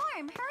around the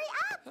dorm. Hurry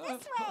up,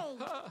 this way.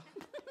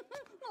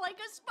 Like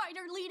a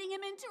spider leading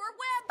him into her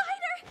web.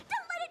 Spider,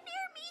 don't let it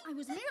near me. I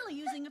was merely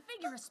using a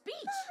figure of speech.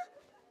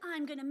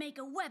 I'm gonna make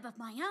a web of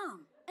my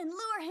own and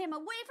lure him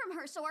away from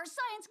her so our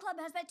science club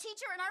has that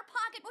teacher in our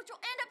pocket, which will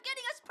end up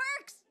getting us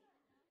perks.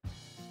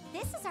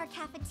 This is our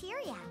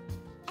cafeteria,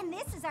 and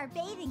this is our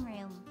bathing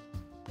room.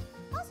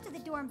 Most of the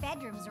dorm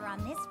bedrooms are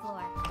on this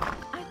floor.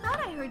 I thought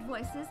I heard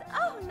voices.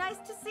 Oh, nice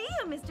to see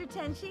you, Mr.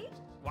 Tenchi.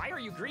 Why are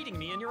you greeting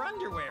me in your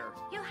underwear?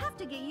 You'll have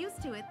to get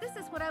used to it. This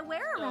is what I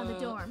wear around the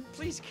dorm.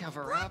 Please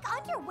cover Black up.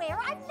 underwear?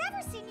 I've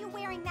never seen you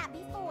wearing that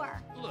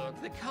before.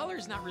 Look, the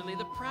color's not really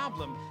the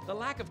problem. The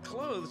lack of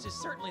clothes is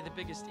certainly the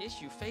biggest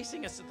issue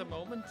facing us at the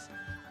moment.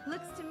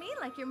 Looks to me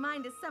like your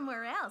mind is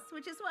somewhere else,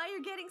 which is why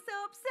you're getting so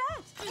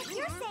upset. If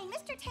you're saying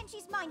Mr.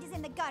 Tenchi's mind is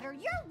in the gutter,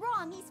 you're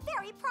wrong. He's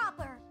very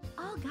proper.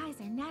 All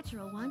guys are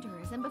natural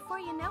wanderers, and before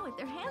you know it,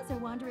 their hands are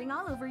wandering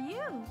all over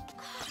you.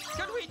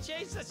 Could we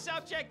change the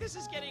subject? This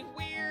is getting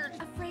weird.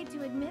 Afraid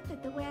to admit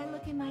that the way I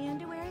look in my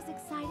underwear is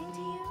exciting to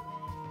you?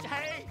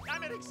 Hey,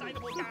 I'm an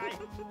excitable guy.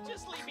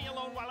 Just leave me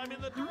alone while I'm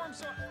in the dorm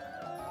so...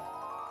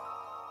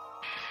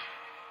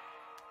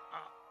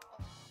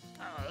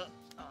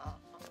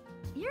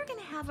 You're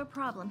gonna have a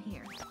problem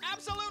here.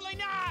 Absolutely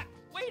not!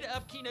 Wait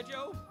up,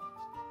 Kina-Jo.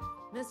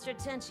 Mr.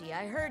 Tenchi,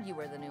 I heard you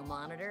were the new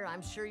monitor.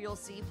 I'm sure you'll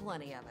see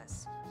plenty of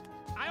us.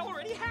 I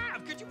already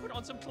have. Could you put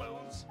on some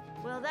clothes?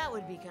 Well, that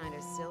would be kind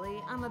of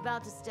silly. I'm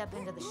about to step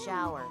into the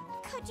shower.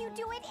 Could you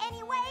do it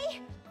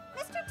anyway?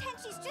 Mr.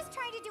 Tenchi's just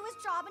trying to do his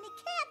job, and he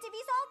can't if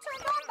he's all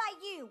turned on by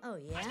you. Oh,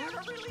 yeah? I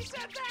never really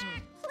said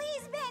that.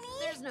 Please, Benny.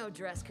 There's no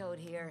dress code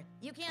here.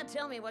 You can't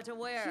tell me what to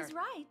wear. She's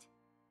right.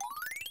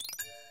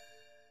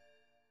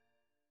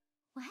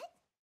 What?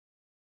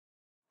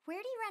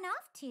 Where'd he run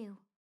off to?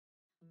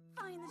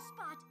 Find the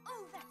spot.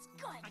 Oh, that's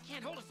good. I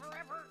can't hold it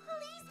forever.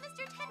 Please,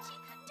 Mr. Tenchi,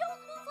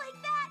 don't move like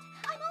that.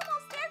 I'm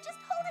almost there.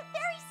 Just hold it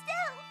very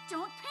still.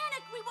 Don't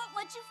panic. We won't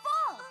let you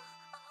fall.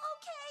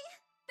 Okay.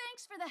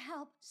 Thanks for the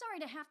help. Sorry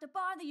to have to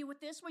bother you with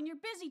this when you're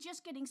busy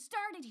just getting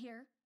started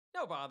here.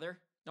 No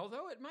bother.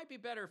 Although it might be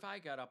better if I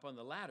got up on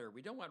the ladder.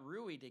 We don't want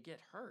Rui to get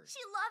hurt.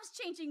 She loves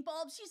changing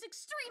bulbs. She's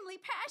extremely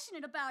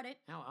passionate about it.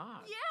 How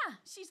odd. Yeah,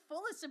 she's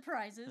full of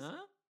surprises.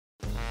 Huh?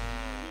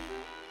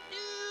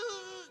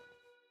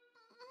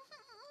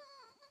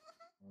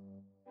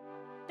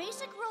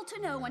 Basic rule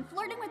to know when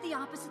flirting with the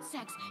opposite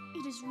sex.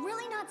 It is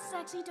really not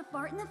sexy to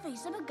fart in the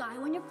face of a guy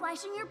when you're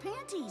flashing your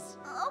panties.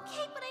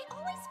 Okay, but I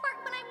always fart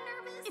when I'm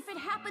nervous. If it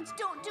happens,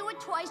 don't do it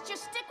twice.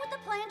 Just stick with the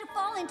plan to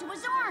fall into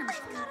his arms.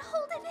 I've got to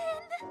hold it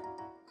in.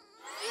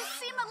 You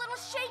seem a little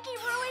shaky,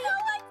 Rui. No,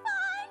 I'm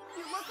fine.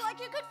 You look like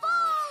you could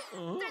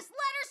fall. This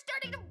ladder's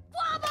starting to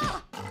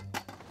wobble.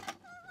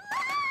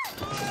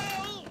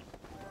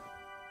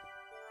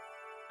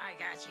 I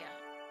got you.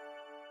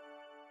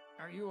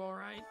 Are you all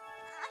right?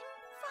 I'm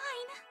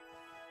fine.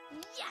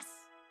 Yes.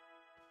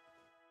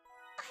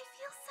 I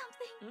feel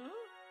something.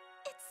 Huh?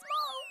 It's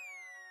small.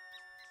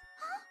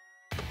 Huh?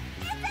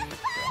 Is it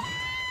spider?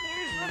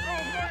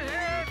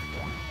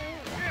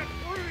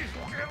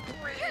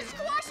 You're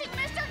squashing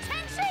Mr.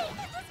 Tenchi.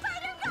 Is the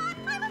spider gone?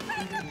 I'm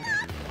afraid to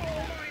look.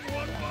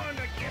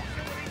 I can't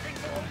feel anything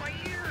below my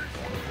ears.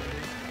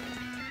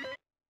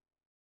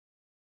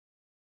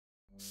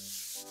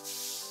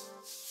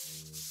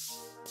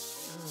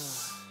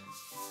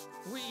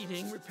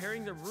 Weeding,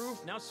 repairing the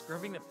roof, now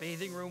scrubbing the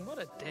bathing room. What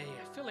a day.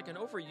 I feel like an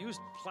overused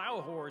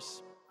plow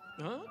horse.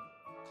 Huh?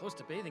 Close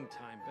to bathing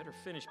time. Better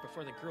finish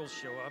before the girls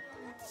show up.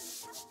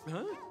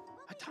 Huh?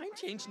 A time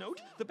change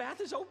note? The bath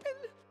is open?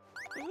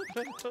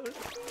 Nobody's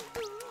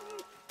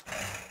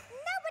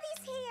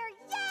here.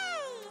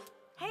 Yay!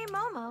 Hey,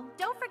 Momo,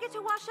 don't forget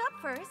to wash up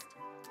first.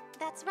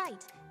 That's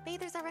right.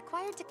 Bathers are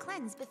required to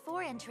cleanse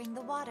before entering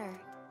the water.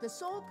 The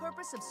sole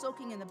purpose of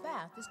soaking in the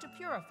bath is to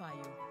purify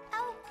you.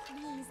 Oh,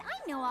 please.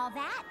 I know all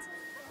that.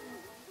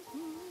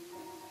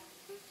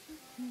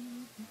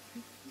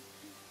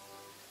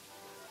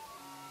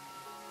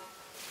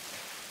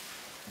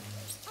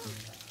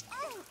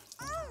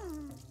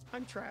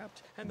 I'm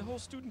trapped, and the whole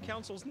student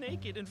council's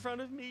naked in front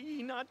of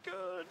me. Not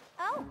good.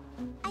 Oh,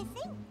 I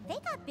think they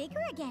got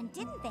bigger again,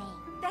 didn't they?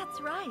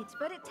 That's right,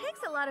 but it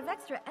takes a lot of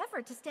extra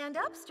effort to stand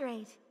up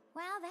straight.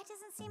 Well, that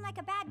doesn't seem like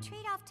a bad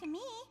trade-off to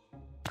me.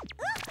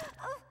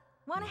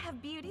 Want to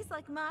have beauties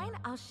like mine?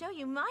 I'll show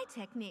you my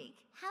technique.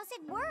 How's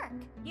it work?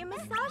 You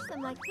massage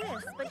them like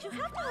this, but you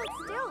have to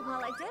hold still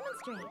while I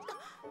demonstrate.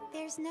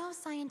 There's no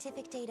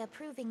scientific data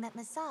proving that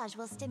massage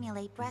will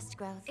stimulate breast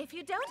growth. If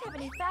you don't have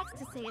any facts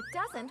to say it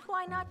doesn't,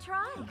 why not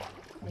try?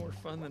 More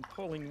fun than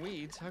pulling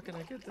weeds. How can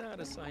I get that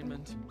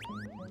assignment?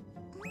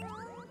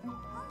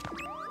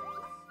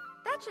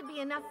 That should be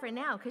enough for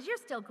now, because you're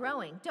still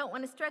growing. Don't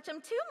want to stretch them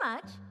too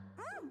much.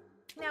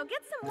 Now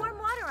get some warm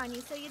water on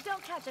you so you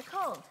don't catch a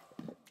cold.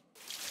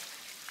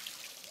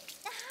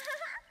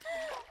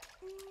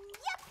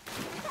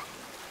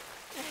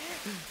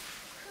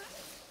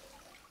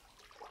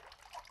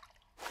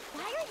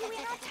 Why are you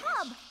in our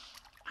tub?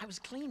 I was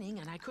cleaning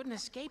and I couldn't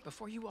escape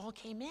before you all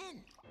came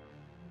in.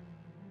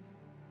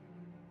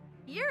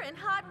 You're in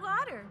hot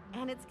water,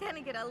 and it's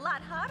gonna get a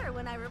lot hotter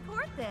when I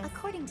report this.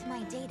 According to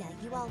my data,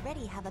 you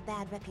already have a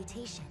bad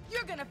reputation.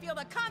 You're gonna feel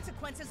the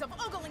consequences of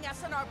ogling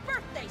us in our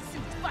birthday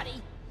suits,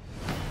 buddy!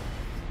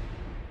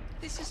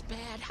 This is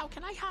bad. How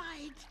can I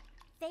hide?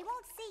 They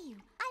won't see you.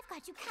 I've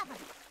got you covered.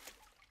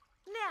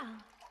 Now,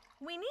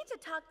 we need to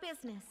talk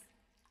business.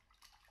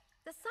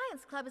 The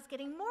science club is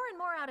getting more and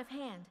more out of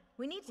hand.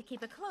 We need to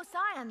keep a close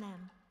eye on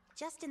them.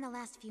 Just in the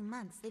last few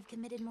months, they've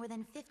committed more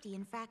than 50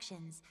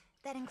 infractions.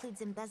 That includes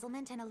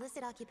embezzlement and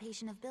illicit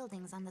occupation of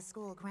buildings on the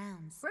school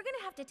grounds. We're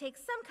gonna have to take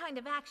some kind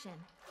of action.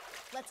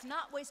 Let's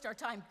not waste our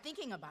time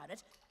thinking about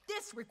it.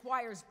 This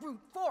requires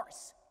brute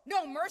force.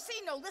 No mercy,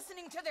 no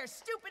listening to their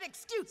stupid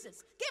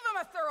excuses. Give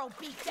them a thorough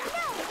beatdown.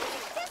 No!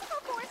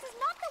 Physical force is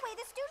not the way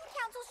the student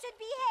council should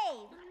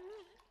behave.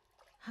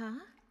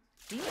 Huh?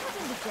 Do you have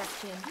a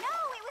suggestion? No,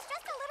 it was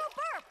just a little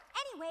burp.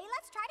 Anyway,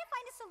 let's try to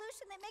find a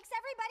solution that makes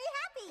everybody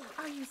happy.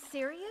 Are you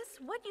serious?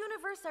 What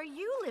universe are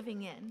you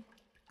living in?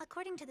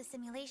 According to the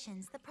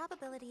simulations, the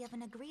probability of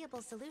an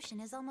agreeable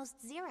solution is almost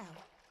 0.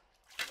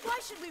 Why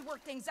should we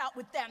work things out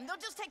with them? They'll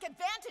just take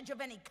advantage of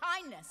any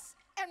kindness.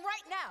 And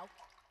right now,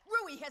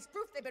 Rui has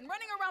proof they've been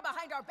running around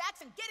behind our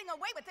backs and getting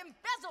away with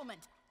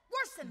embezzlement.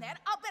 Worse than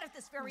that, I'll bet at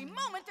this very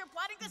moment they're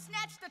plotting to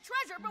snatch the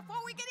treasure before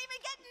we can even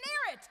get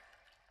near it.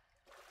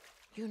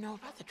 You know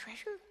about the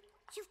treasure?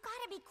 You've got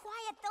to be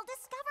quiet. They'll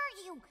discover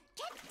you.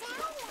 Get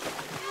down.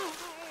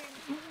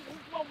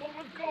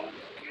 Go,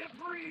 can't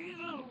breathe.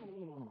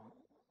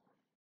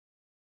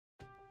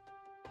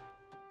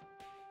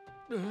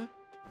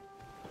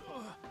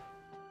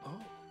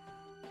 Oh,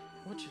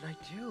 what should I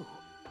do?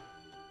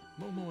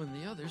 Momo and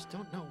the others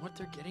don't know what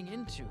they're getting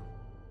into.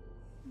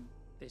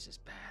 This is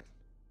bad.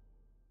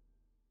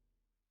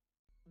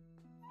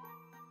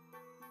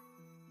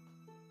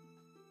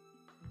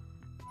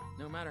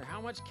 No matter how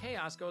much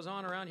chaos goes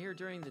on around here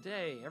during the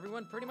day,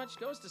 everyone pretty much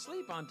goes to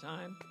sleep on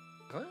time.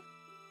 Huh?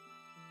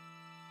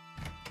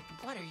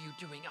 What are you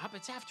doing up?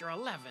 It's after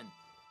 11.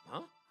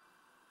 Huh?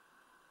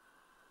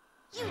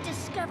 You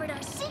discovered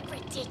our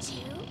secret, did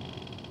you?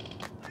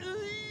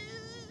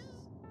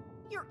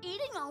 You're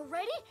eating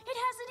already? It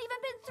hasn't even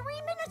been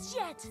 3 minutes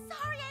yet!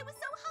 Sorry, I was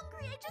so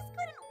hungry, I just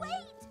couldn't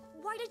wait!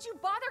 Why did you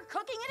bother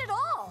cooking it at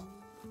all?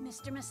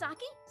 Mr.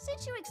 Misaki,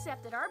 since you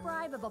accepted our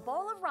bribe of a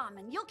bowl of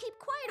ramen, you'll keep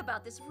quiet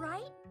about this,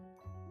 right?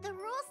 The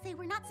rules say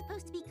we're not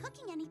supposed to be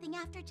cooking anything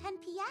after 10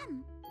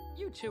 p.m.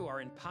 You two are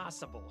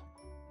impossible.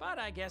 But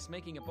I guess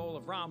making a bowl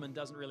of ramen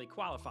doesn't really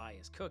qualify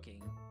as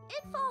cooking.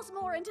 It falls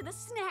more into the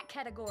snack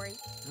category.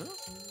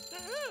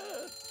 Huh?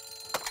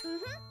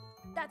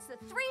 That's the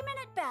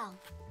 3-minute bell.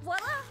 Voila,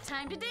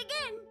 time to dig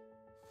in.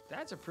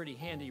 That's a pretty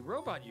handy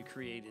robot you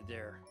created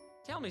there.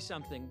 Tell me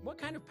something, what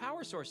kind of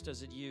power source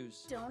does it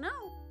use? Don't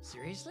know.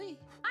 Seriously?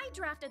 I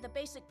drafted the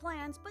basic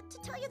plans, but to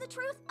tell you the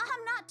truth,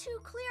 I'm not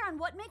too clear on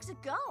what makes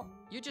it go.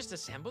 You just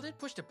assembled it,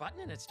 pushed a button,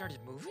 and it started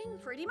moving?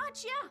 Pretty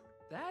much, yeah.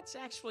 That's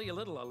actually a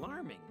little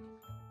alarming.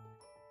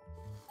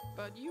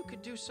 But you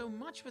could do so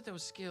much with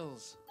those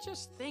skills.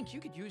 Just think,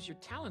 you could use your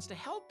talents to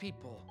help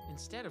people,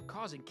 instead of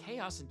causing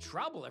chaos and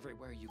trouble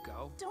everywhere you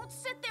go. Don't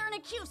sit there and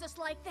accuse us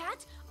like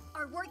that.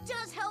 Our work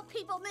does help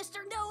people,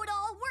 Mr.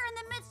 Know-It-All. We're in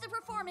the midst of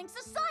reforming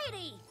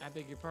society. I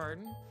beg your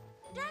pardon?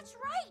 That's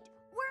right.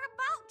 We're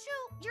about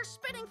to. You're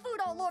spitting food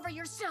all over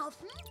yourself.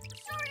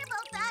 Sorry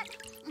about that.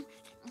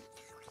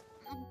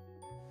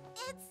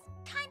 It's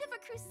kind of a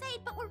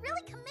crusade, but we're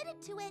really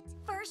committed to it.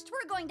 First,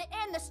 we're going to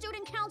end the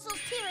student council's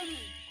tyranny.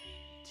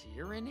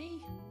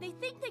 Tyranny? They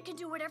think they can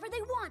do whatever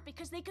they want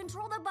because they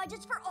control the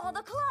budgets for all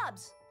the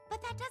clubs.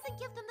 But that doesn't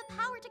give them the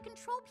power to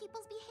control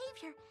people's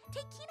behavior.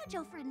 Take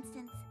Kinojo, for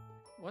instance.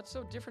 What's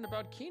so different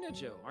about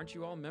Kinojo? Aren't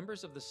you all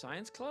members of the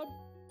science club?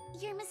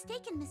 You're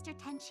mistaken, Mr.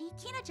 Tenchi.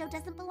 Kinojo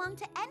doesn't belong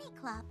to any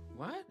club.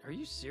 What? Are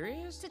you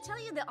serious? To tell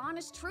you the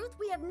honest truth,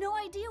 we have no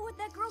idea what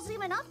that girl's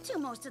even up to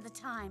most of the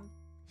time.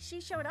 She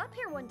showed up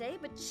here one day,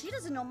 but she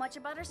doesn't know much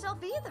about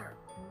herself either.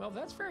 Well,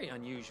 that's very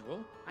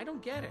unusual. I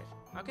don't get it.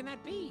 How can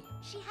that be?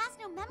 She has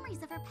no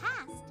memories of her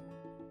past.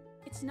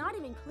 It's not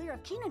even clear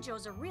if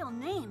Kinojo's a real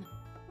name.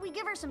 We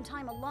give her some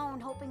time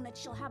alone, hoping that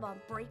she'll have a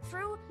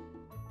breakthrough.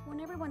 When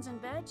everyone's in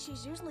bed,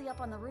 she's usually up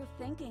on the roof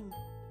thinking.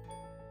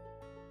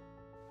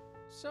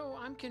 So,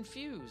 I'm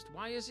confused.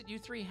 Why is it you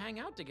three hang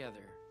out together?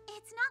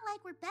 It's not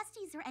like we're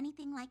besties or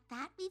anything like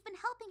that. We've been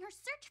helping her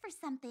search for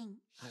something.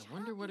 I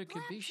wonder what it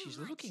could be she's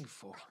looking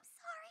for. I'm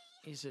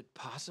sorry. Is it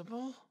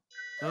possible?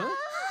 Huh?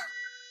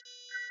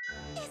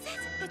 Is it?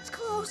 It's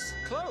close.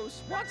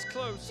 Close? What's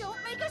close?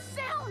 Don't make a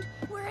sound.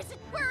 Where is it?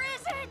 Where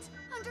is it?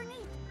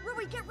 Underneath.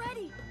 Rui, get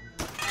ready.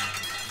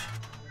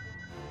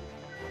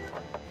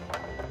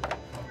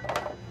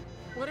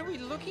 What are we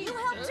looking You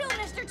help too,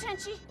 Mr.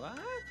 Tenchi. What?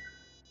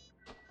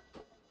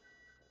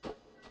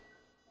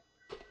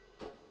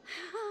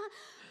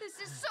 This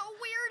is so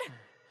weird.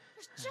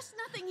 There's just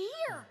nothing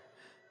here.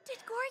 Did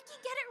Goriki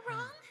get it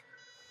wrong?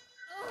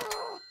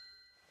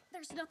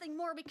 There's nothing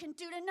more we can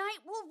do tonight.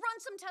 We'll run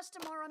some tests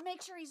tomorrow and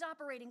make sure he's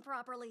operating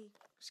properly.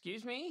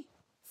 Excuse me?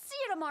 See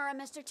you tomorrow,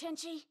 Mr.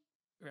 Tenchi.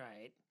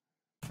 Right.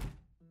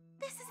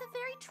 This is a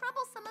very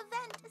troublesome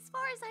event. As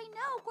far as I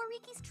know,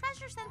 Wariki's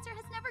treasure sensor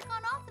has never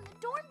gone off in the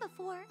dorm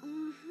before.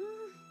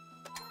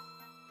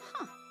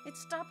 Huh, it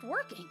stopped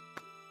working.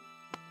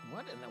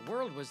 What in the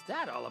world was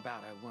that all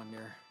about, I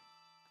wonder?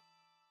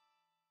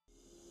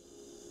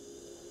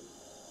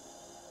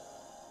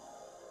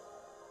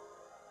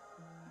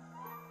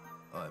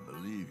 I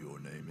believe your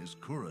name is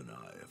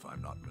Kurenai, if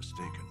I'm not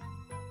mistaken.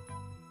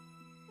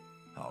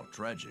 How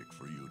tragic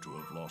for you to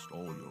have lost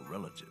all your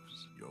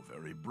relatives. You're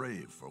very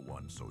brave for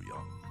one so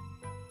young.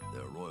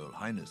 Their Royal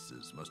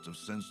Highnesses must have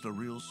sensed a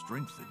real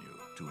strength in you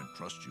to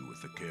entrust you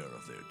with the care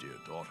of their dear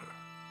daughter.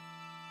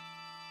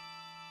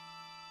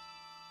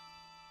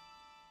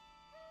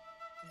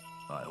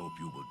 I hope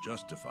you will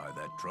justify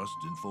that trust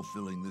in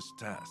fulfilling this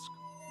task.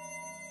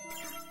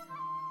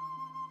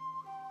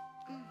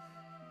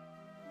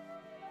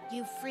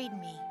 You freed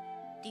me.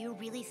 Do you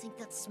really think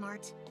that's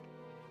smart?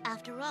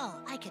 After all,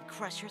 I could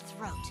crush her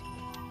throat.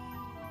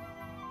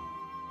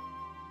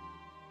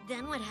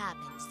 Then what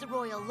happens? The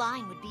royal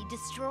line would be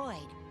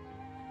destroyed.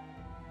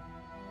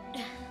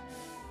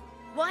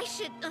 Why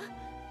should...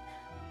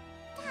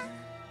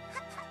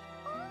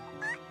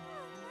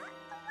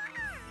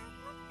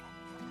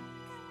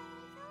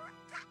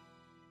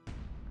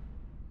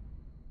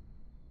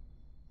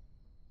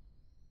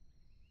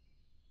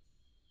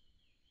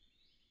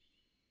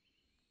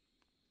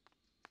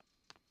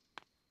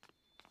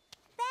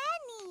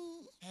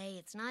 Hey,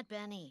 it's not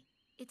Benny.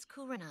 It's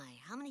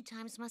Kurenai. How many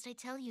times must I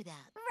tell you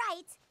that?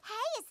 Right.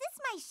 Hey, is this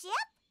my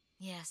ship?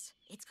 Yes,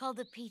 it's called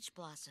the Peach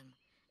Blossom.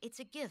 It's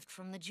a gift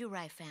from the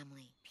Jurai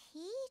family.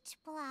 Peach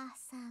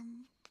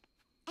Blossom.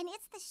 And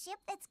it's the ship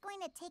that's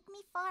going to take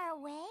me far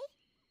away?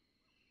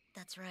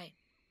 That's right.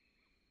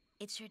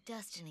 It's your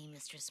destiny,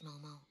 Mistress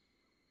Momo.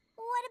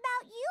 What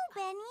about you,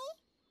 Benny?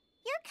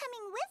 You're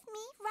coming with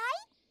me,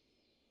 right?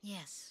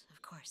 Yes,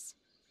 of course.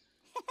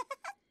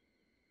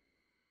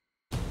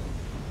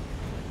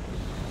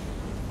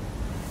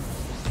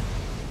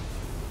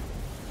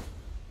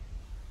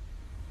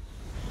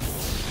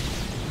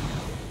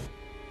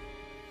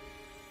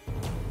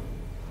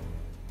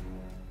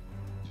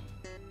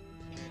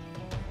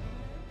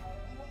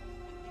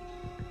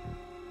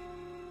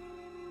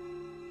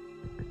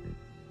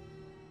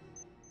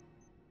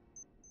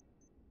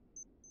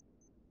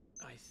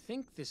 I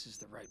think this is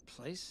the right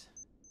place.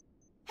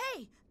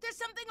 Hey, there's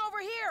something over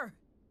here!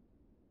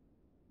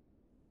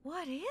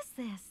 What is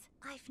this?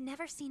 I've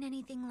never seen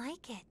anything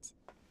like it.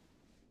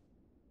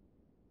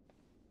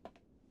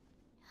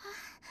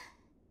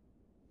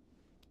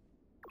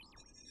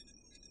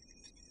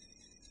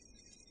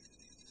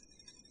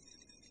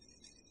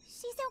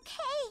 She's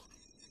okay.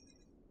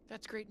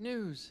 That's great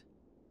news.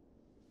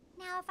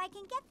 Now, if I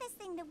can get this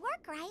thing to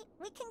work right,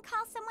 we can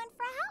call someone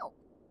for help.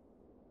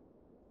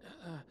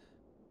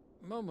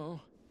 Momo.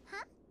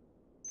 Huh?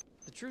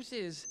 The truth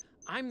is,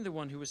 I'm the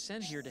one who was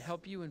sent here to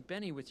help you and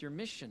Benny with your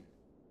mission.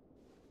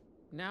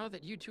 Now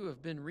that you two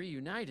have been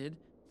reunited,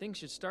 things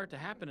should start to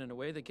happen in a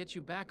way that gets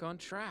you back on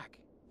track.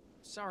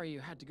 Sorry you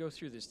had to go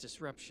through this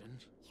disruption.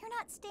 You're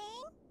not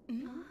staying?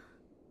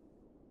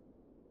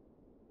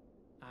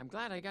 I'm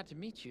glad I got to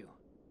meet you.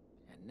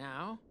 And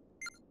now...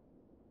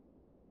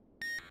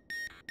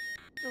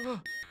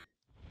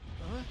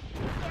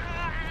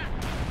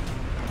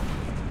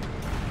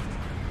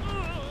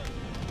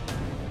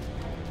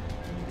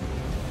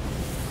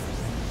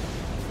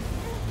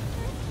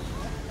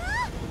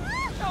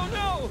 Oh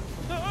no!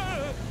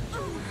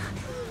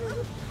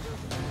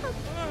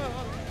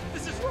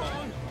 This is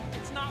wrong!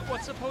 It's not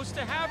what's supposed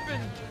to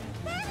happen!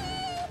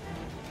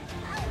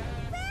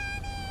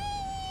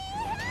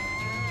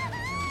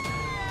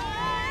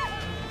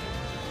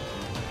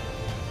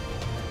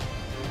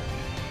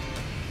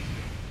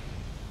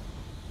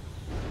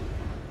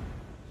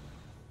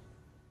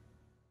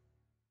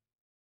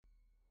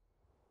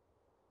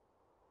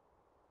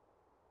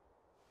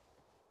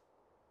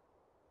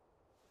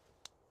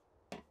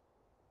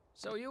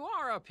 So you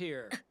are up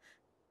here.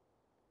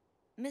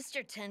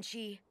 Mr.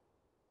 Tenchi,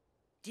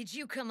 did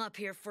you come up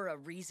here for a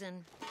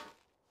reason?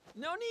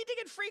 No need to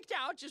get freaked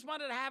out. Just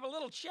wanted to have a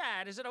little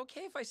chat. Is it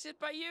okay if I sit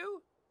by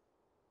you?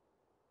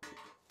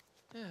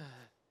 There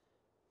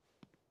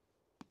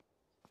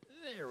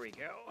we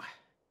go.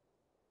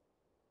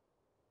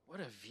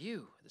 What a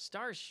view. The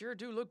stars sure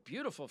do look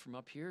beautiful from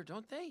up here,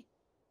 don't they?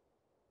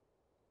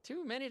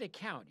 Too many to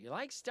count. You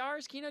like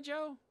stars,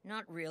 Kinojo?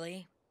 Not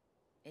really.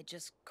 It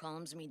just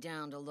calms me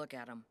down to look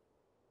at them.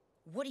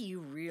 What do you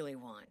really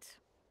want?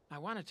 I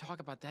want to talk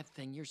about that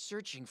thing you're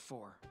searching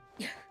for.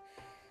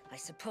 I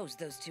suppose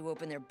those two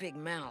open their big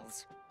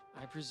mouths.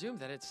 I presume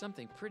that it's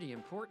something pretty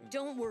important.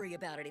 Don't worry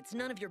about it. It's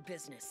none of your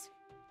business.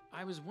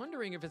 I was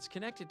wondering if it's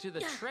connected to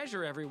the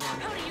treasure everyone...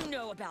 How do you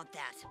know about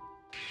that?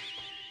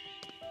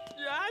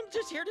 I'm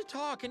just here to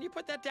talk. Can you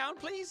put that down,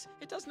 please?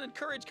 It doesn't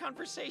encourage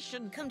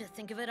conversation. Come to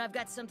think of it, I've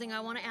got something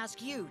I want to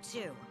ask you,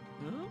 too.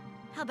 Huh?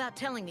 How about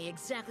telling me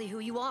exactly who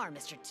you are,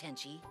 Mr.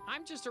 Tenchi?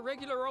 I'm just a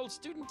regular old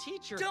student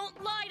teacher.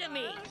 Don't lie to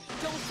me!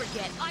 Don't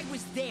forget, I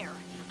was there.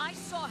 I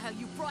saw how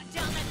you brought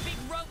down that big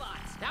robot.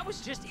 That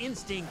was just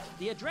instinct.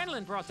 The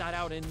adrenaline brought that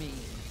out in me.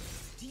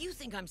 Do you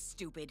think I'm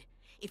stupid?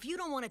 If you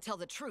don't want to tell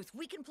the truth,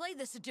 we can play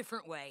this a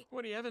different way.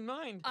 What do you have in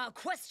mind? I'll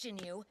question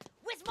you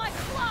with my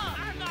club!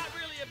 I'm not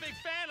really a big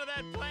fan of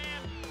that plan.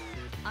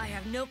 I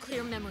have no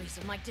clear memories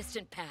of my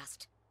distant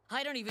past.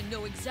 I don't even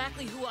know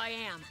exactly who I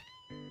am.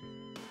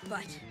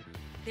 But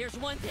there's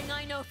one thing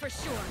I know for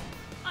sure.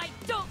 I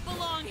don't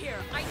belong here.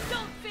 I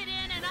don't fit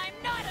in, and I'm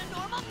not a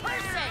normal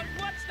person.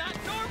 What's not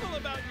normal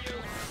about you?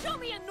 Show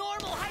me a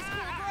normal high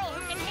school girl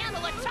who can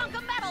handle a chunk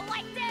of metal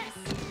like this.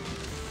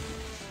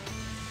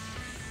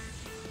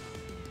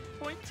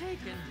 Point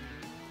taken.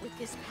 With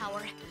this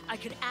power, I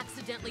could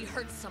accidentally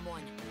hurt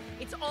someone.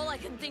 It's all I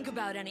can think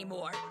about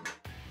anymore.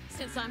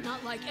 Since I'm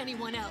not like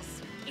anyone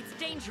else, it's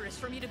dangerous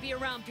for me to be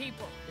around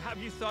people. Have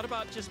you thought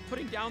about just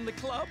putting down the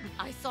club?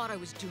 I thought I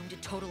was doomed to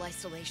total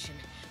isolation,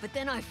 but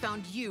then I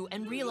found you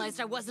and realized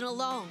I wasn't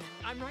alone.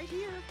 I'm right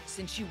here.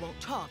 Since you won't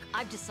talk,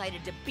 I've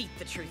decided to beat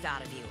the truth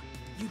out of you.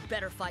 You'd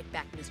better fight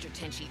back, Mr.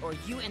 Tenchi, or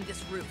you and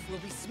this roof will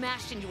be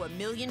smashed into a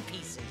million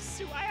pieces.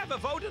 Do I have a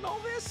vote in all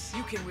this?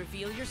 You can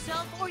reveal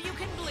yourself, or you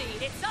can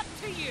bleed. It's up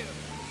to you.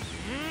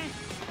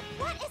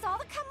 What is all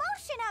the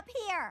commotion up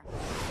here?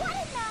 What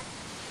in the...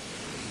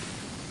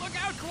 Look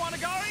out,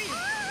 Kawanagari!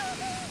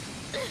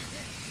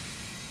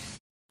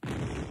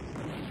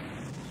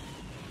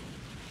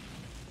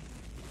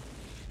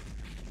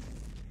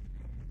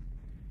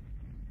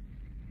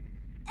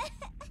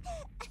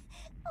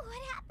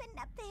 What happened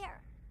up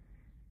there?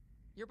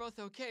 You're both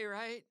okay,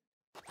 right?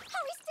 Are we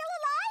still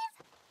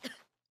alive?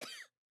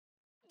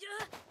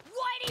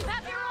 Why do you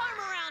have your arm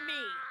around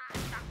me?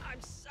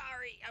 I'm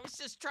sorry. I was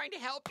just trying to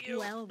help you.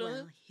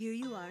 Well, here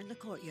you are in the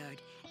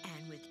courtyard,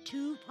 and with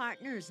 2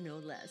 partners, no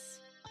less.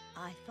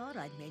 I thought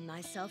I'd made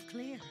myself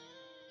clear.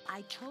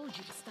 I told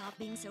you to stop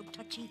being so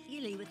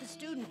touchy-feely with the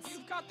students.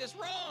 You've got this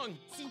wrong.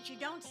 Since you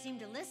don't seem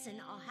to listen,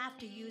 I'll have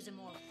to use a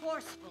more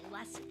forceful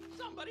lesson.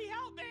 Somebody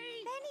help me!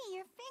 Benny,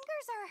 your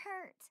fingers are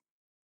hurt.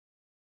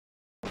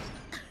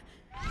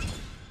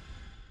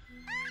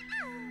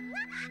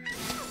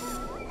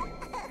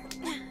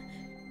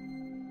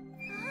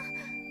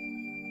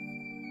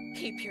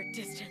 Keep your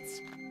distance.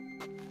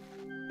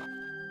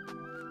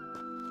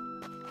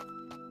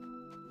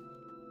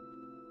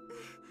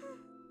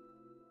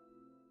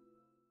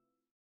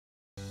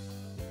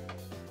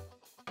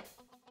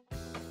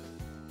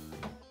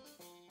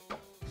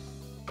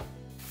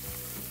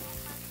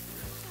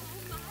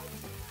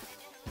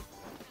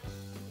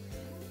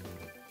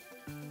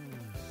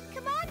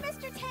 Come on,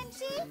 Mr.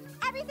 Tenchi.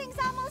 Everything's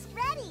almost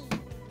ready.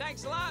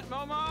 Thanks a lot,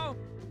 Momo.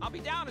 I'll be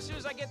down as soon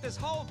as I get this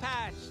hole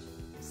patched.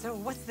 So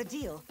what's the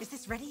deal? Is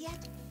this ready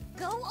yet?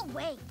 Go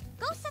away.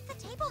 Go set the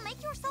table.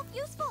 Make yourself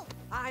useful.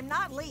 I'm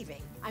not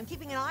leaving. I'm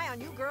keeping an eye on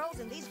you girls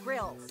and these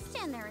grills.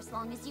 Stand there as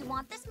long as you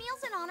want. This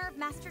meal's in honor of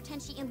Master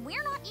Tenchi, and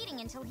we're not eating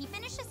until he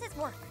finishes his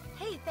work.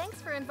 Hey,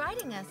 thanks for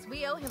inviting us.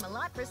 We owe him a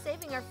lot for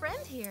saving our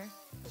friend here.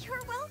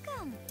 You're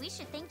welcome. We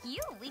should thank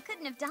you. We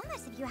couldn't have done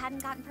this if you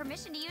hadn't gotten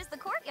permission to use the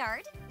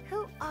courtyard.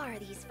 Who are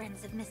these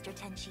friends of Mr.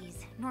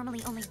 Tenchi's?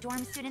 Normally only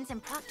dorm students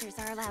and proctors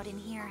are allowed in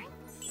here.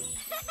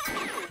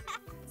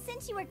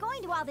 Since you were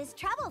going to all this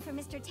trouble for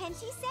Mr.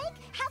 Tenchi's sake,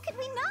 how could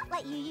we not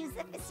let you use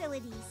the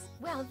facilities?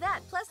 Well, that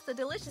plus the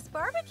delicious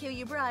barbecue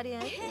you brought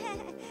in.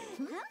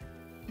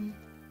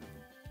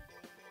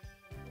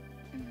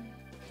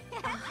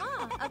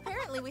 Aha!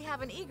 Apparently we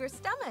have an eager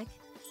stomach.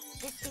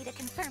 This data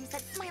confirms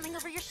that smiling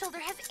over your shoulder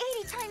has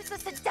 80 times the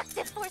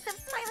seductive force of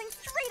smiling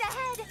straight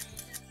ahead!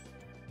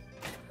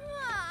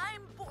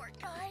 I'm bored,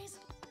 guys.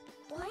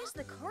 Why is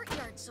the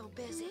courtyard so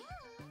busy?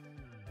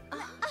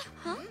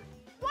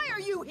 Why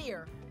are you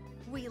here?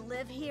 We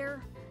live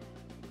here.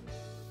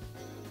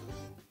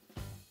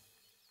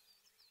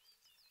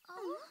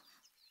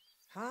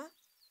 Huh?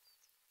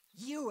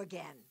 You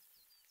again.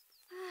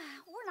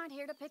 We're not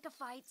here to pick a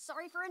fight.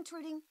 Sorry for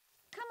intruding.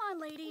 Come on,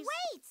 ladies.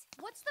 Wait!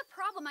 What's the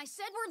problem? I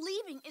said we're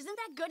leaving. Isn't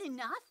that good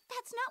enough?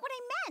 That's not what I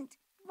meant.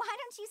 Why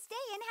don't you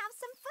stay and have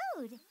some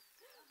food?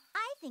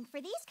 I think for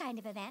these kind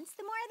of events,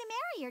 the more the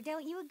merrier,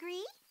 don't you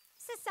agree?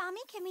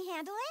 Sasami, can we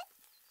handle it?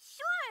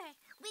 Sure.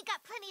 We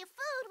got plenty of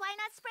food. Why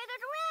not spread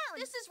it around?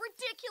 This is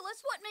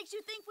ridiculous. What makes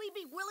you think we'd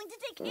be willing to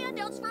take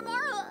handouts from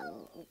our...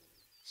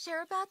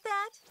 Sure about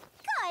that?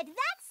 Good.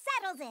 That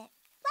settles it.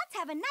 Let's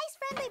have a nice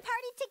friendly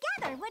party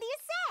together. What do you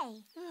say?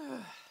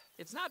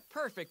 It's not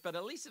perfect, but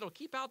at least it'll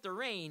keep out the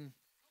rain.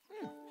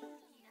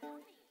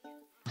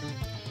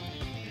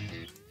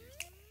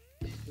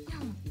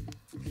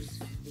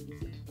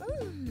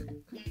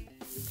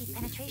 Deep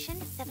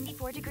penetration,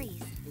 74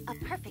 degrees. A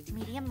perfect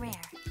medium rare.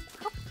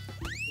 Hoop.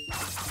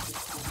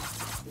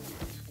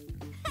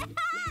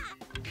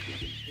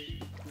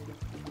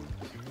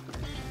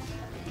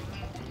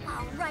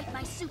 All right,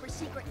 my super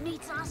secret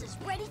meat sauce is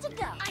ready to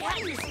go. What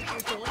do you think you're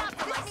doing?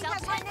 This thing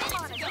has my name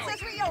on it. It says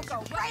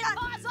Ryoko, right on.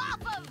 Paws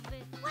off of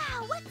it.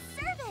 Wow, what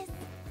service!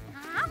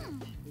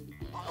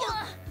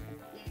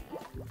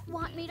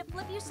 Want me to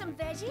flip you some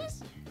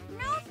veggies?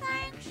 No,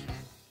 thanks.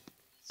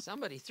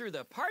 Somebody threw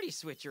the party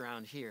switch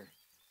around here.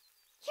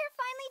 You're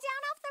finally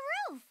down off the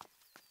roof.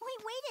 We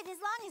waited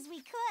as long as we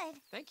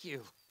could. Thank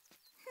you.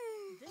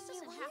 This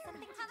doesn't happen.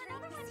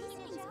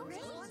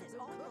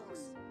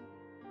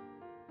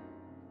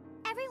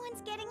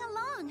 Everyone's getting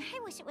along. I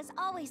wish it was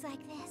always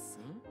like this.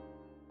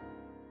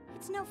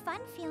 It's no fun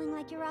feeling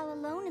like you're all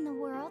alone in the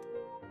world.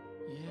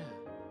 Yeah.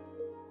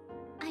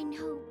 I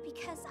know,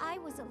 because I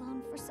was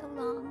alone for so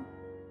long.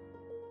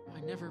 I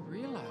never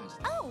realized.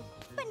 Oh,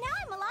 but now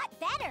I'm a lot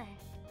better.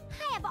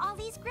 I have all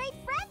these great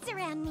friends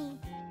around me.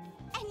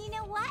 And you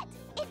know what?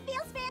 It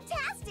feels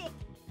fantastic.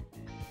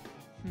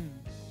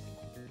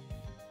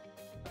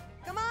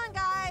 Come on,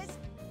 guys.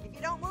 If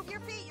you don't move your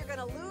feet, you're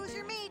gonna lose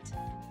your meat.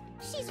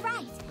 She's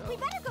right. We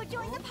better go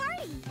join the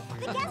party.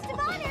 The guest of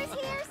honor's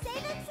here,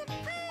 saving some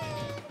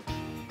food.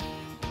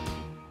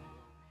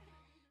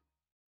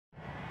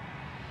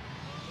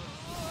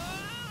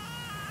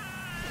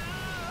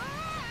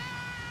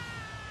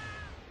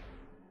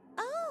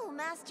 Oh,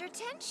 Master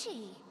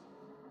Tenchi.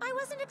 I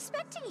wasn't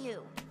expecting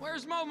you.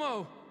 Where's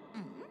Momo?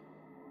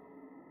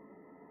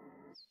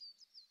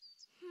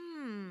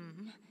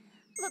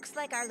 Looks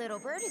like our little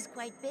bird is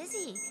quite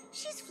busy.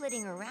 She's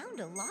flitting around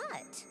a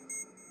lot.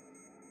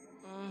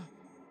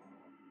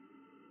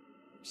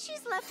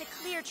 She's left a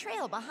clear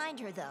trail behind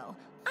her, though.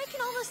 I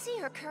can almost see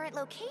her current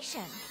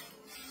location.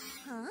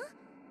 Huh?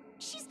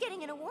 She's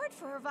getting an award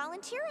for her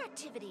volunteer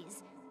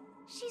activities.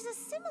 She's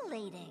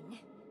assimilating.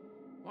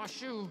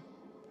 Washu,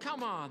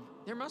 come on.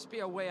 There must be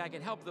a way I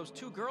can help those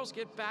two girls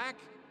get back.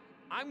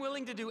 I'm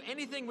willing to do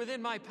anything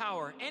within my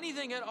power,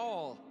 anything at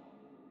all.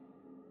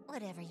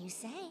 Whatever you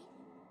say.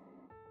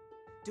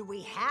 Do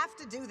we have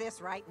to do this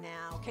right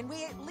now? Can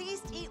we at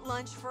least eat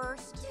lunch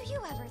first? Do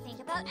you ever think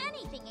about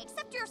anything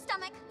except your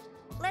stomach?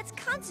 Let's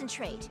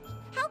concentrate.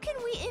 How can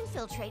we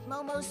infiltrate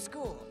Momo's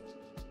school?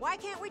 Why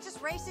can't we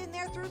just race in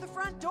there through the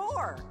front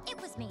door? It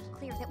was made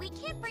clear that we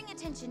can't bring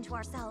attention to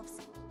ourselves.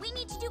 We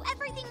need to do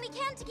everything we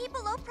can to keep a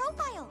low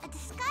profile. A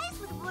disguise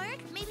would work.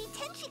 Maybe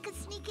Tenchi could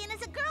sneak in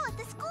as a girl at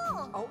the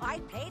school. Oh,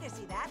 I'd pay to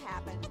see that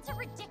happen. It's a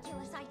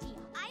ridiculous idea.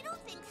 I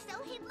don't think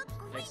so. He'd look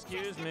great.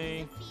 Excuse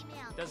me.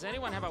 Does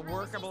anyone have a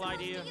workable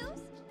idea?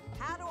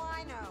 How do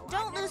I know?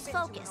 Don't lose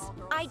focus.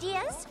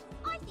 Ideas?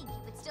 I think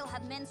you would still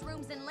have men's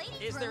rooms and ladies'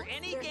 rooms. Is there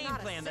any game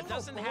plan that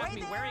doesn't have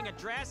me wearing a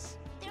dress?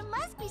 There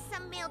must be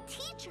some male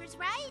teachers,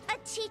 right? A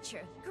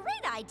teacher.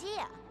 Great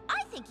idea.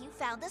 I think you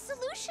found the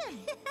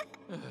solution.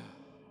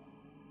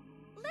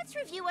 Let's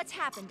review what's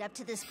happened up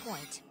to this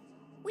point.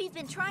 We've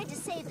been trying to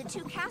save the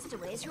two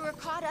castaways who were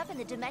caught up in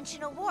the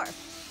dimensional warp.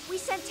 We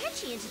sent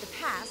Tenchi into the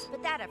past,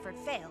 but that effort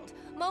failed.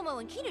 Momo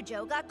and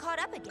Kinojo got caught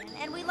up again,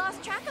 and we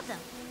lost track of them.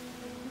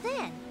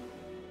 Then,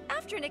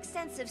 after an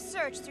extensive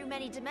search through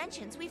many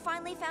dimensions, we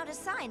finally found a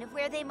sign of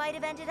where they might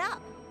have ended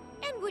up.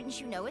 And wouldn't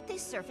you know it, they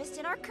surfaced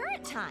in our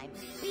current time.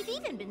 We've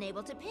even been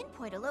able to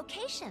pinpoint a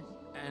location.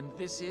 And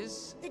this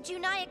is? The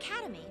Junai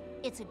Academy.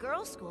 It's a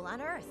girls' school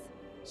on Earth.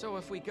 So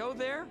if we go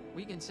there,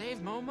 we can save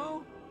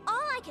Momo?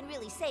 All I can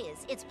really say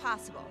is it's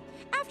possible.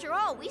 After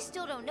all, we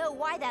still don't know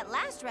why that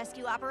last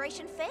rescue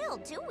operation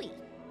failed, do we?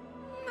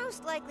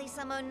 Most likely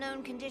some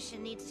unknown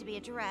condition needs to be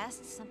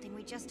addressed, something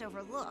we just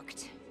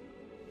overlooked.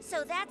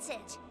 So that's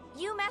it.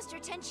 You, Master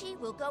Tenchi,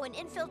 will go and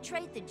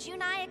infiltrate the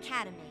Junai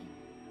Academy.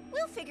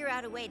 We'll figure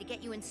out a way to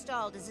get you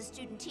installed as a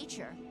student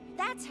teacher.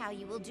 That's how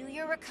you will do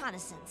your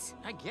reconnaissance.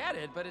 I get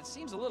it, but it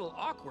seems a little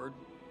awkward.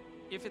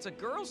 If it's a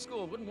girls'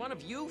 school, wouldn't one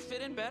of you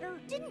fit in better?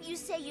 Didn't you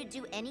say you'd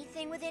do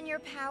anything within your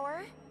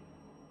power?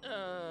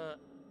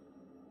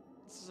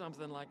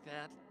 Something like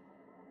that.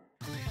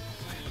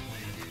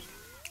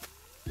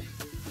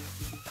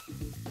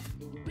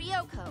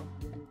 Ryoko,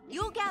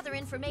 you'll gather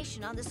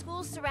information on the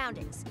school's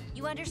surroundings.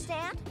 You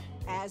understand?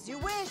 As you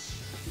wish.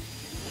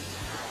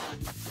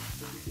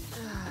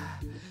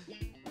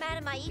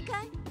 Madam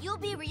Aika, you'll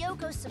be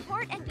Ryoko's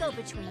support and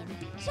go-between.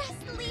 Just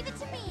leave it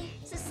to me.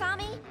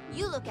 Sasami,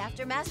 you look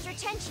after Master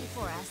Tenchi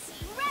for us.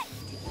 Right.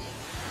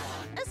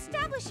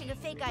 Establishing a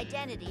fake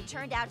identity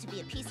turned out to be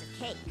a piece of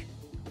cake.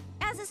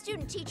 As a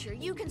student teacher,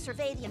 you can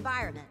survey the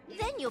environment.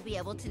 Then you'll be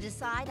able to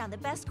decide on the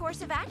best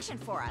course of action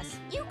for us.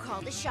 You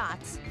call the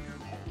shots.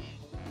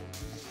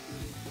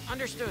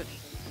 Understood.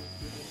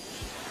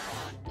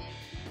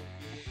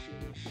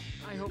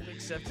 I hope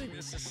accepting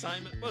this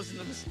assignment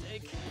wasn't a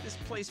mistake. This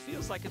place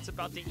feels like it's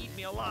about to eat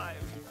me alive.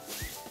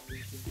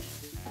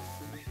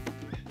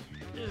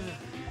 Ugh.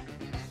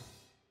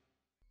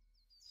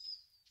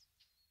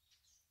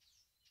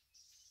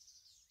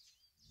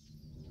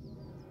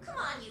 Come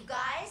on, you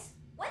guys.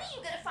 When are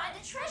you gonna find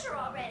a treasure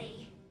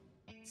already?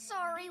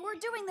 Sorry, we're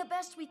doing the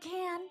best we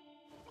can.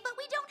 But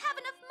we don't have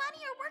enough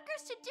money or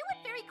workers to do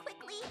it very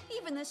quickly.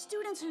 Even the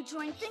students who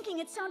joined thinking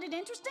it sounded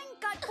interesting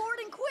got bored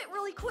and quit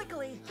really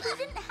quickly. We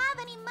didn't have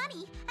any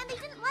money, and they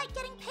didn't like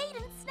getting paid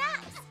in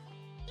snacks.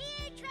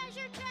 Here,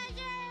 treasure,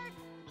 treasure!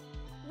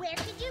 Where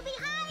could you be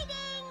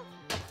hiding?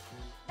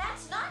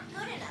 That's not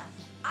good enough.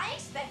 I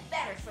expect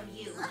better from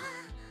you.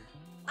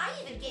 I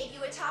even gave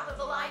you a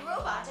top-of-the-line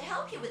robot to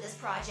help you with this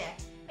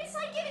project. It's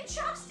like giving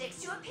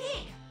chopsticks to a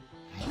pig.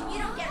 If you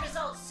don't get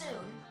results soon,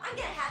 I'm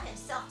gonna have him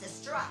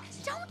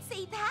self-destruct. Don't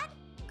say that!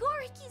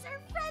 Goriki's our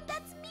friend.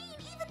 That's mean,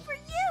 even for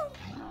you!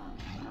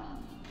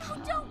 Oh,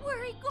 don't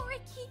worry,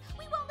 Goriki.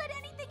 We won't let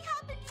anything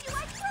happen to you,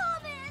 I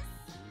promise!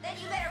 Then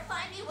you better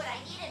find me what I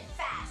need and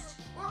fast.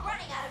 We're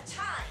running out of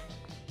time.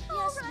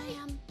 Yes,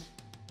 ma'am.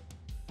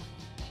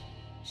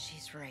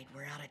 She's right,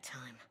 we're out of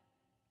time.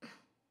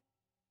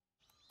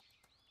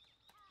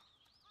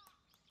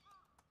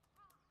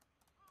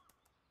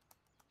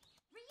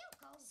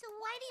 So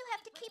why do you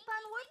have to keep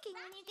on working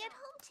when you get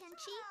home,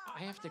 Tenchi?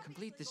 I have to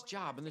complete this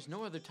job, and there's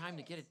no other time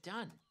to get it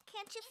done.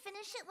 Can't you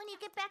finish it when you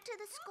get back to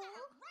the school?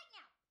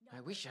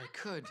 I wish I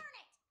could.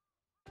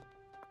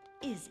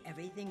 Is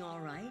everything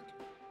all right?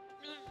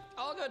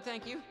 All good,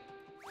 thank you.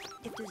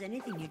 If there's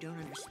anything you don't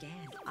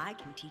understand, I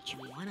can teach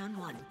you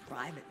one-on-one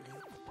privately.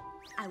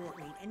 I won't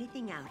read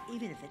anything out,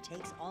 even if it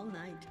takes all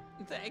night.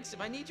 Thanks. If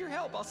I need your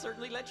help, I'll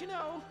certainly let you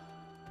know.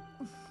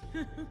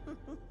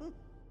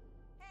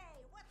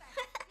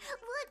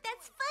 Look,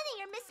 that's funny.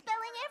 You're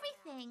misspelling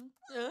everything.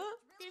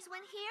 There's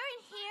one here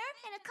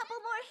and a couple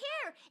more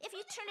here. If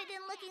you turn it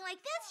in looking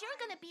like this, you're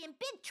gonna be in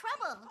big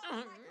trouble.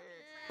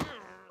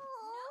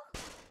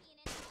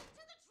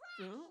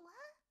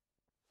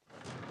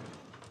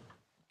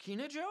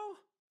 Kinajo?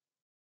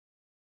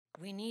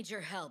 We need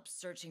your help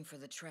searching for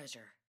the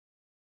treasure.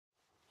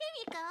 Here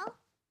you go.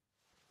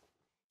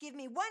 Give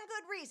me one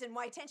good reason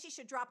why Tenchi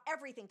should drop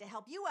everything to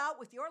help you out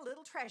with your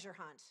little treasure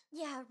hunt.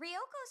 Yeah,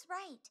 Ryoko's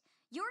right.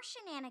 Your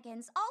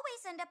shenanigans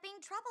always end up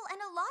being trouble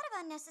and a lot of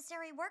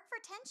unnecessary work for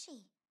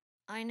Tenchi.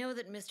 I know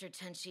that Mr.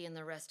 Tenchi and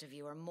the rest of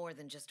you are more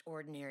than just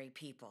ordinary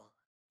people.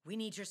 We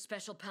need your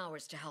special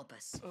powers to help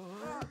us.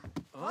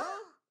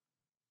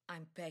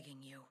 I'm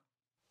begging you.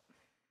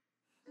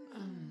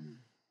 I'm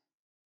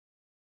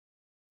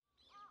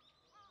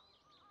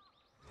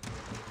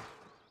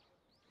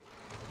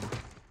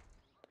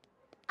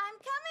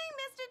coming,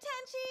 Mr.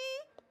 Tenchi!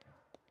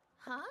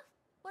 Huh?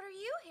 What are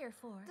you here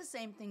for? The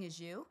same thing as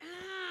you.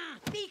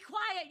 Be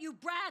quiet, you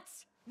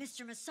brats!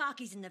 Mr.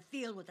 Masaki's in the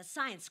field with the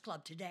science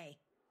club today.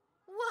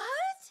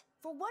 What?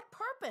 For what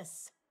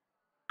purpose?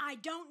 I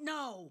don't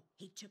know.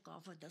 He took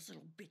off with those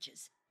little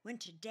bitches, when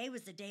today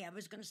was the day I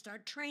was going to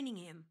start training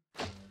him.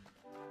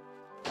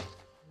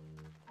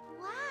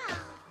 Wow.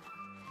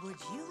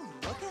 Would you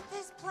look at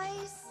this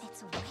place?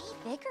 It's way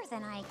bigger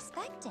than I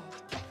expected.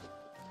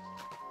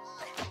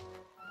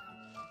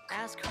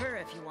 Ask her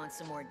if you want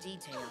some more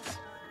details.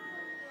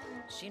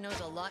 She knows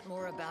a lot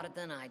more about it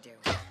than I do.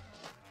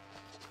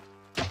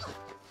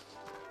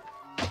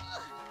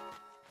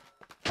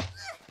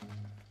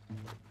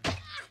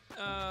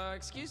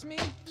 Excuse me?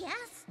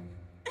 Yes.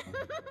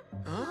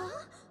 Huh?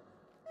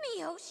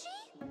 Miyoshi?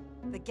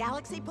 The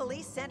Galaxy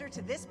Police sent her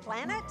to this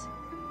planet?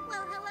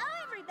 Well, hello,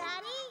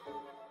 everybody.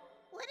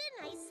 What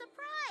a nice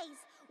surprise.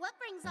 What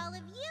brings all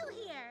of you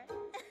here?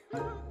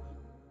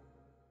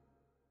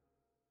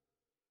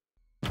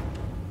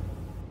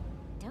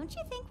 Don't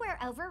you think we're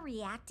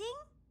overreacting?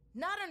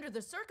 Not under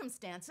the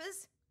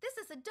circumstances. This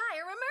is a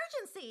dire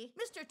emergency.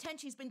 Mr.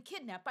 Tenchi's been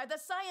kidnapped by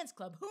the science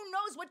club. Who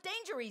knows what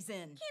danger he's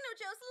in?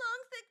 Kinojo's long,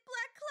 thick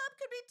black club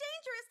could be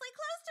dangerously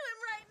close to him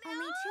right now.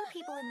 Only 2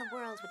 people in the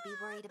world would be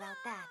worried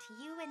about that.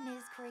 You and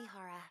Ms.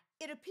 Kurihara.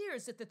 It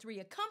appears that the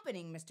 3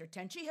 accompanying Mr.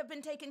 Tenchi have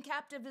been taken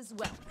captive as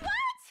well.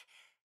 What?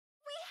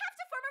 We have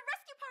to form a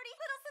rescue party.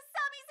 Little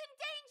Sasami's in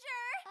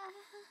danger.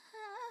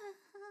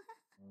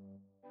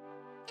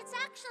 It's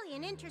actually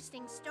an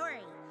interesting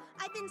story.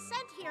 I've been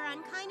sent here on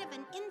kind of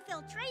an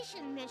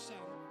infiltration mission.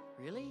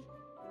 Really?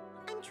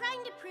 I'm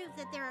trying to prove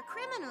that there are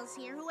criminals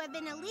here who have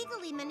been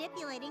illegally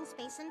manipulating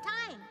space and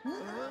time.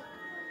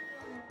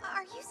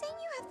 Are you saying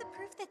you have the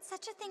proof that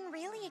such a thing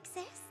really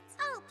exists?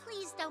 Oh,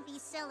 please don't be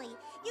silly.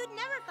 You'd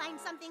never find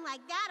something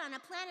like that on a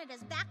planet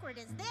as backward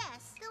as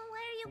this. Then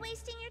why are you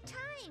wasting your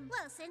time?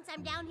 Well, since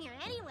I'm down here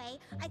anyway,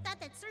 I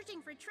thought that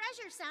searching for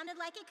treasure sounded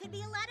like it could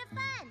be a lot of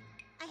fun.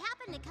 I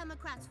happened to come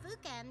across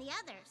Fuka and the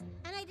others,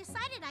 and I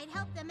decided I'd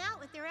help them out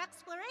with their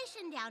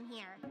exploration down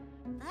here.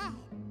 But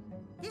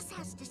this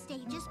has to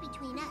stay just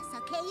between us,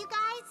 okay, you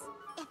guys?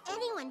 If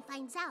anyone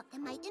finds out,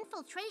 then my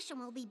infiltration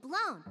will be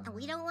blown, and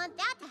we don't want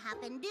that to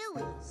happen, do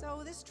we?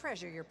 So this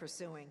treasure you're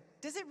pursuing,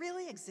 does it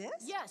really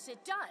exist? Yes,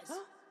 it does.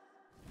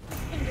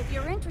 And if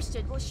you're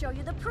interested, we'll show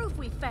you the proof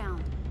we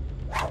found.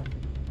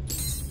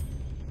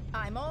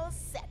 I'm all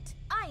set.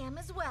 I am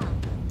as well.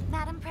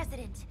 Madam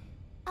President,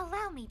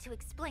 allow me to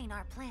explain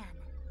our plan.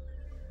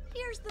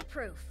 Here's the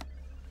proof.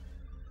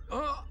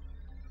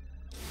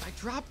 I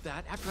dropped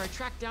that after I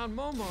tracked down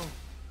Momo.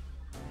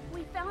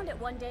 We found it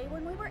one day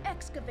when we were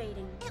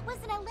excavating. It was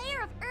in a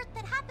layer of Earth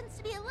that happens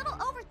to be a little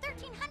over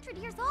 1,300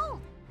 years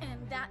old. And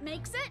that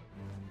makes it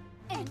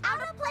An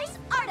out-of-place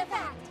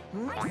artifact!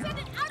 I said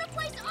an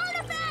out-of-place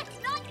artifact,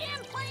 not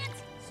implant!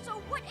 So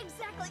what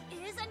exactly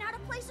is an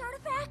out-of-place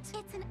artifact?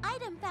 It's an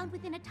item found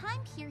within a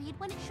time period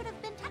when it should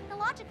have been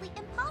technologically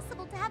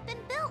impossible to have been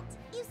built.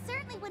 You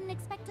certainly wouldn't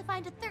expect to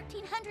find a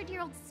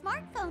 1,300-year-old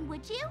smartphone,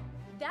 would you?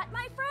 That,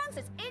 my friends,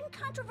 is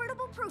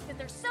incontrovertible proof that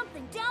there's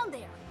something down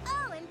there.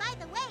 Oh, and by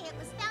the way, it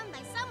was found by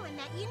someone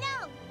that you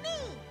know,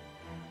 me!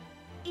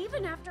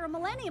 Even after a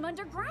millennium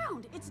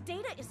underground, its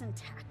data is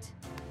intact.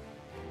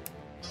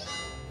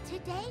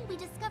 Today, we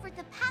discovered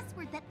the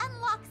password that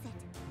unlocks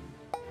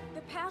it.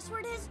 The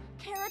password is,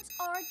 carrots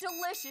are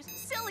delicious.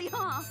 Silly,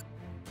 huh?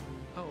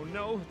 Oh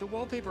no, the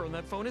wallpaper on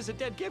that phone is a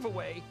dead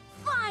giveaway.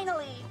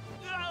 Finally!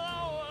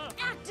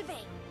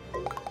 Activate!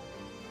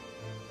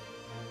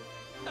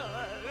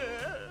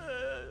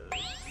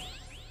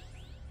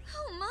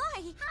 Oh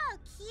my! How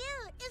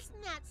cute!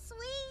 Isn't that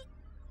sweet?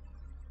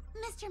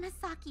 Mr.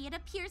 Masaki, it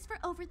appears for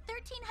over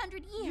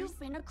 1,300 years. You've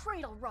been a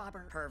cradle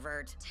robber.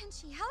 Pervert.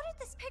 Tenchi, how did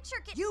this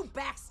picture get— You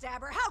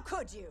backstabber! How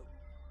could you?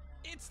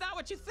 It's not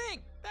what you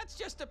think. That's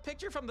just a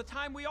picture from the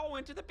time we all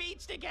went to the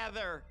beach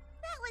together.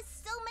 That was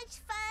so much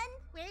fun.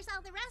 Where's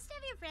all the rest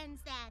of your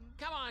friends then?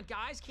 Come on,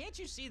 guys. Can't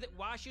you see that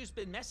Washu's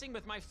been messing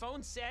with my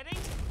phone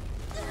settings?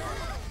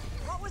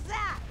 What was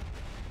that?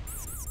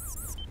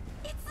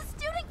 It's the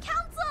student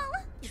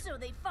council! So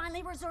they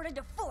finally resorted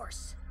to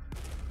force.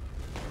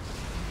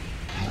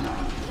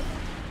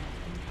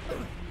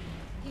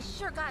 He's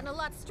sure gotten a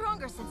lot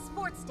stronger since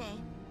sports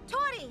day.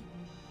 Tori!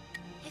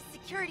 His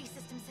security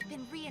systems have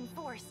been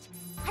reinforced.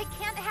 I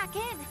can't hack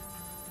in.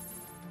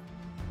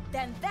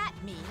 Then that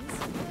means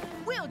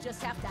we'll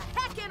just have to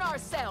hack in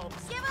ourselves.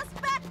 Give us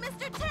back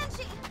Mr.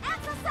 Tenchi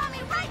and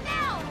Sasami right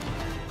now!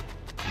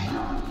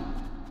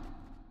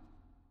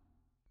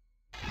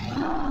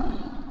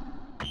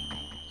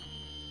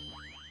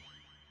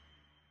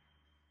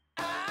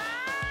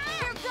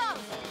 Here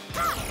goes!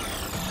 Ha!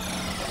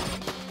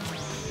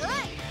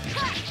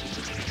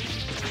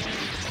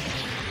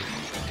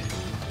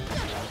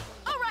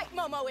 All right,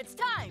 Momo, it's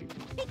time.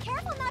 Be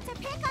careful not to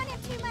pick on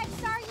him too much,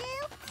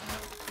 Saryu.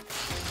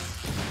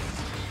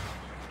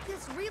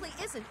 This really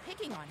isn't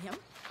picking on him.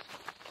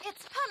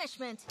 It's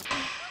punishment.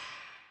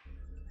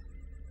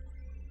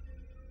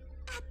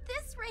 At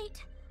this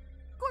rate,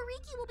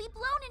 Goriki will be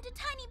blown into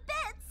tiny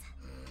bits.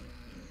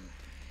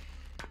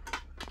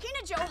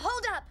 Hinajo,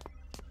 hold up!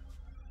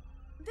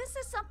 This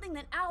is something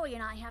that Aoi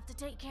and I have to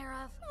take care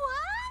of.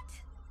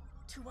 What?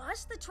 To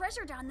us, the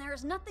treasure down there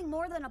is nothing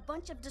more than a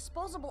bunch of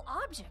disposable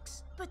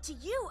objects. But to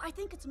you, I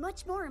think it's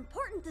much more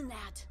important than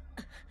that.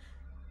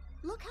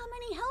 Look how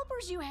many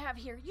helpers you have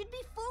here. You'd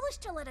be foolish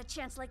to let a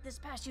chance like this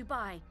pass you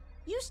by.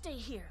 You stay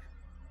here.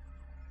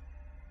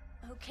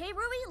 Okay,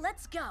 Rui,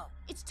 let's go.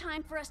 It's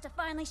time for us to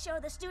finally show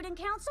the student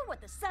council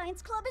what the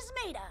science club is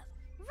made of.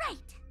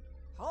 Right.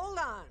 Hold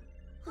on.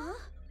 Huh?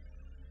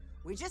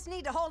 We just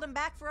need to hold him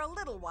back for a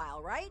little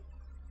while, right?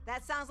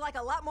 That sounds like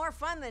a lot more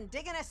fun than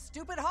digging a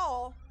stupid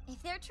hole.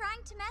 If they're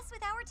trying to mess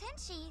with our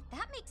Tenchi,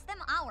 that makes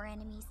them our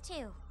enemies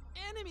too.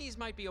 Enemies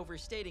might be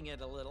overstating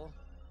it a little.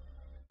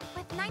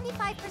 With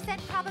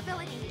 95%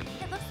 probability,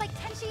 it looks like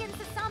Tenchi and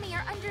Sasami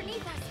are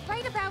underneath us,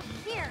 right about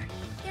here.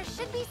 There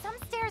should be some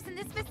stairs in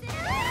this vicinity.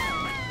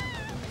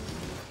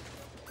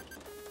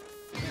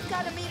 We've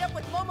got to meet up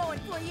with Momo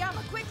and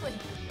Fuyama quickly.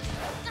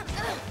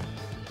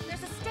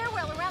 There's a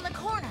stairwell around the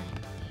corner.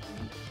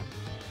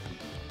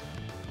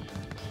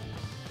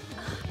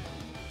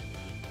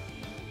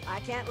 I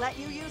can't let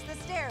you use the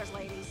stairs,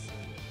 ladies.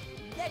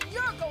 Then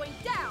you're going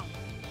down.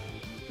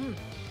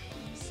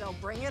 So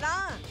bring it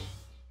on.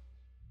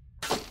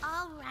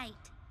 All right.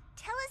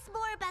 Tell us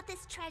more about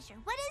this treasure.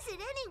 What is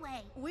it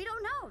anyway? We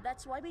don't know.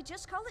 That's why we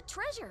just call it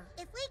treasure.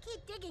 If we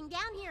keep digging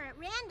down here at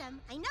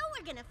random, I know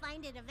we're gonna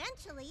find it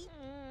eventually.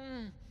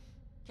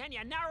 Can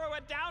you narrow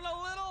it down a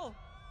little?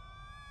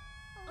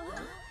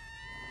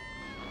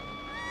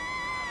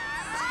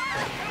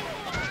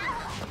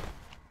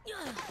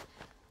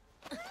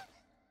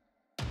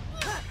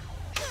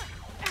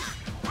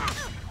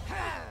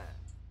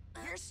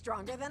 You're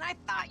stronger than I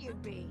thought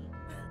you'd be.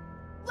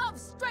 Love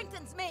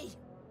strengthens me.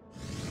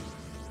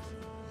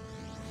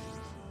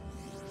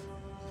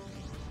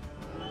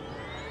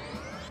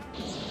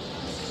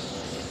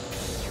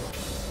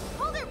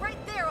 Hold it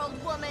right there,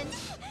 old woman.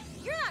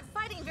 You're not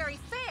fighting very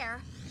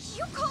fair.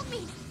 You called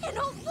me an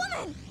old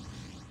woman!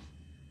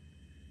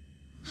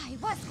 I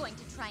was going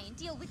to try and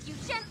deal with you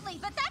gently,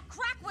 but that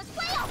crack was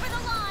way over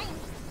the line!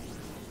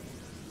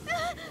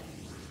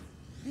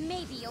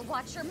 Maybe you'll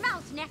watch your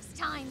mouth next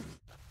time.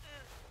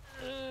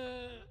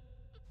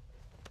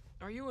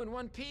 Are you in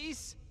one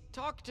piece?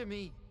 Talk to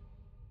me.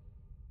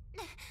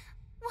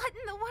 What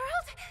in the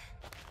world?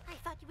 I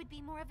thought you would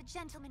be more of a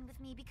gentleman with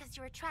me because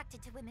you're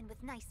attracted to women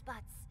with nice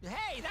butts.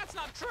 Hey, that's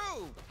not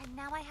true! And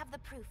now I have the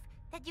proof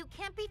that you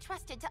can't be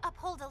trusted to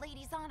uphold a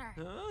lady's honor.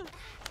 Huh?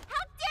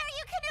 How dare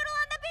you canoodle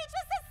on the beach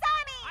with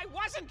Sasami! I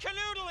wasn't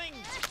canoodling!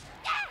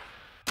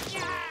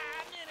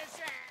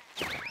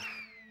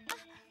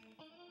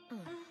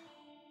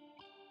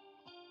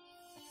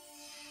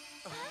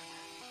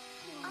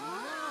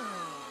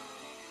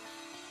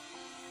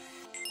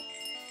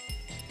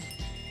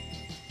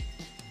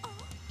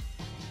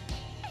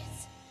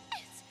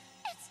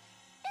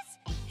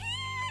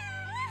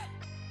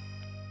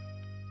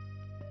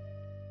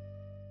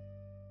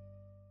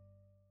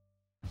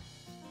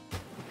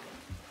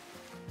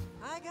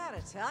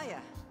 gotta tell ya,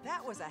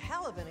 that was a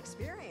hell of an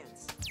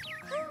experience.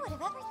 Who would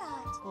have ever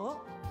thought?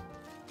 Oh,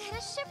 That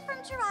a ship from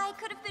Jirai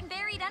could have been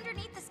buried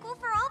underneath the school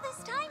for all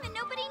this time and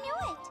nobody knew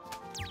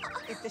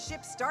it. if the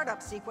ship's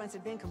startup sequence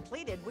had been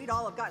completed, we'd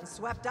all have gotten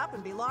swept up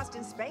and be lost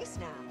in space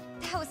now.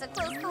 That was a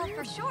close call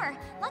for sure.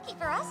 Lucky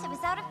for us, it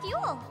was out of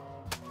fuel.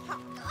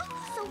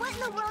 So what in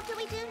the world do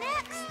we do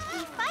next?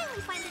 We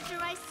finally find the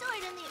Jirai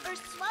sword and the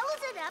Earth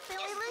swallows it up and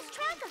we lose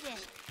track of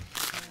it.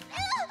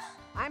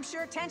 I'm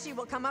sure Tenchi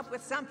will come up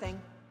with something.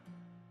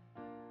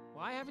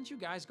 Why haven't you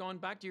guys gone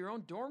back to your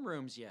own dorm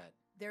rooms yet?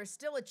 There's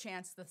still a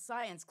chance the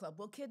science club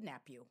will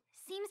kidnap you.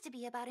 Seems to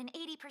be about an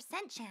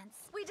 80%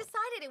 chance. We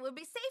decided it would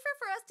be safer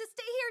for us to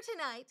stay here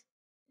tonight.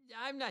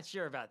 I'm not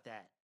sure about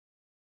that.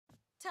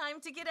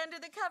 Time to get under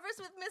the covers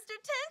with Mr.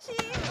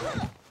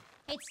 Tenchi.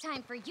 It's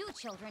time for you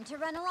children to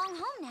run along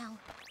home now.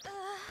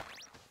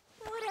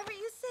 Whatever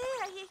you say,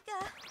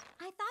 Ayika.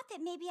 I thought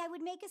that maybe I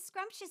would make a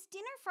scrumptious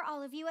dinner for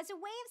all of you as a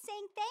way of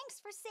saying thanks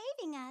for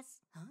saving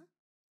us. Huh?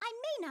 I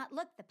may not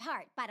look the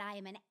part, but I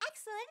am an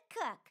excellent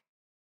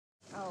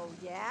cook. Oh,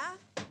 yeah?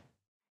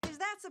 Is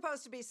that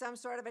supposed to be some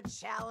sort of a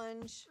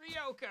challenge?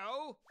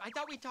 Ryoko, I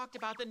thought we talked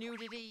about the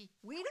nudity.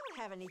 We don't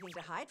have anything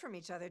to hide from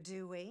each other,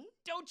 do we?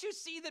 Don't you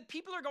see that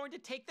people are going to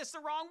take this the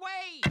wrong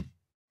way?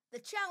 The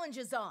challenge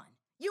is on.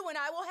 You and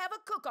I will have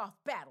a cook-off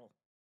battle.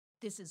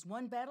 This is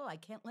one battle I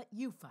can't let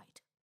you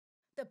fight.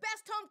 The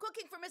best home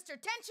cooking for Mr.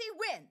 Tenchi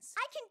wins!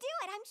 I can do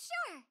it, I'm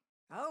sure.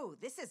 Oh,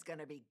 this is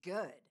gonna be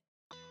good.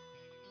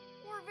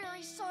 We're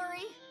very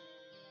sorry.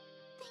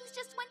 Things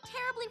just went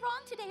terribly wrong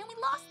today and we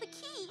lost the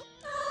key.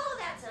 Oh,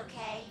 that's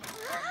okay.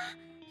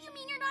 You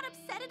mean you're not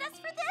upset at us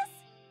for this?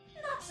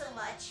 Not so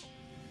much.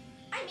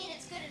 I mean,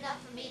 it's good enough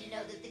for me to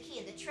know that the key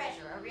and the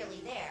treasure are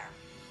really there.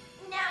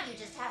 Now you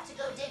just have to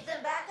go dig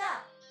them back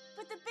up.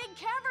 But the big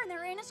cavern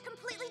they're in is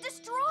completely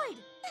destroyed.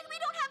 And we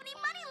don't have any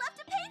money left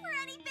to pay for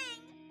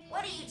anything.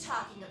 What are you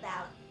talking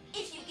about?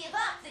 If you give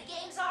up, the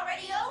game's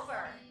already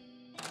over.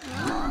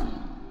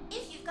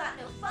 If you've got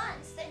no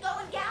funds, then go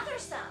and gather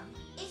some.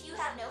 If you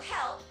have no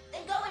help,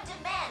 then go and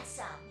demand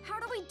some. How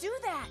do we do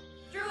that?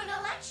 Through an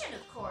election,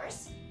 of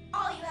course.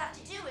 All you have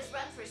to do is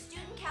run for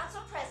student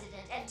council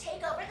president and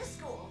take over the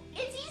school.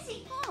 It's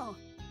easy. Oh,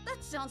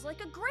 that sounds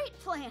like a great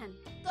plan.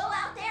 Go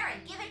out there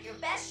and give it your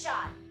best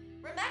shot.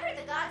 Remember,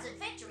 the gods of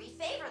victory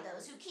favor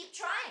those who keep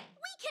trying.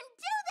 We can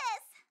do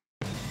this!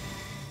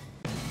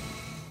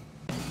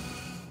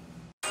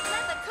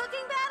 Let the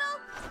cooking battle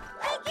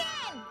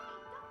begin!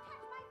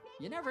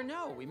 You never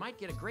know, we might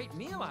get a great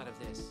meal out of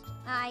this.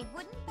 I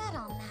wouldn't bet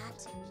on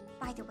that.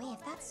 By the way,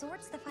 if that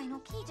sword's the final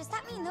key, does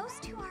that mean those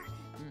two are...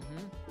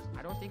 Mm-hmm.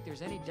 I don't think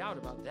there's any doubt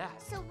about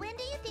that. So when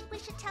do you think we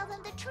should tell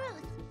them the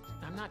truth?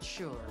 I'm not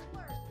sure.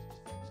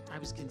 I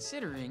was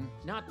considering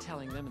not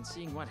telling them and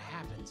seeing what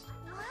happens.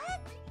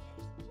 What?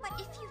 But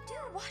if you do,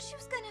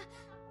 Washu's gonna...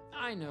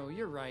 I know,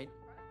 you're right.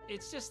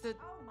 It's just that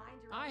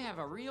I have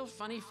a real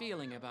funny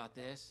feeling about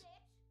this.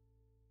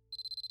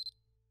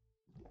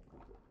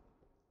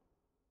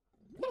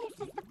 This is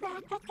the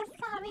bag that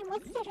Kasami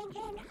was sitting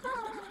in.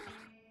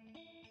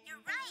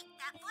 You're right.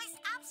 That voice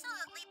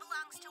absolutely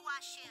belongs to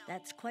Washu.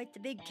 That's quite the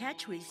big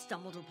catch we've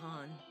stumbled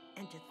upon.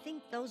 And to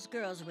think those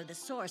girls were the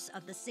source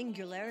of the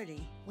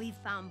singularity. We've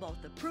found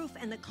both the proof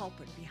and the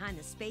culprit behind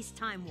the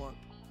space-time warp.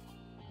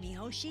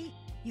 Mihoshi,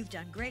 you've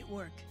done great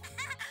work.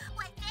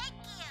 Why, thank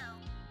you.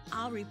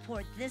 I'll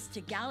report this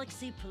to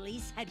Galaxy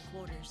Police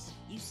Headquarters.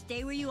 You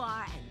stay where you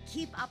are and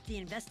keep up the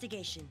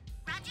investigation.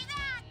 Roger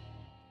that.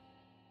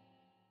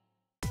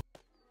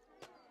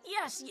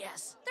 Yes,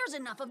 yes. There's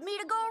enough of me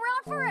to go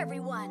around for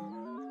everyone.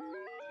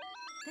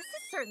 This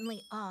is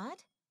certainly odd.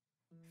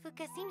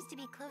 Fuka seems to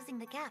be closing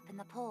the gap in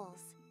the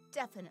polls.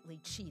 Definitely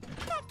cheating.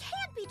 That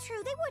can't be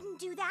true. They wouldn't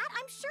do that.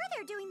 I'm sure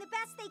they're doing the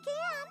best they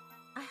can.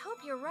 I hope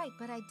you're right,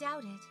 but I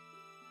doubt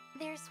it.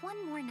 There's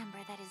one more number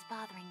that is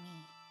bothering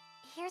me.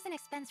 Here's an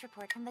expense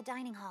report from the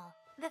dining hall.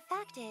 The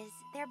fact is,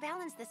 their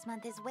balance this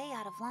month is way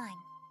out of line.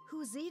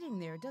 Who's eating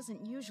there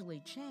doesn't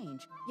usually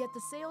change, yet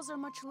the sales are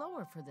much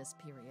lower for this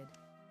period.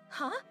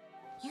 Huh?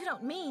 You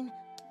don't mean...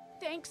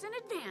 Thanks in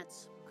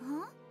advance.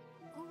 Huh?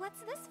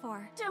 What's this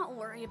for? Don't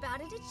worry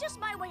about it. It's just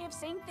my way of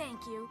saying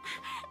thank you.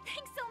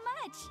 Thanks so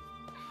much.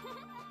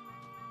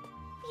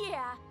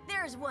 Yeah,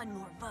 there's one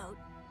more vote.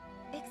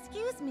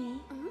 Excuse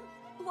me?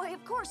 Why,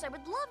 of course, I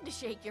would love to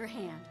shake your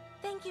hand.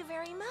 Thank you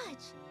very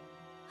much.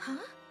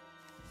 Huh?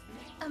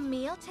 A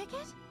meal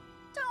ticket?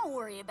 Don't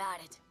worry about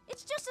it.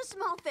 It's just a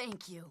small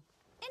thank you.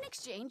 In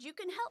exchange, you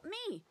can help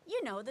me.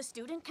 You know, the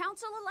student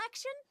council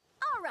election?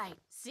 All right,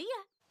 see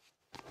ya.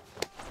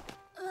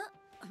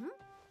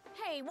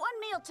 Hey, one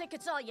meal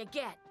ticket's all you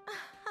get.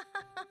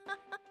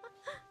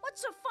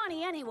 What's so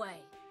funny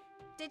anyway?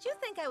 Did you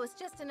think I was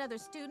just another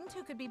student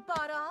who could be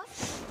bought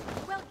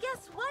off? Well,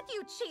 guess what,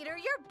 you cheater?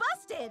 You're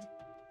busted!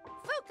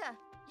 Fuka,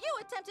 you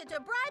attempted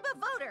to bribe a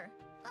voter.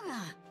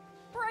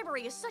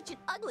 Bribery is such an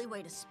ugly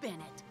way to spin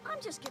it.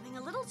 I'm just giving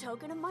a little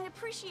token of my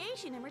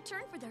appreciation in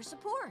return for their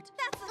support.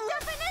 That's the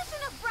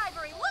definition of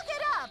bribery! Look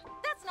it up!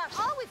 That's not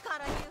all we've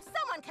got on you.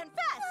 Someone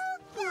confess!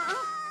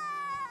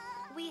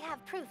 We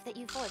have proof that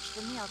you forged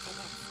the meal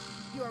tickets.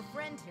 Your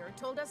friend here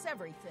told us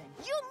everything.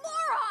 You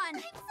moron!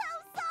 I'm so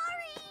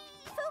sorry!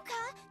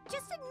 Fuka,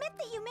 just admit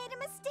that you made a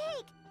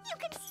mistake. You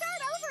can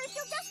start over if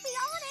you'll just be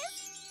honest.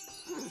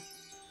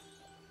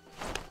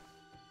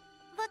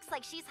 Looks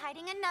like she's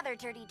hiding another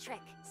dirty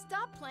trick.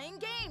 Stop playing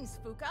games,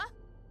 Fuka.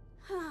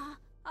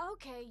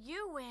 Okay,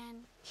 you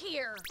win.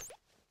 Here.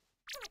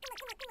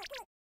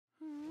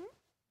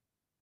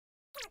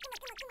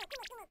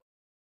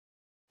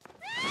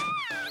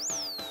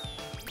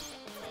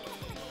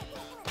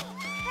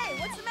 Hey,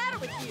 what's the matter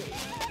with you?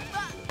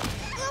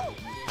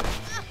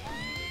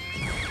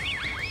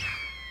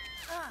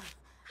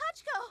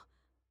 Hachiko!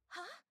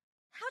 Huh?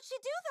 How'd she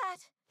do that?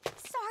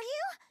 Saw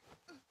you?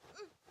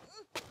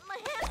 My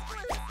hands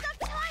were stuck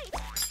tight.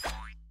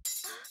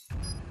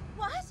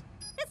 What?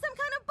 It's some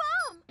kind of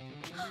bomb!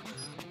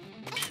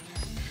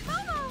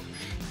 Momo!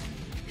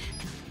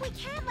 We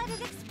can't let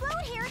it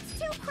explode here. It's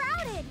too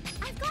crowded.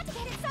 I've got to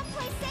get it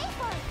someplace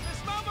safer.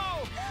 Miss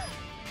Momo!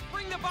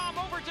 Bring the bomb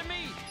over to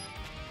me!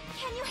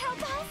 Can you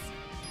help us?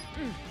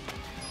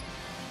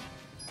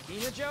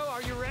 Kinajo,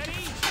 are you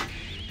ready?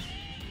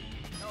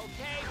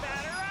 Okay,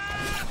 batter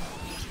up!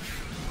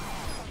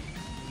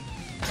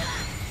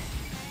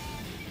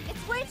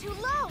 It's way too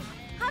low!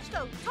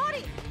 Hachiko,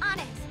 Tori, On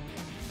it!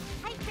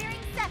 Height bearing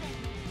 7,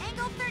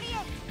 angle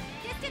 38,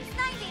 distance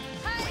 90.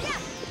 Hurry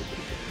up!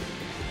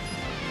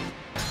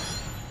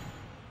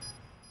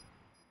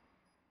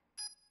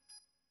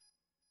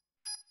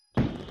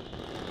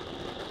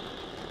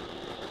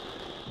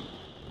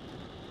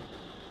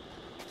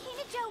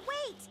 Kinajo,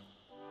 wait!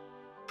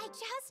 I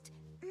just...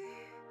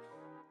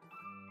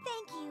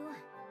 Thank you.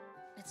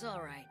 It's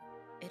all right.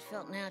 It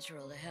felt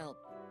natural to help.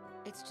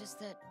 It's just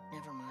that,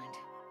 never mind.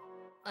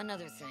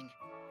 Another thing.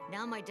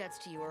 Now my debts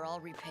to you are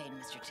all repaid,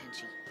 Mr.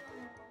 Tenchi.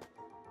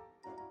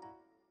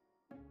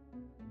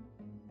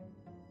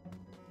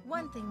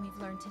 One thing we've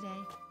learned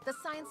today. The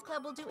Science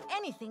Club will do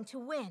anything to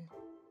win.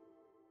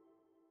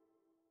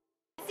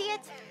 See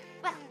it?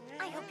 Well,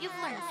 I hope you've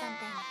learned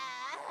something.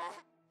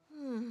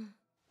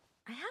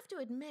 I have to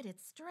admit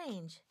it's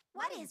strange.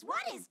 What is?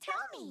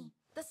 Tell me.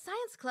 The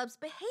Science Club's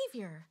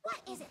behavior.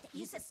 What is it that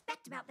you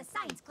suspect about the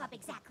Science Club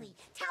exactly?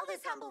 Tell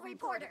this humble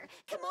reporter.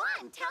 Come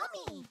on, tell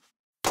me.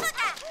 Owie!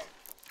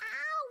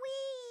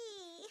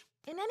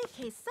 In any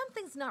case,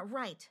 something's not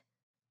right.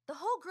 The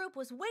whole group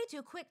was way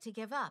too quick to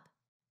give up.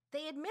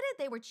 They admitted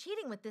they were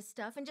cheating with this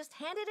stuff and just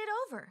handed it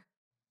over.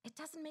 It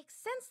doesn't make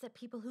sense that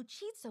people who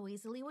cheat so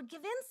easily would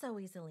give in so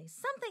easily.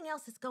 Something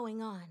else is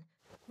going on,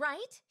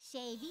 right?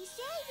 Shavy.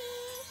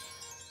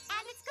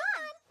 And it's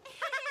gone.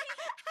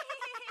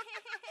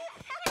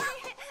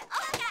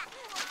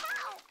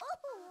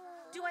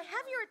 Do I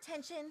have your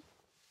attention?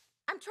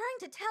 I'm trying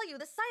to tell you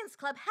the Science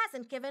Club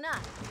hasn't given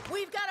up.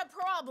 We've got a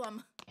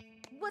problem.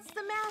 What's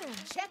the matter?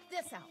 Check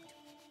this out.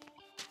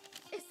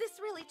 Is this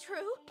really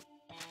true?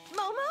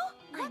 Momo?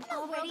 What in the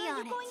world already are on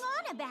you it. going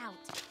on about?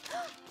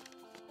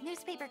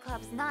 Newspaper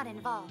Club's not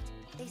involved.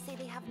 They say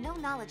they have no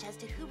knowledge as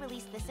to who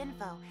released this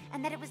info,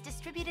 and that it was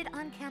distributed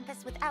on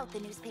campus without the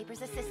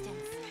newspaper's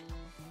assistance.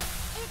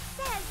 It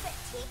says that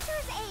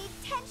teacher's aide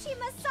Tenchi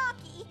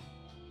Masaki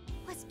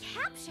was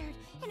captured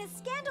in a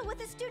scandal with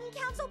the student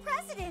council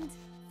president,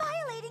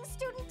 violating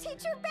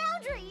student-teacher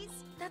boundaries.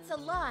 That's a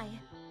lie.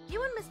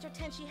 You and Mr.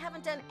 Tenchi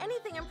haven't done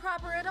anything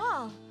improper at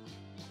all.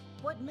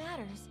 What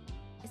matters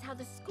is how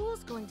the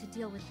school's going to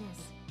deal with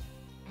this,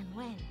 and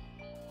when.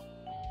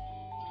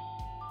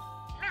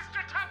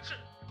 Mr. Tenchi,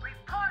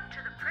 report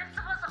to the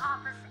principal's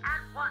office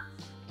at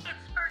once.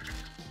 It's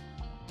urgent.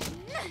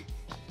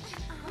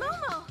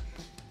 Momo!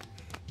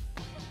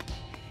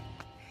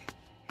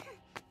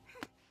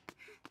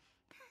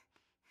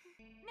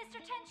 Mr.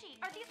 Tenchi,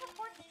 are these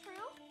reports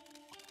true?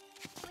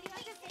 What do you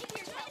have to say for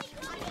yourself?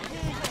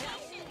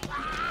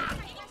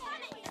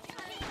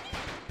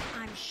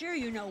 I'm sure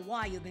you know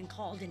why you've been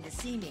called in to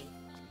see me.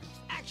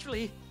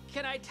 Actually,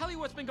 can I tell you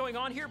what's been going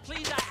on here,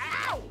 please?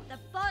 Ow! The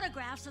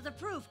photographs are the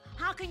proof.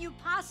 How can you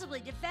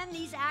possibly defend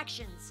these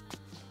actions?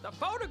 The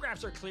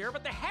photographs are clear,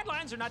 but the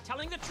headlines are not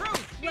telling the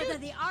truth. Whether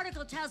the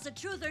article tells the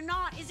truth or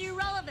not is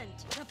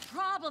irrelevant. The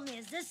problem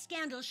is this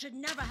scandal should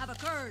never have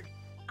occurred.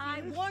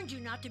 I warned you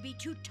not to be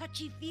too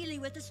touchy-feely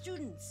with the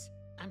students.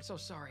 I'm so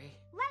sorry.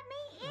 Let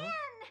me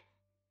in!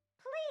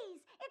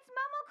 Please, it's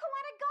Momo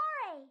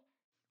Kawanagare.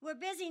 We're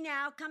busy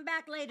now. Come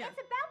back later. It's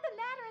about the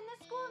matter in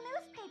the school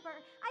newspaper.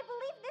 I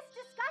believe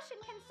this discussion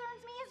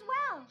concerns me as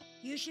well.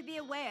 You should be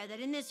aware that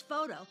in this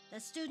photo, the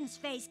student's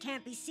face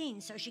can't be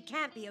seen, so she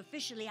can't be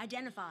officially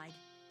identified.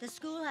 The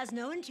school has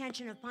no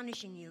intention of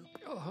punishing you.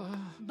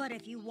 But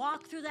if you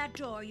walk through that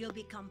door, you'll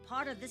become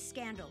part of this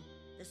scandal.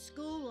 The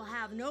school will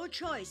have no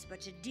choice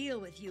but to deal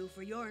with you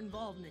for your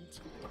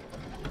involvement.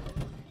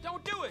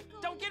 Don't do it!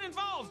 Don't get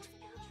involved!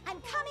 I'm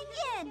coming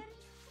in!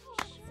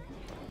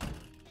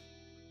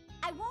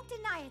 I won't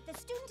deny it. The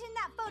student in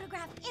that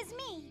photograph is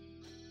me.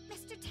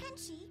 Mr.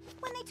 Tenchi,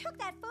 when they took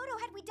that photo,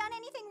 had we done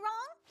anything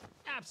wrong?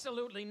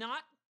 Absolutely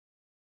not.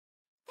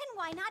 Then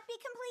why not be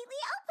completely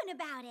open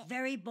about it?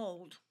 Very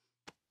bold.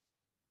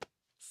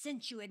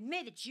 Since you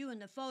admit it's you in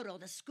the photo,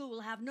 the school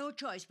will have no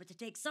choice but to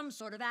take some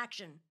sort of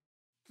action.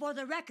 For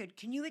the record,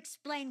 can you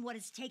explain what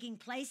is taking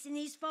place in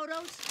these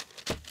photos?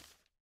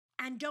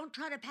 And don't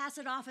try to pass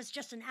it off as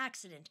just an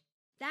accident.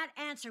 That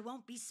answer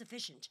won't be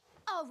sufficient.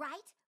 All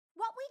right.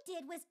 What we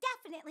did was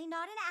definitely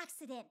not an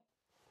accident.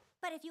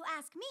 But if you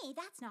ask me,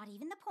 that's not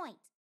even the point.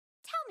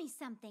 Tell me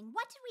something.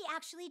 What did we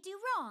actually do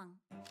wrong?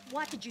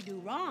 What did you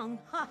do wrong?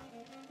 Huh.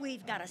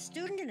 We've got a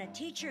student and a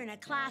teacher in a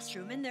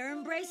classroom and they're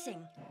embracing.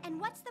 And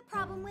what's the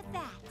problem with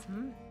that?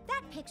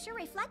 That picture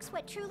reflects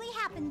what truly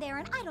happened there,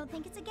 and I don't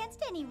think it's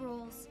against any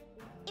rules.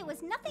 It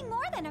was nothing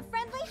more than a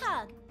friendly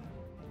hug.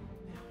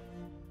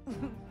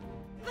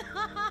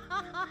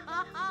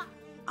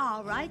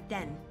 All right,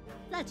 then.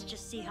 Let's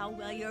just see how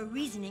well your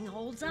reasoning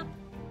holds up.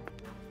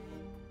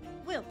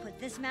 We'll put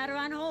this matter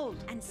on hold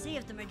and see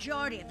if the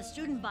majority of the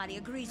student body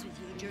agrees with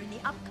you during the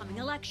upcoming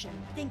election.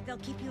 Think they'll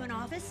keep you in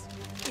office?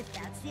 If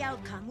that's the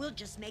outcome, we'll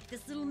just make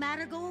this little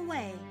matter go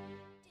away.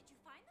 Did you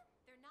find them?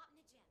 They're not in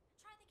the gym.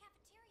 Try the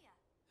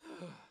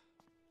cafeteria.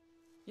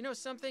 You know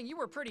something? You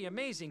were pretty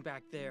amazing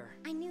back there.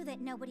 I knew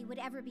that nobody would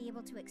ever be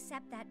able to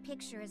accept that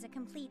picture as a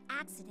complete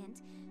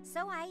accident,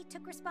 so I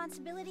took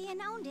responsibility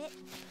and owned it.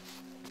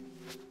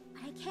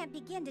 But I can't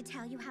begin to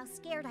tell you how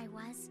scared I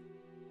was.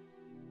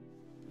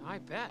 I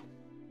bet.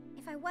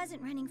 If I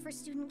wasn't running for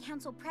student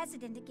council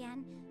president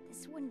again,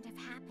 this wouldn't have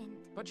happened.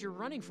 But you're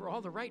running for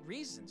all the right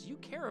reasons. You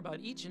care about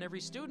each and every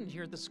student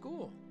here at the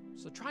school.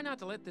 So try not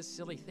to let this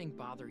silly thing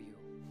bother you.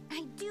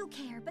 I do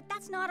care, but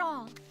that's not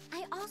all.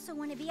 I also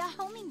want to be a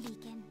homing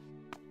beacon.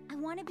 I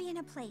want to be in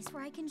a place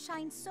where I can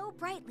shine so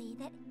brightly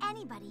that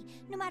anybody,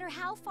 no matter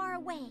how far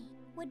away,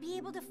 would be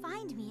able to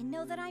find me and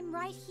know that I'm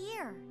right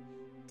here.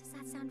 Does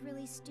that sound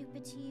really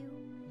stupid to you?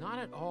 Not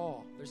at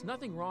all. There's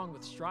nothing wrong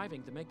with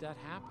striving to make that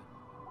happen.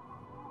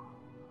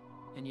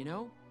 And you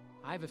know,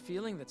 I have a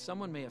feeling that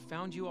someone may have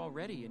found you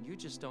already and you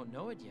just don't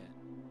know it yet.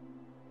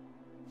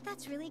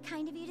 That's really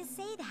kind of you to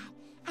say that,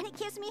 and it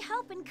gives me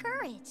hope and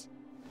courage.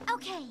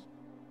 Okay,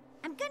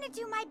 I'm gonna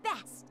do my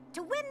best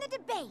to win the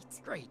debate.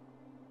 Great.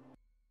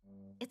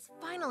 It's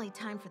finally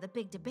time for the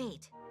big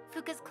debate.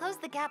 Fuka's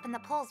closed the gap in the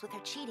polls with her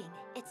cheating.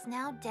 It's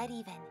now dead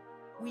even.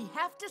 We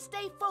have to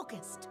stay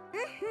focused.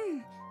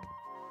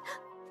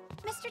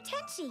 Mr.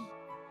 Tenchi!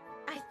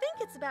 I think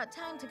it's about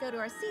time to go to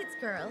our seats,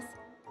 girls.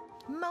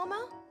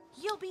 Momo,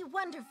 you'll be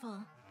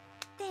wonderful.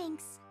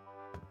 Thanks.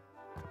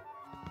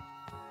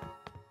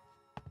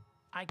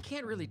 I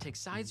can't really take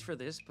sides for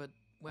this, but,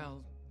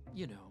 well,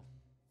 you know.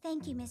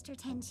 Thank you, Mr.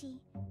 Tenchi.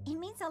 It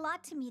means a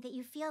lot to me that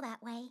you feel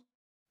that way.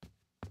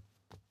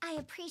 I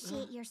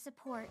appreciate your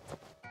support.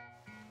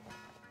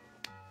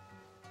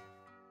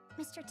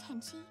 Mr.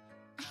 Tenchi,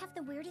 I have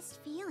the weirdest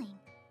feeling,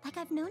 like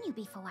I've known you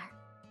before.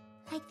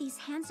 Like these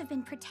hands have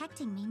been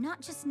protecting me,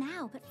 not just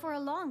now, but for a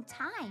long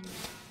time.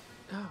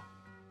 Oh.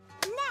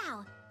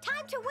 Now,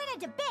 time to win a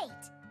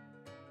debate!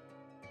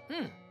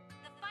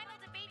 The final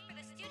debate for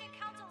the student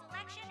council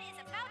election is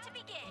about to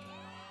begin.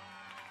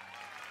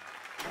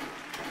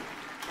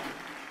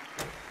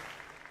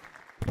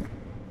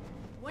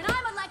 When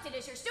I'm elected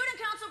as your student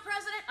council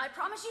president, I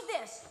promise you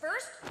this.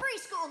 First, free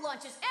school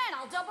lunches, and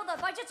I'll double the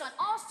budgets on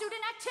all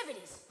student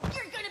activities.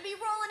 You're gonna be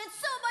rolling in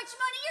so much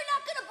money, you're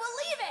not gonna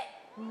believe it!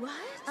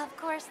 What? Of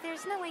course,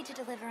 there's no way to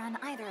deliver on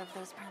either of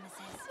those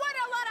promises. What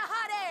a lot of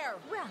hot air!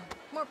 Well,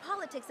 more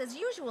politics as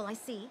usual, I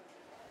see.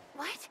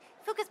 What?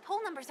 Fuka's poll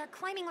numbers are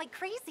climbing like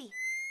crazy.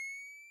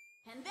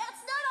 And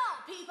that's not all,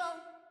 people!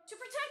 To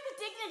protect the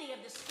dignity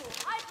of the school,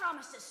 I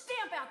promise to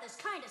stamp out this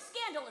kind of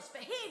scandalous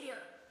behavior.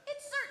 It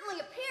certainly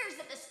appears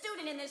that the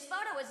student in this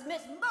photo is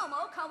Miss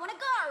Momo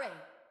Kawanagari.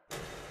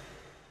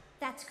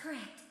 That's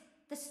correct.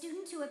 The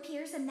student who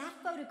appears in that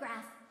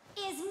photograph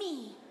is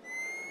me.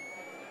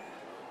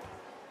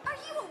 Are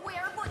you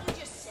aware of what you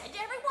just said to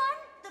everyone?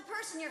 The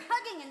person you're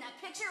hugging in that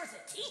picture is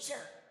a teacher.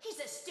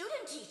 He's a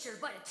student teacher,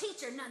 but a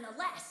teacher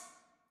nonetheless.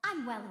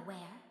 I'm well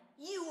aware.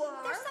 You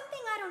are? There's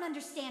something I don't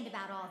understand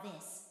about all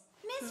this.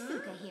 Ms.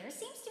 Fuka here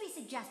seems to be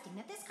suggesting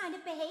that this kind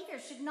of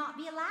behavior should not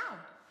be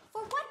allowed.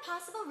 For what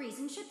possible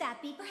reason should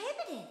that be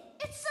prohibited?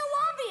 It's so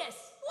obvious!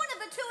 One of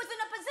the two is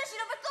in a position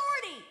of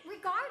authority!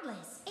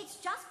 Regardless, it's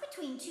just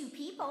between two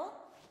people.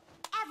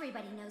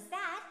 Everybody knows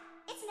that.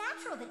 It's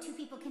natural that two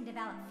people can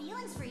develop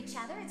feelings for each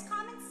other. It's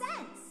common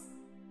sense.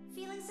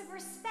 Feelings of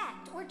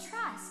respect or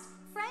trust,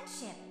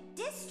 friendship,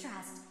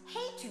 distrust,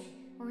 hatred,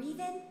 or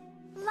even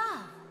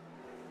love.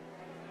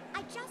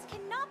 I just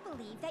cannot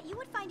believe that you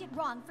would find it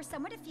wrong for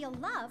someone to feel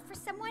love for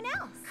someone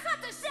else. Cut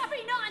the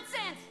sappy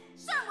nonsense!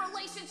 Some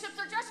relationships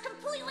are just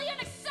completely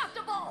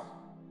unacceptable!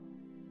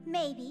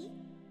 Maybe,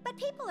 but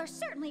people are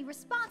certainly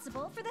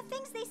responsible for the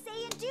things they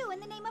say and do in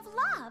the name of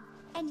love.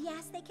 And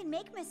yes, they can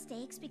make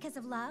mistakes because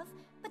of love,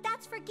 but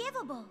that's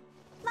forgivable.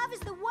 Love is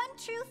the one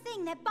true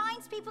thing that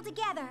binds people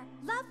together.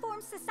 Love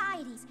forms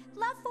societies.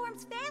 Love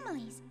forms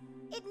families.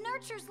 It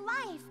nurtures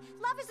life.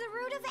 Love is the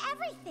root of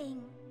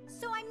everything.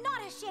 So I'm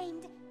not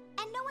ashamed.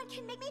 And no one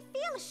can make me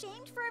feel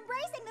ashamed for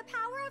embracing the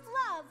power of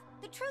love.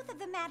 The truth of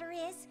the matter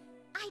is,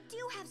 I do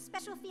have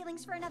special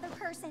feelings for another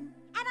person,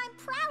 and I'm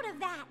proud of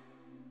that.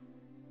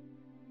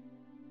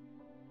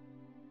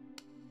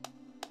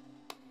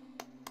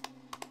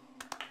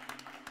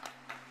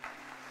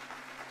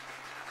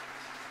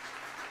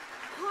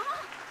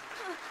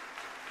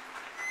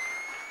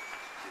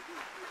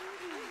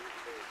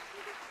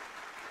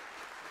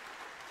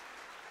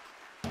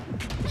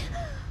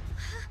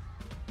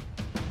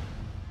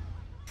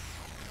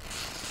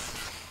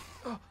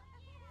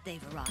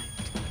 they've arrived.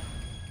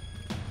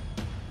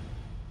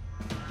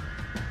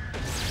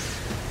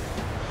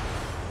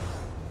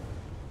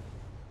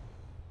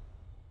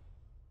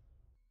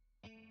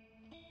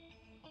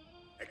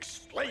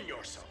 Explain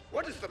yourself.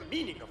 What is the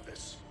meaning of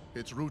this?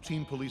 It's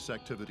routine police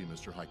activity,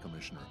 Mr. High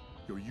Commissioner.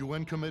 Your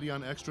UN Committee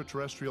on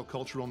Extraterrestrial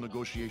Cultural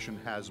Negotiation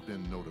has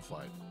been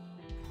notified.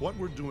 What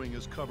we're doing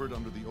is covered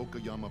under the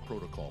Okayama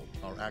Protocol.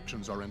 Our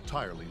actions are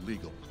entirely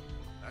legal.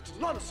 That's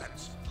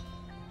nonsense.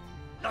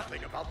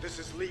 Nothing about this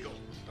is legal.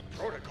 The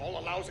protocol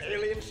allows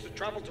aliens to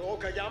travel to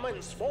Okayama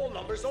in small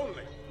numbers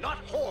only, not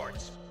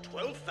hordes.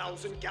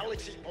 12,000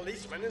 galaxy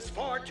policemen is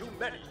far too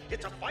many.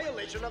 It's a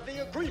violation of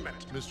the agreement.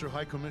 Mr.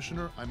 High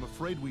Commissioner, I'm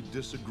afraid we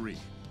disagree.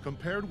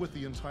 Compared with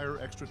the entire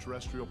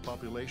extraterrestrial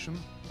population,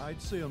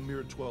 I'd say a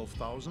mere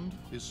 12,000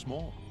 is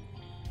small.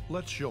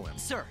 Let's show him.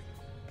 Sir,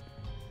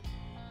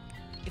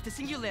 if the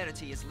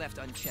singularity is left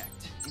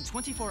unchecked, in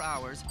 24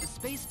 hours, the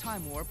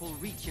space-time warp will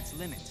reach its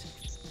limit.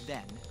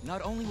 Then,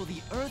 not only will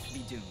the Earth be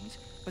doomed,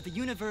 but the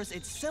universe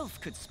itself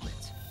could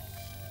split.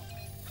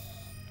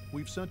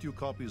 We've sent you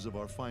copies of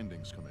our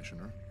findings,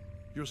 Commissioner.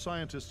 Your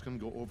scientists can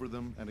go over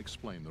them and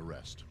explain the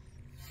rest.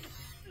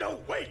 No,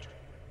 wait!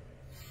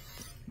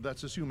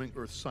 That's assuming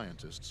Earth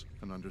scientists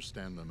can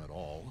understand them at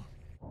all.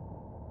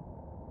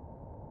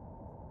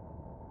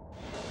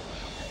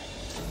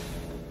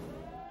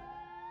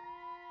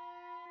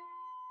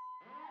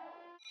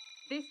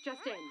 This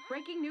just in.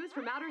 Breaking news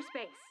from outer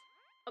space.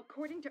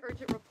 According to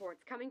urgent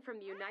reports coming from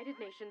the United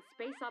Nations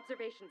Space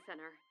Observation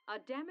Center, a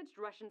damaged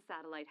Russian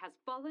satellite has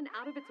fallen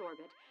out of its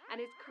orbit and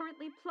is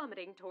currently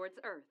plummeting towards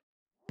Earth.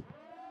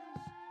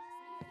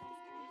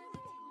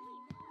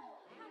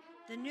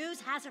 The news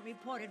hasn't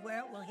reported where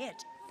it will hit,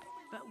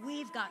 but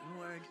we've gotten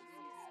word.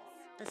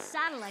 The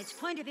satellite's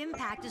point of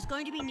impact is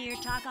going to be near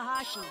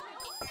Takahashi.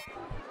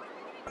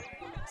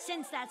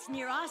 Since that's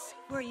near us,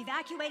 we're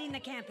evacuating the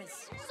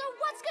campus. So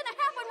what's gonna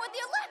happen with the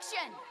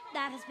election?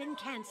 That has been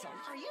canceled.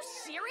 Are you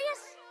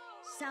serious?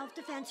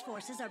 Self-defense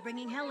forces are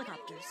bringing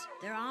helicopters.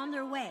 They're on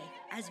their way.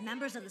 As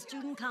members of the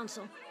student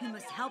council, you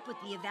must help with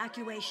the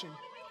evacuation.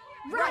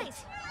 Right!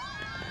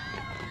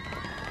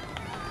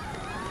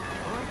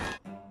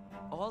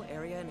 All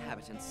area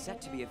inhabitants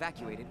set to be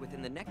evacuated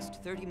within the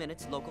next 30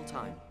 minutes local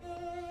time.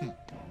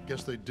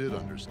 Guess they did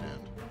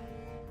understand.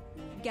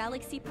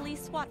 Galaxy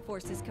Police SWAT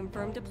forces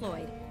confirmed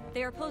deployed.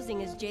 They are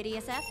posing as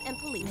JDSF and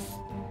police.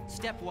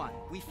 Step 1.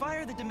 We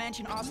fire the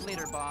Dimension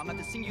Oscillator Bomb at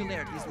the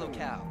Singularity's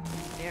locale,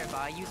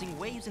 thereby using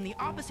waves in the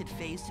opposite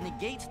phase to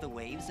negate the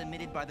waves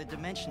emitted by the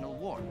dimensional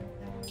warp.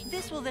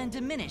 This will then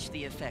diminish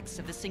the effects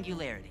of the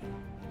Singularity.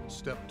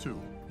 Step 2.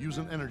 Use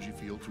an energy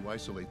field to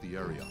isolate the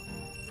area.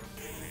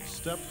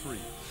 Step 3.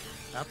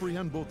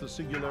 Apprehend both the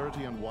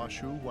Singularity and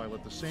Washu while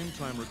at the same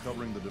time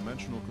recovering the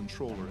dimensional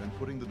controller and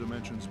putting the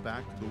dimensions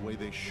back the way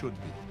they should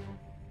be.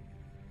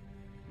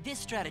 This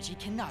strategy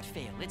cannot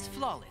fail. It's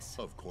flawless.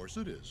 Of course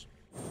it is.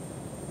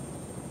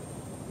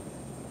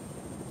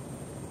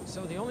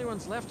 So the only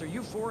ones left are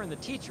you four and the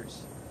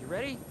teachers. You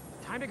ready?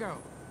 Time to go.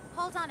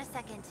 Hold on a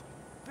second.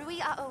 Rui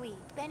Aoi,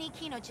 Benny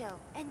Kinojo,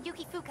 and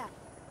Yuki Fuka.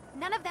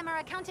 None of them are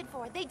accounted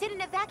for. They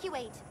didn't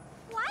evacuate.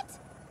 What?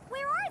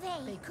 Where are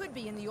they? They could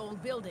be in the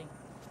old building.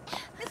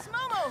 Miss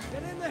Momo!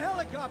 Get in the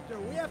helicopter!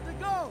 We have to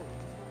go!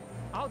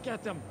 I'll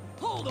get them.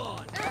 Hold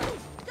on!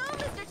 Go,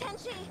 Mr.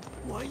 Tenchi!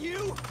 Why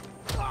you?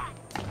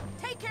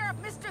 Take care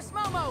of Mistress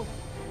Momo!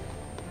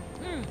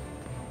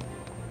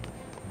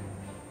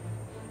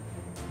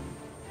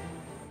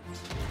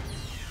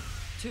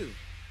 2,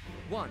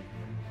 1,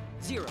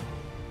 0.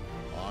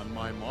 On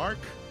my mark,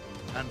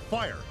 and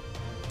fire!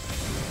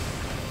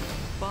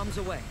 Bombs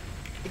away.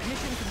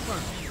 Ignition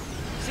confirmed.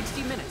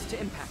 60 minutes to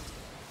impact.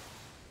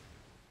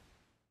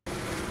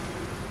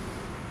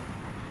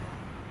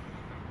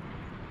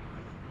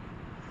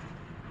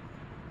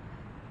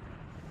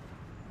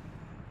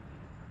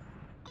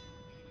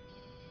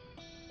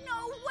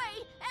 No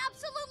way!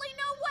 Absolutely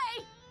no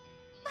way!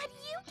 But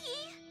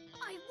Yuki!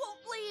 I won't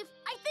leave!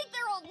 I think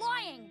they're all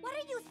lying! What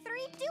are you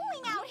three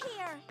doing out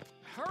here?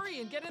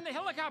 Hurry and get in the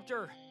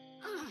helicopter.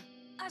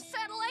 A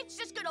satellite's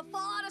just gonna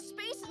fall out of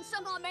space and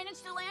somehow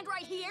manage to land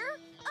right here?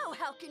 Oh,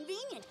 how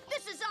convenient.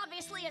 This is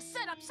obviously a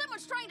setup.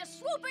 Someone's trying to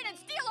swoop in and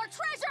steal our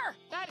treasure!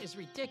 That is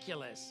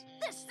ridiculous.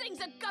 This thing's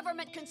a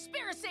government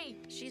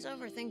conspiracy! She's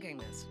overthinking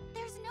this.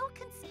 There's no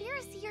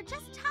conspiracy. You're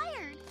just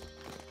tired.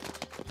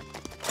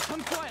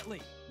 Come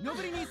quietly.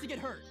 Nobody needs to get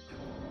hurt.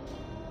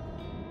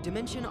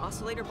 Dimension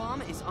Oscillator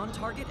Bomb is on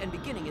target and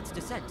beginning its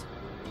descent.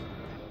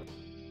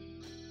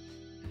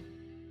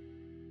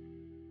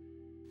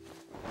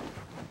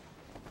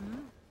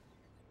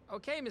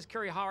 Okay, Ms.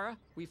 Kurihara.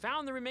 We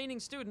found the remaining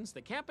students.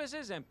 The campus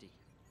is empty.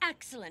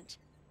 Excellent.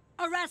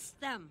 Arrest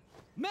them.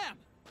 Ma'am!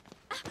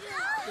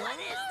 What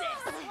is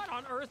this? What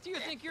on earth do you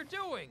think you're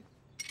doing?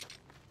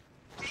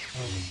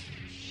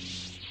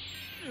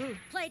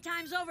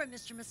 Playtime's over,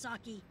 Mr.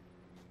 Masaki.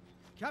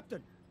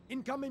 Captain,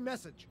 incoming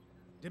message.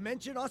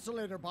 Dimension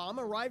Oscillator Bomb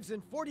arrives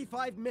in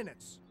 45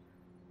 minutes.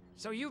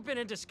 So you've been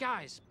in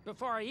disguise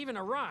before I even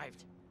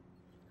arrived.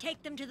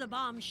 Take them to the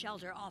bomb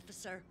shelter,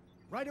 officer.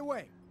 Right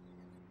away.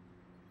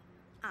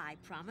 I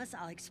promise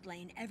I'll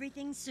explain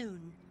everything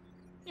soon.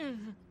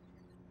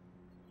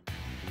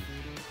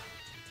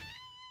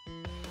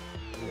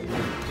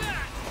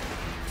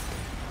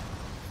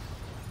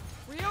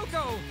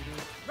 Ryoko!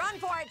 Run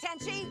for it,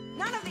 Tenchi!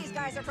 None of these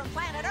guys are from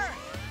planet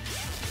Earth!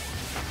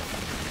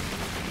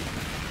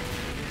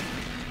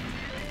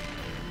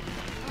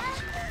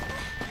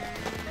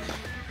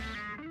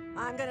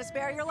 I'm gonna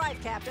spare your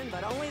life, Captain,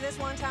 but only this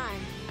one time.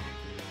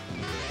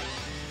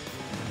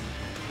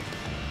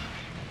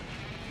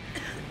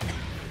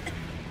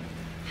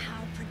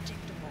 How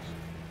predictable.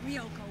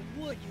 Ryoko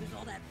would use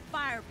all that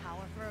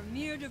firepower for a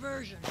mere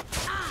diversion.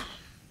 Ah!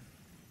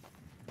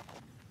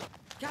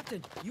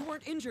 Captain, you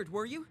weren't injured,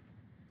 were you?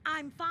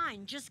 I'm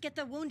fine. Just get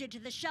the wounded to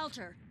the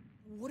shelter.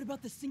 What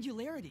about the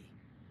singularity?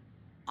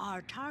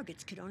 Our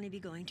targets could only be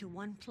going to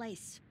one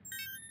place.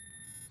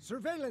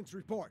 Surveillance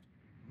report.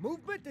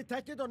 Movement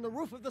detected on the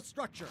roof of the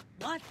structure.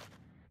 What?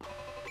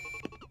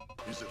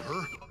 Is it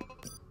her?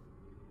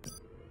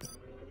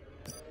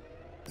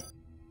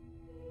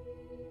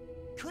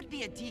 Could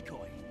be a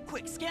decoy.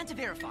 Quick, scan to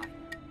verify.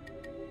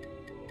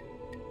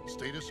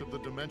 Status of the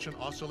Dimension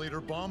Oscillator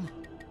Bomb?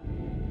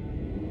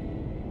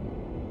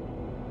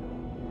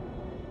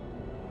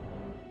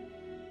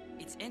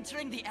 It's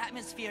entering the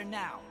atmosphere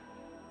now.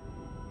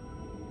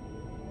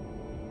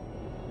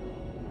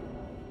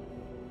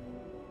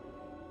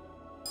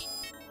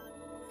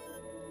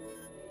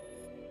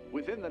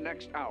 Within the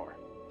next hour,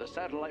 the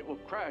satellite will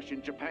crash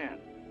in Japan.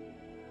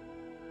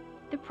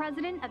 The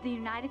President of the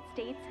United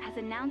States has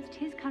announced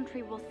his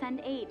country will send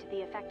aid to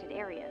the affected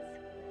areas.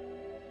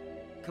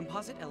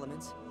 Composite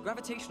elements,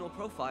 gravitational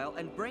profile,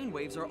 and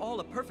brainwaves are all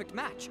a perfect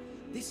match.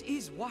 This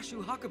is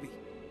Washu Hakabi.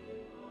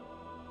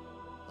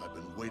 I've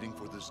been waiting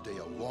for this day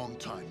a long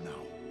time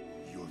now.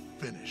 You're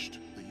finished.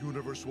 The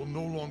universe will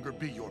no longer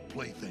be your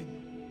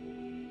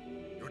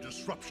plaything. Your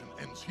disruption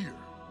ends here.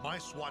 My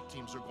SWAT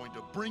teams are going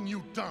to bring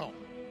you down.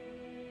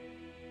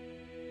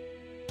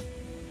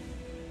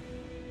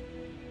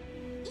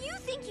 You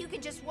think you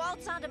can just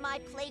waltz onto my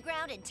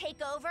playground and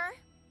take over?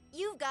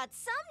 You've got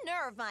some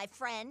nerve, my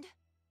friend.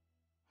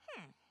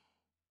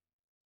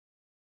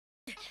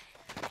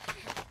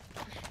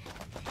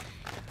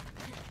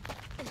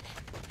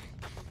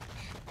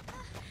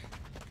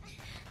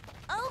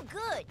 Oh,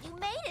 good. You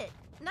made it.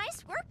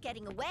 Nice work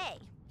getting away.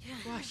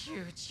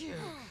 Washu, it's you.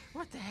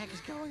 What the heck is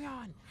going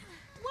on?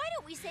 Why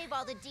don't we save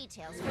all the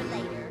details for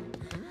later?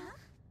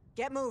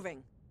 Get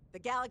moving. The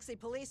Galaxy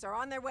Police are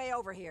on their way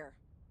over here.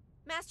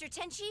 Master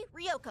Tenchi,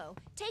 Ryoko,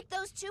 take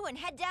those two and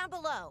head down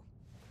below.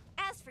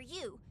 As for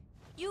you,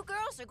 you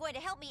girls are going to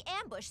help me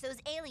ambush those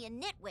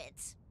alien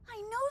nitwits.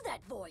 I know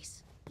that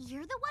voice.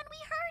 You're the one we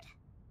heard?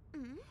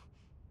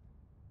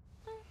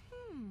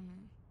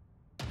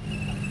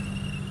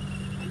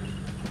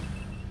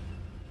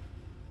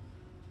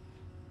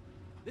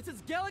 This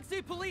is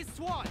Galaxy Police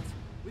SWAT.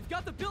 We've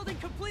got the building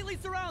completely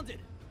surrounded.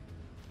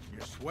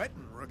 You're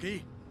sweating,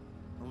 rookie.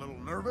 A little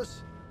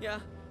nervous? Yeah,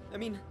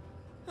 I'm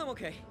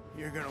okay.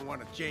 You're gonna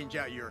want to change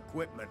out your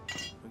equipment.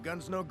 The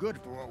gun's no good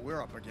for what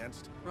we're up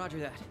against. Roger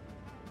that.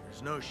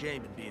 There's no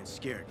shame in being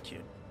scared,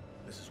 kid.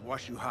 This is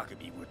Washu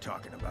Hakabi we're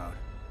talking about.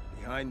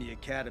 Behind the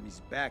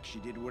Academy's back, she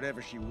did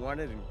whatever she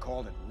wanted and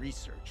called it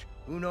research.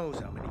 Who knows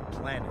how many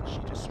planets she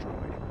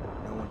destroyed?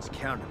 No one's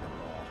counted them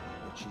all,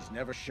 but she's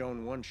never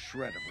shown one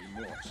shred of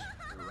remorse.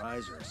 Her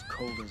eyes are as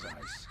cold as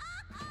ice.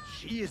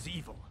 She is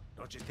evil.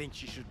 Don't you think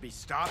she should be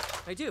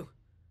stopped? I do.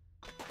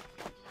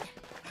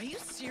 Are you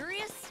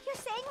serious? You're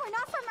saying we're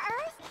not from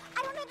Earth?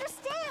 I don't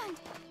understand.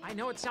 I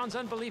know it sounds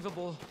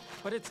unbelievable,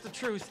 but it's the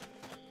truth.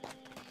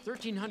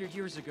 1,300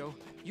 years ago,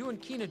 you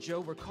and Kina-Jo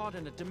were caught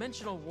in a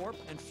dimensional warp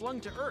and flung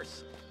to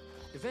Earth.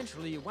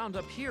 Eventually, you wound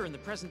up here in the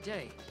present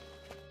day.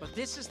 But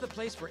this is the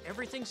place where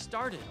everything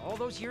started all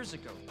those years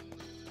ago.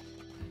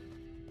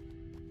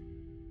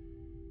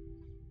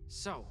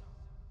 So,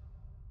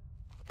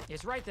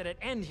 it's right that it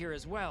end here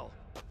as well.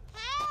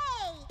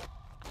 Hey!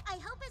 I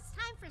hope it's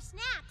time for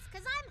snacks,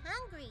 because I'm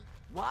hungry.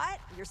 What?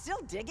 You're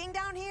still digging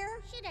down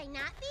here? Should I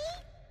not be?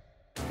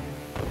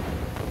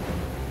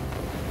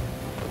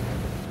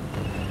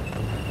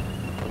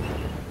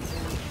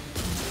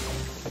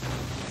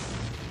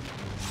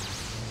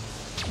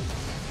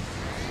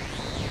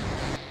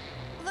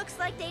 Looks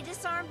like they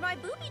disarmed my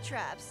booby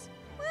traps.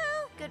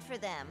 Well, good for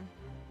them.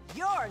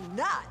 You're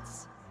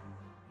nuts!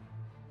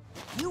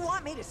 You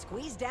want me to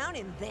squeeze down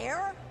in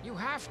there? You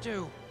have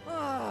to.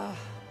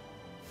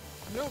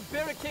 No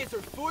barricades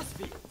or force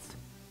fields.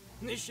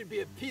 This should be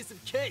a piece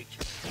of cake.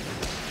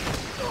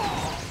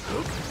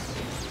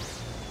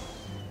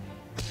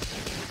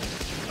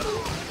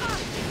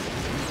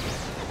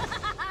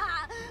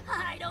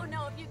 I don't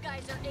know if you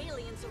guys are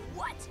aliens or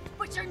what,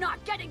 but you're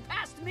not getting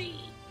past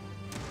me!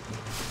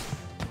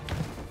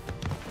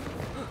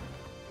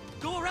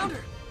 Go around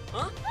her!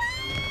 Huh?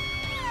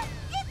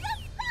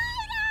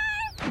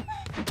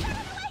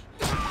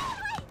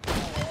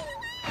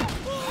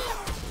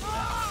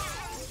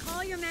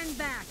 Call your men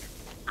back.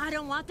 I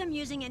don't want caught them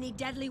using any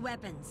deadly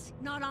weapons.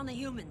 Not on the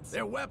humans.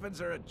 Their weapons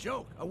are a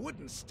joke. A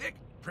wooden stick,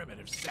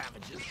 primitive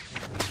savages.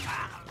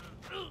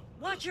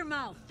 Watch your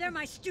mouth. They're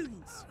my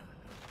students.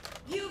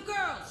 You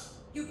girls,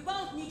 you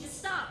both need to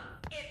stop.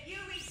 If you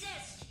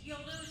resist, you'll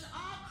lose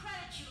all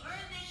credits you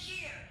earned this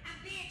year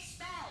and be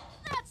expelled.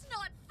 That's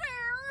not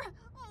fair!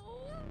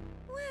 Oh.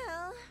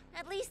 Well,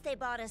 at least they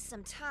bought us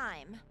some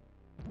time.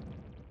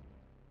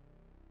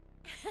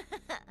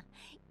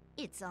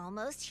 It's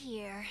almost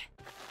here.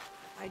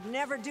 I'd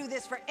never do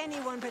this for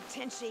anyone but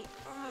Tenchi.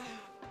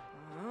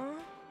 Huh?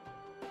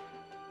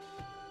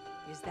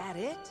 Is that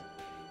it?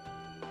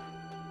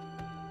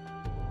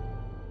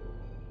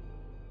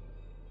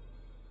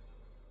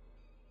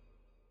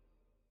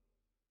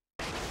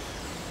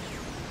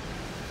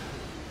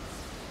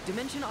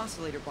 Dimension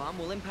Oscillator Bomb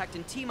will impact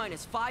in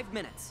T-minus 5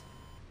 minutes.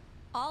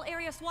 All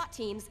area SWAT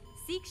teams,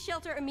 seek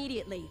shelter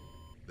immediately.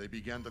 They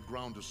began the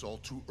ground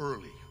assault too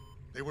early.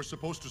 They were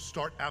supposed to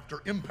start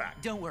after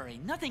impact. Don't worry,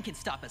 nothing can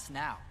stop us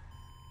now.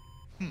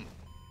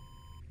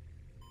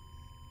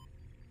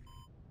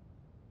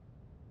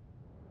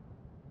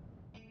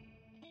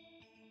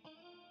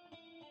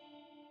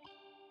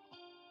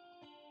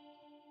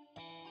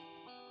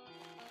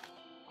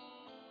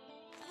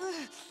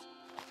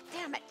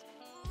 Damn it!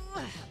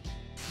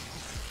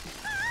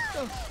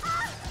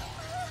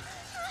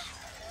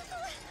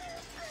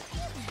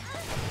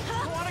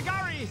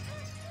 Kawanagari!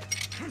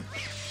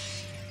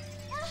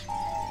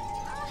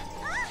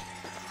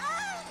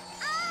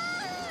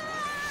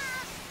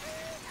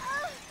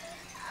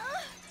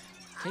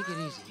 Take it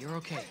easy, you're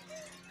okay.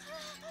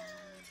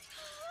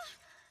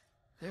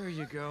 There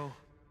you go.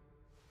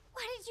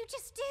 What did you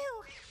just do?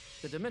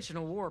 The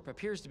dimensional warp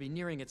appears to be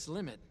nearing its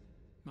limit.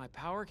 My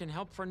power can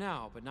help for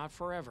now, but not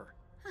forever.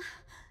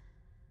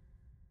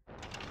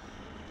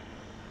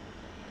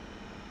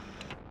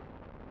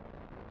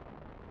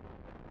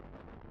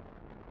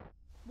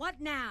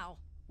 What now?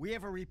 We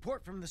have a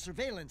report from the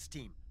surveillance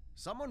team.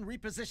 Someone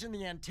repositioned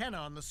the antenna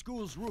on the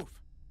school's roof.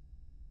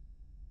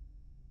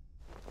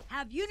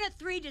 Have Unit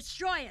 3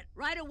 destroy it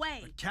right away.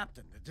 But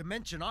Captain, the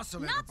Dimension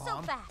Oscillator Not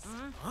bomb... so fast.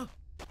 Huh?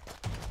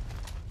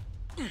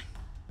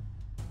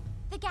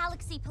 The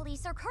Galaxy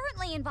Police are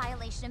currently in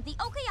violation of the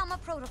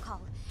Okayama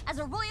Protocol. As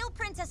a royal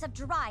princess of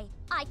Jirai,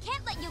 I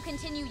can't let you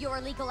continue your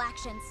illegal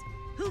actions.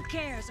 Who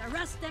cares?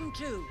 Arrest them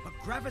too. But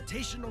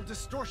gravitational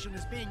distortion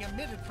is being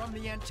emitted from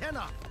the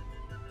antenna.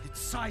 Its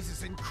size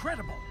is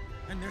incredible,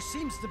 and there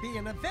seems to be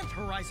an event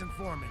horizon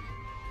forming.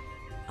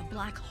 A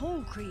black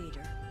hole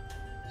creator.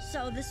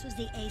 So this was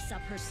the ace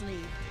up her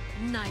sleeve.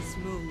 Nice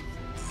move.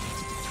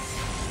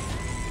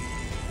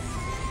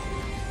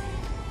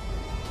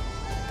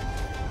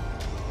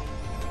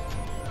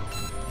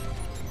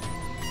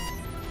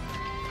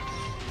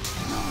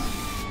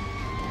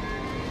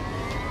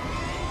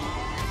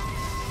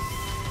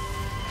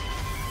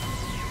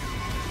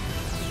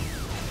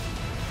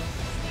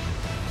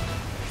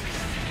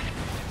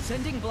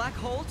 Sending black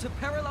hole to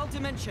parallel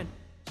dimension.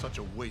 Such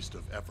a waste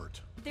of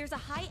effort. There's a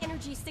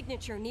high-energy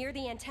signature near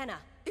the antenna.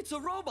 It's a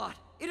robot.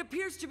 It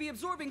appears to be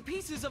absorbing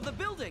pieces of the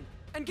building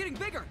and getting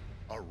bigger.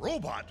 A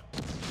robot?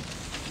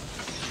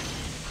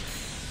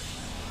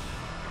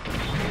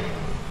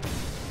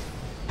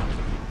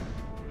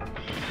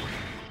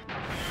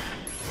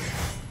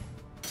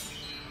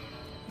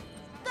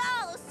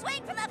 Go!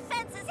 Swing for the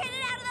fences! Hit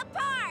it out of the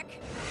park!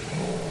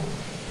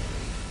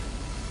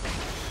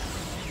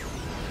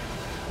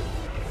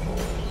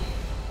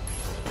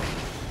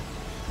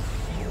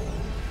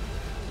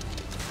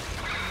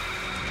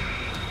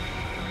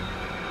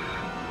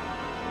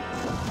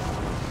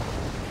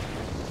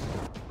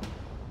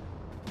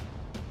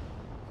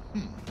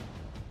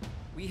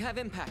 We have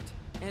impact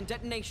and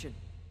detonation.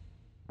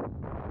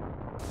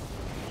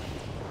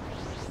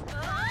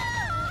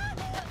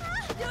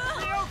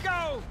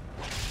 Ryoko!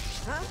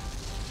 Huh?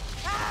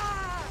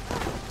 Ah!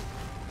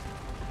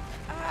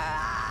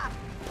 Ah!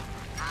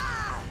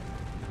 Ah!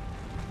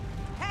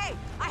 Hey,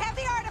 I have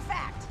the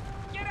artifact!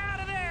 Get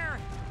out of there!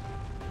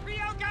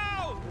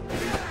 Ryoko!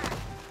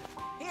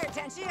 Here,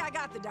 Tenchi, I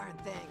got the darn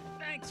thing.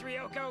 Thanks,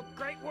 Ryoko.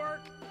 Great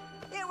work.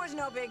 It was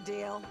no big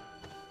deal.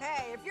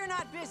 Hey, if you're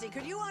not busy,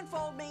 could you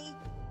unfold me?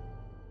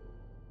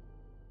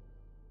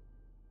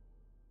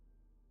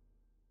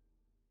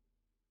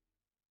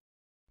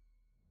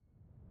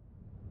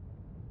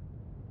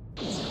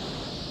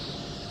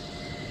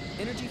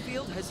 Energy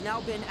field has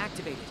now been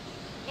activated.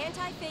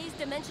 Anti-phase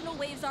dimensional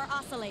waves are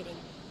oscillating.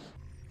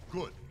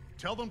 Good.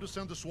 Tell them to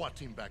send the SWAT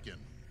team back in.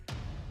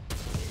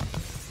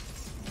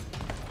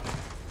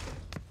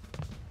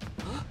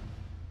 Huh?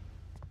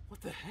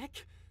 What the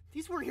heck?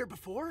 These weren't here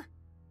before?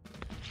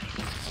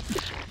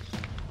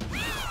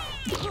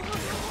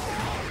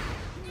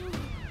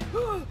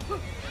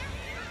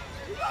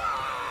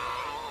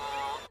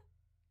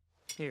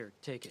 Here,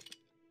 take it.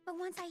 But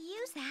once I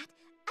use that,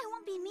 I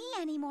won't be me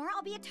anymore.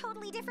 I'll be a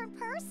totally different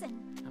person.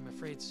 I'm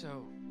afraid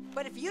so.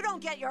 But if you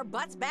don't get your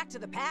butts back to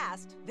the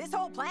past, this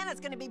whole planet's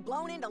gonna be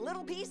blown into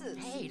little pieces.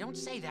 Hey, don't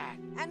say that.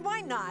 And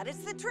why not?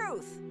 It's the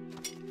truth.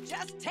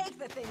 Just take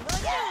the thing,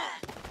 will ya?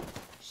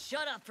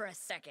 Shut up for a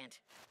second.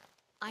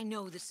 I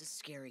know this is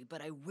scary,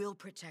 but I will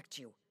protect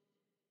you.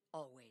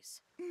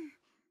 Always.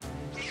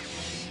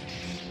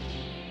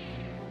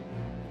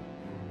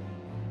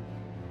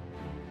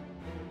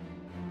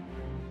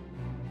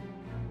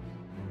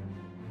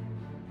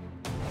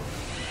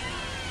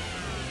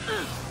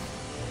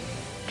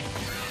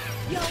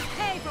 You'll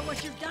pay for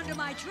what you've done to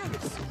my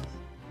troops.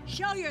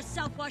 Show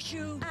yourself,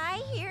 Washu.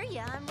 I hear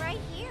ya. I'm right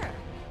here.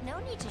 No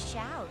need to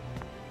shout.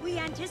 We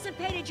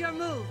anticipated your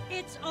move.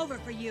 It's over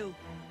for you.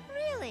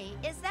 Really?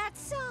 Is that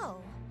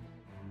so?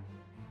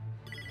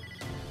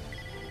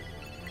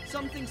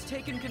 Something's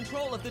taken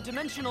control of the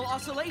dimensional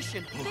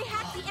oscillation. They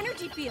hacked the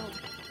energy field.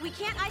 We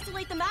can't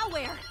isolate the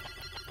malware.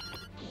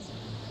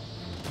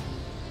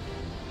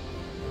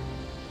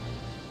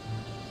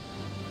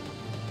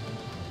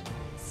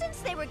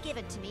 Since they were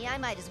given to me, I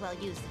might as well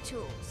use the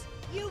tools.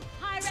 You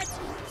pirates!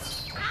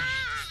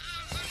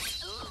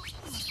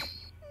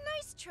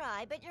 Nice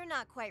try, but you're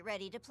not quite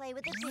ready to play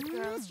with the big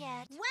girls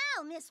yet.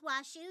 Wow, Miss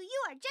Washu,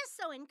 you are just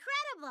so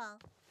incredible.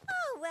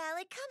 Oh, well,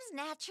 it comes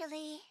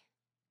naturally.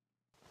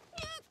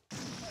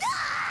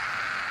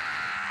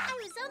 I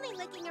was only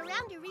looking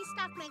around to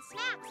restock my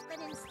snacks, but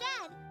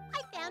instead,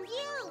 I found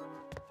you.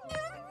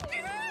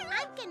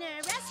 I'm gonna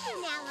arrest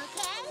you now,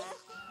 okay?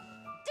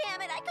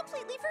 Damn it, I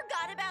completely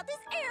forgot about this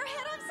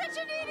airhead. I'm such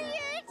an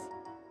idiot!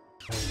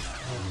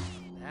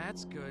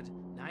 That's good.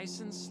 Nice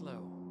and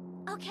slow.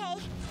 Okay.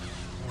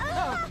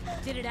 Oh,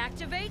 did it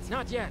activate?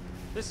 Not yet.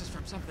 This is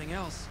from something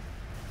else.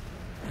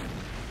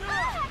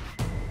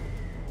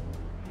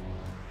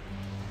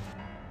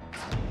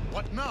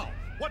 What now?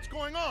 What's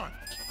going on?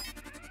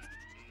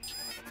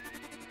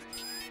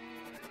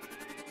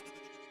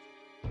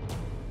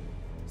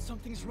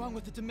 Something's wrong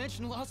with the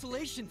dimensional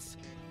oscillations.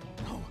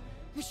 No,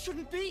 this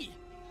shouldn't be.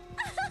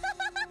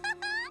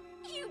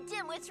 You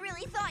dimwits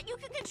really thought you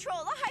could control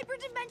a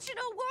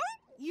hyperdimensional world?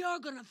 You're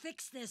gonna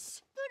fix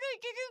this. But I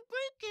didn't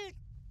break it.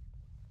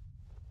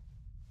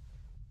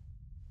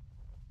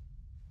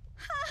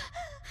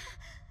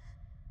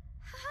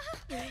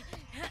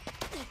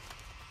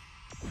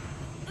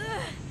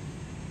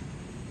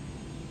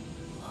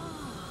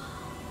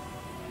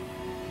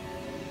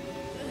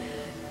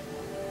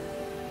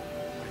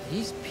 Are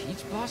these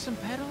peach blossom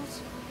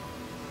petals?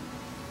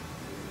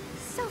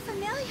 So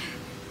familiar.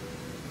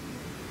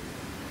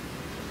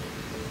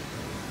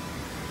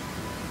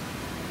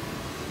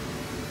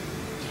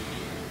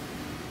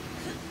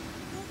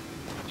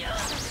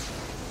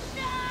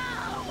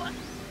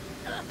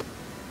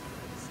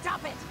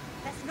 Stop it!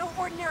 That's no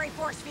ordinary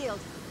force field.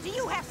 Do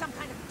you have some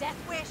kind of death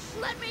wish?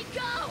 Let me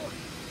go!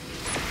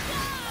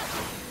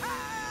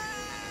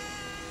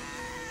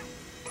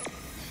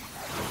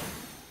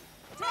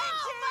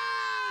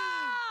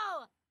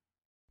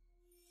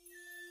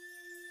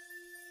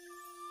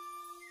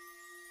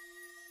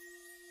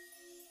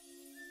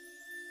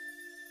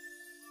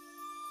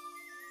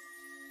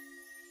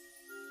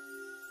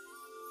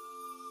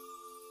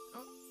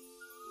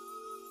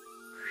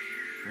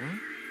 Huh?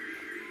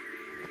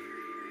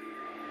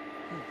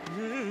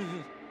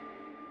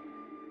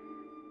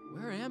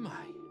 Where am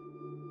I?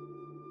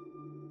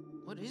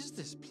 What is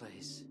this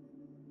place?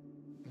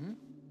 Hmm?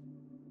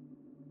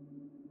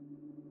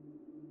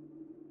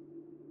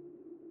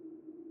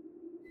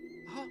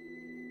 Oh.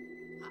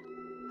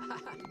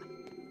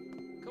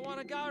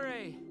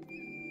 Kawanagare!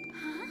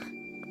 Huh?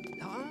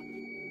 Huh?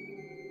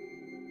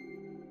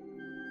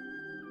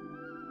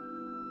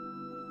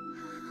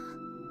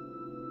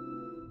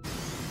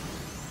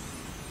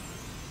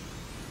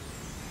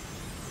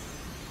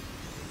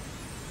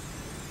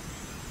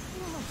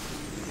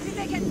 Did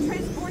they get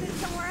transported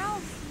somewhere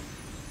else?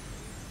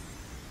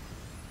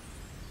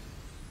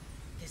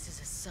 This is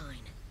a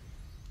sign.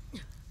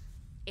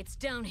 It's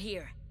down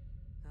here.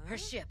 Her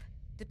ship,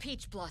 the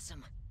Peach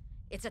Blossom.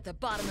 It's at the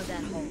bottom of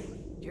that hole.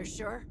 You're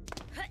sure?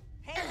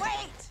 Hey,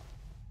 wait!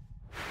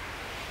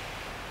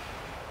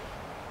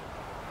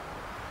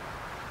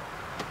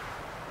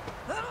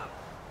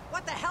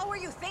 What the hell were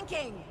you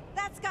thinking?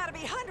 That's gotta be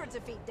hundreds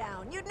of feet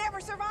down. You'd never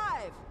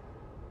survive.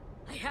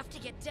 I have to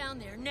get down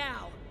there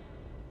now.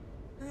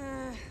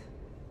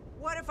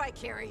 What if I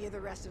carry you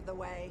the rest of the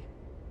way?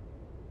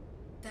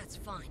 That's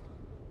fine.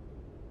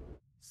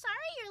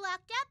 Sorry you're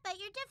locked up, but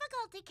you're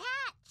difficult to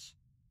catch.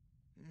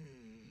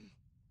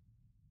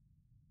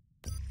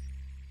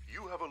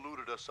 You have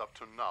eluded us up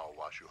to now,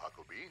 Washu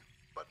Hakubi,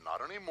 but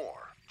not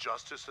anymore.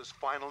 Justice has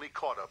finally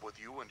caught up with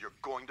you, and you're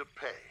going to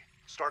pay,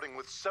 starting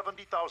with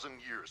 70,000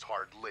 years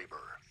hard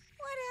labor.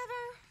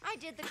 Whatever. I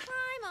did the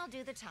crime, I'll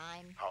do the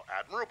time. How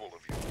admirable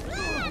of you.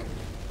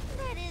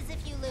 That is,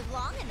 if you live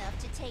long enough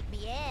to take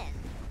me in.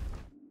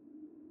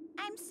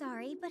 I'm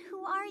sorry, but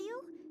who are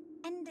you?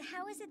 And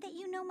how is it that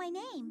you know my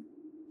name?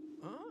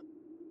 Huh?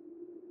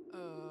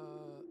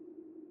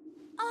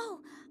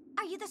 Oh,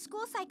 are you the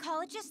school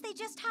psychologist they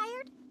just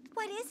hired?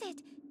 What is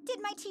it?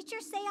 Did my teacher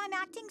say I'm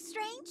acting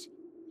strange?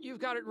 You've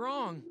got it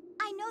wrong.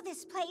 I know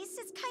this place.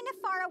 It's kind of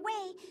far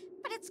away,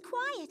 but it's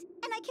quiet,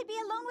 and I could be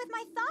alone with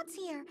my thoughts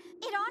here.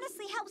 It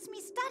honestly helps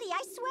me study,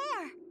 I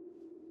swear.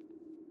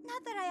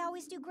 Not that I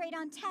always do great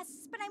on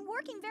tests, but I'm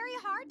working very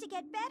hard to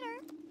get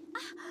better.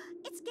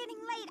 It's getting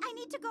late. I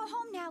need to go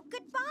home now.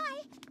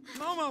 Goodbye.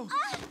 Momo!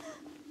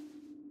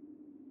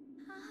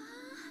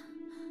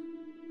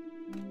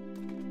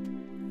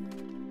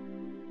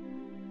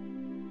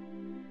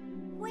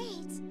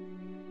 Wait.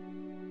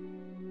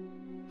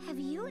 Have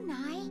you and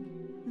I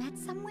met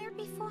somewhere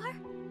before?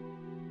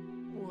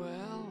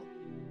 Well...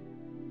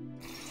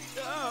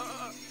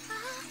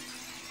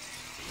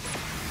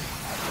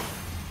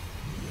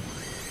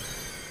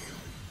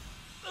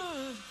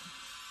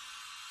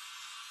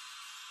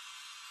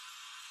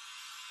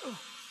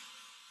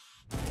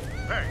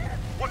 Hey,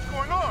 what's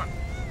going on?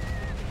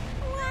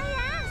 Why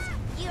ask?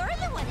 You're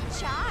the one in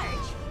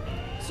charge.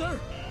 Sir,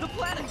 the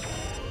planet!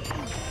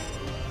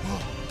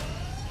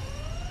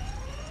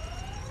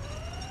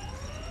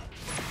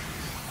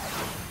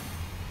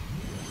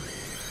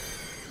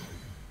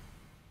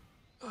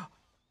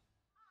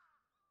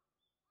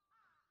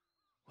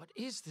 What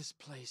is this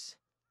place?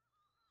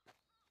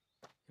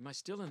 Am I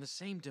still in the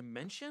same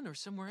dimension or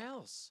somewhere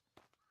else?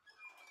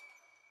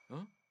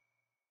 Huh?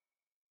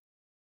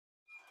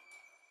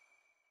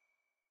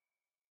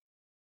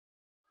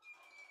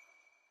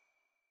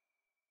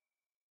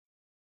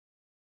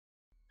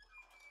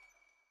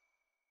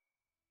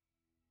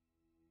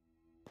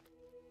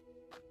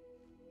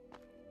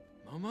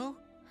 Momo?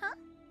 Huh?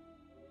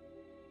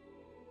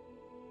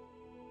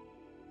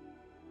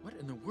 What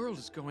in the world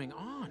is going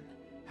on?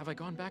 Have I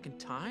gone back in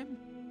time?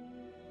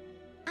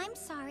 I'm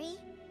sorry.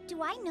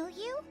 Do I know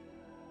you?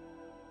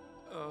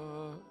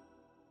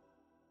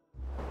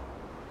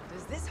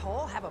 Does this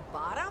hole have a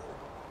bottom?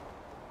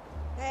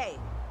 Hey,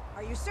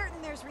 are you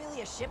certain there's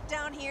really a ship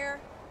down here?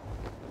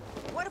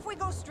 What if we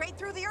go straight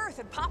through the Earth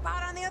and pop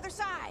out on the other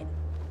side?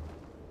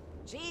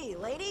 Gee,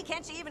 lady,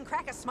 can't you even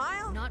crack a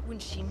smile? Not when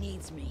she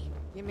needs me.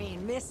 You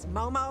mean Miss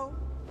Momo?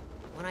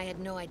 When I had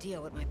no idea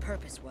what my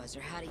purpose was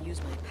or how to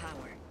use my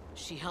power,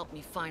 she helped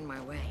me find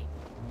my way.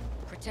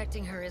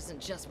 Protecting her isn't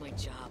just my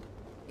job.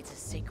 It's a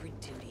sacred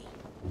duty.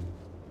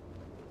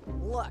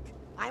 Look,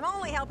 I'm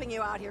only helping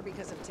you out here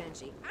because of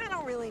Tenchi. I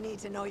don't really need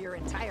to know your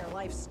entire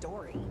life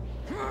story.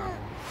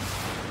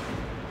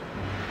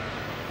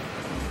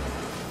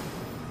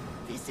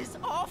 This is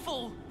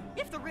awful!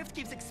 If the rift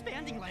keeps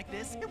expanding like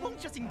this, it won't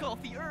just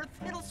engulf the Earth,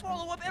 it'll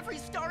swallow up every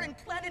star and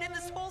planet in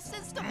this whole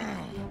system!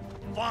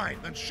 Fine,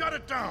 then shut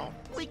it down!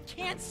 We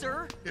can't,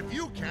 sir! If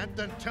you can't,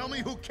 then tell me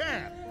who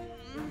can!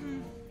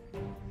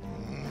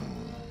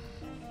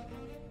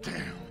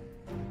 Damn.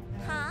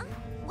 Huh?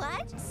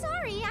 What?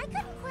 Sorry, I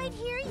couldn't quite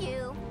hear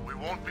you. We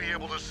won't be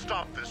able to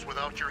stop this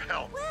without your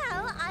help.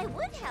 Well, I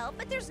would help,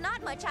 but there's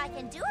not much I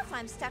can do if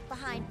I'm stuck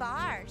behind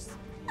bars.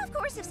 Of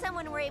course, if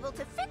someone were able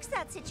to fix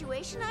that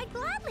situation, I'd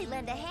gladly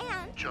lend a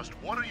hand. Just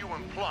what are you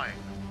implying?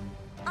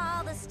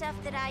 All the stuff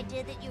that I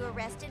did that you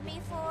arrested me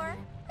for,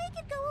 make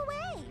it go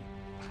away.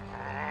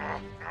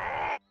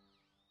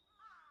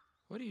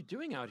 What are you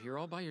doing out here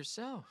all by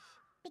yourself?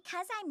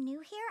 Because I'm new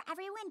here,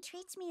 everyone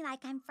treats me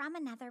like I'm from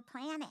another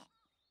planet.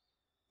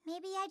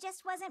 Maybe I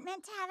just wasn't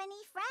meant to have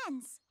any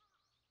friends.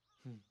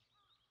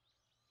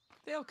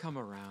 They'll come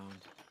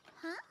around.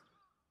 Huh?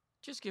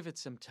 Just give it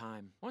some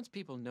time. Once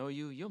people know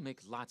you, you'll make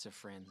lots of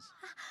friends.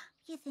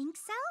 You think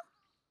so?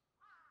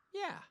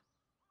 Yeah.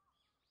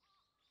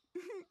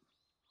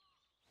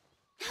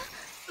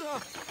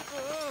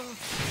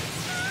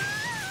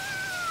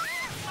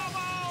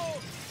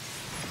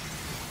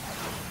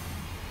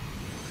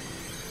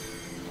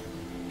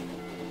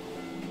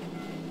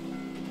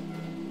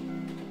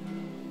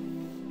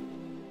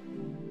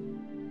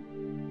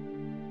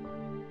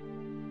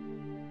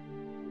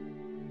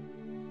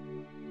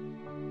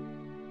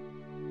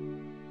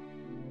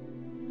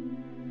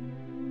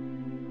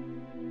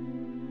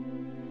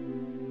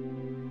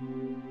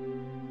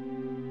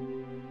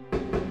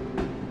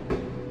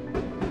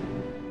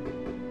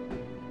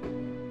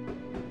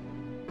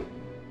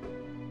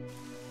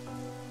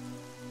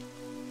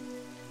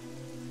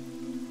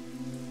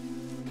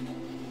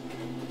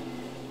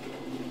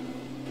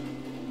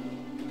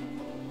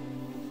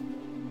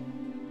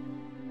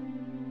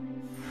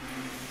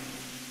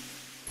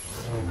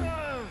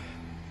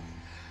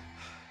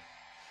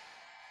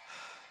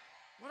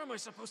 What am I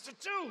supposed to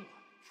do?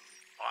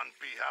 On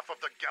behalf of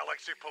the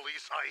Galaxy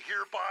Police, I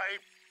hereby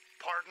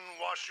pardon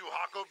Washu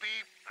Hakobi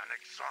and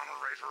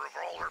exonerate her of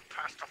all her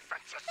past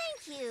offenses.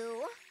 Thank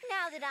you.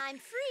 Now that I'm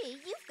free,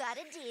 you've got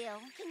a deal.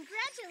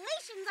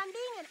 Congratulations on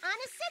being an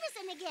honest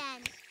citizen again.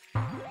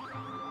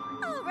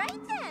 All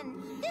right,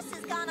 then. This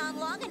has gone on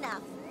long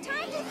enough.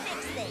 Time to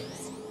fix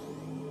things.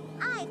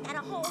 I've got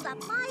to hold up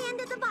my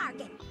end of the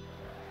bargain.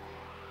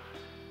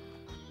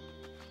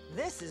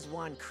 This is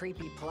one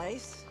creepy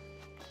place.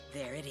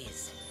 There it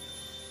is.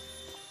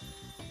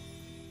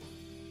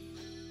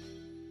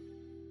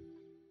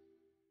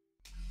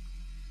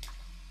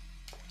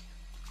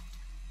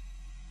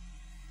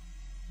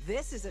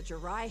 This is a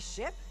Jirai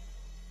ship?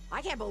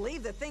 I can't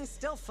believe the thing's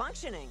still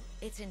functioning.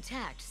 It's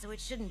intact, so it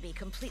shouldn't be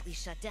completely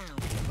shut down.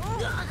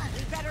 Oh,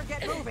 we better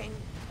get moving.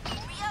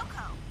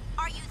 Ryoko,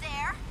 are you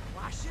there?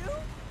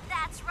 Washu?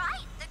 That's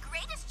right, the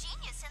greatest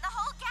genius in the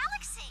whole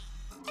galaxy.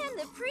 And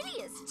the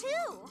prettiest,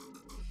 too.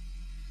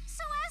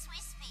 So as we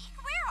speak,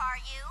 where are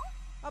you?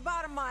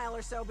 About a mile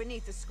or so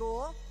beneath the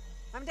school.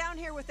 I'm down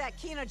here with that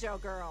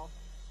Kinojo girl.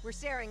 We're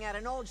staring at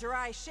an old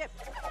Jirai ship.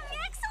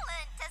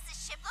 Excellent! Does the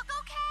ship look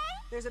okay?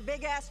 There's a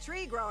big-ass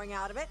tree growing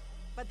out of it,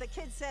 but the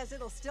kid says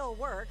it'll still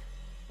work.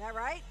 That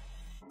right?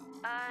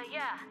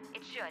 Yeah,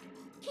 it should.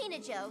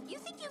 Kinojo, you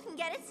think you can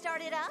get it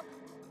started up?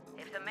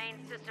 If the main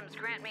systems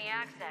grant me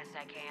access,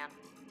 I can.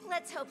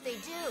 Let's hope they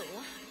do.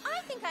 I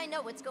think I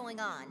know what's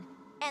going on.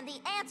 And the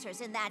answer's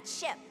in that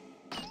ship.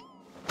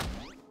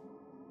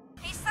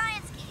 Hey,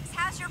 Science Geeks,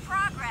 how's your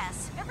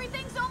progress?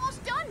 Everything's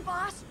almost done,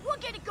 boss. We'll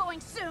get it going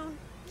soon.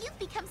 You've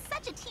become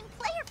such a team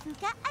player,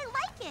 Fuka. I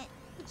like it.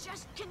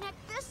 Just connect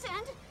this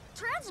end.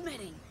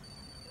 Transmitting.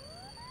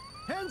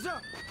 Hands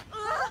up!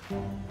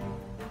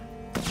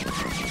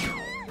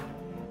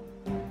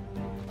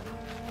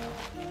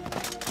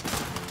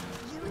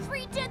 You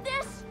three did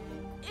this?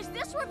 Is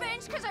this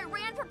revenge because I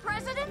ran for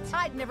president?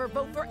 I'd never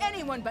vote for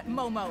anyone but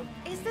Momo.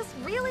 Is this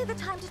really the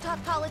time to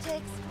talk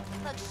politics?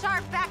 Look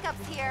sharp,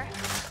 backups here.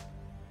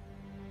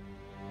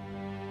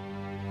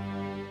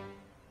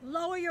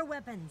 Lower your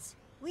weapons.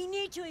 We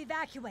need to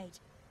evacuate.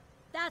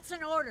 That's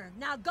an order.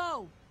 Now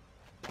go.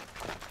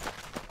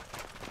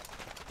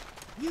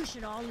 You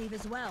should all leave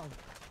as well.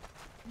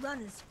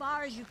 Run as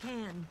far as you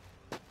can.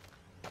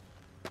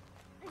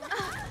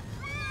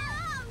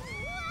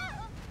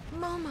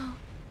 Momo,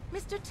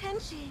 Mr.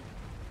 Tenchi.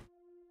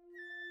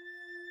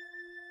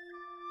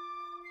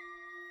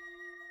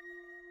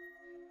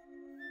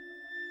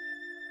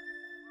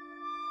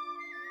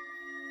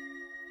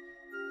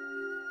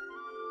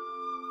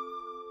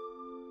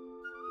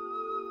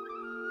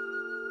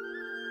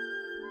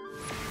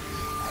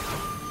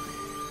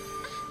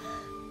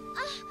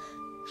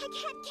 I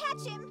can't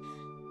catch him.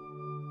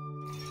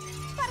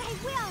 But I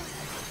will.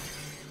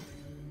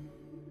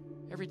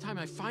 Every time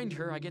I find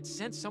her, I get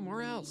sent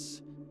somewhere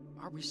else.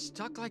 Are we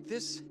stuck like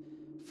this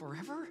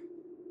forever?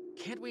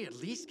 Can't we at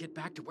least get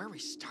back to where we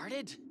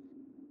started?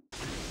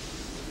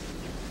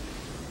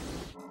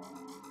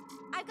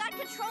 I've got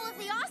control of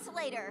the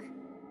oscillator.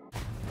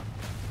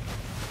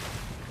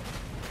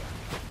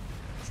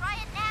 Try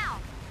it now.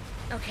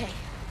 Okay.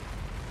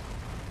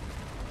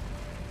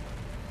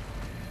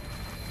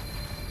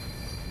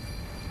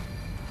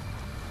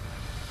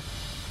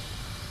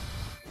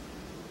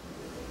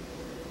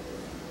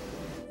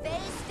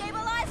 Phase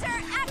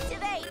stabilizer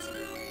activate!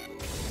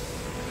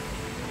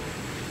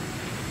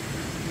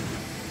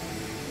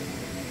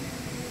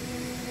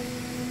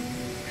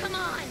 Come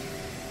on!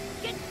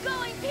 Get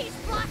going, Peace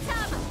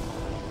Blossom!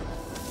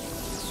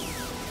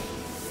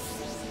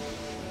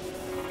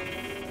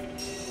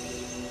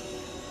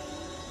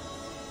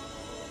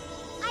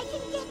 I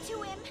can get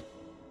to him.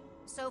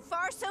 So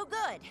far, so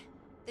good.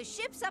 The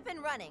ship's up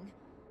and running.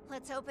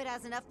 Let's hope it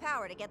has enough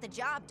power to get the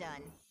job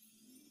done.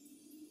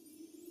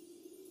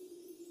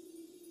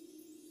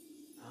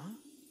 Huh?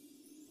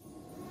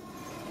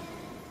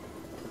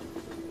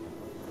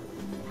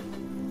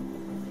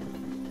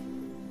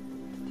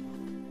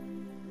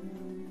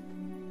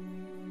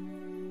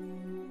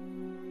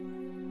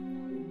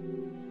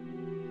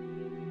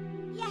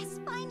 Yes,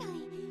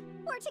 finally.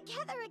 We're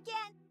together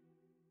again.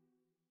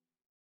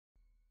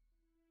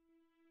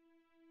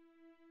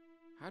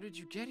 How did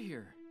you get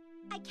here?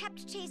 I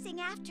kept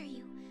chasing after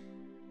you,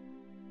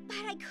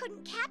 but I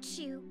couldn't catch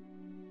you.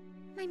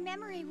 My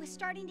memory was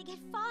starting to get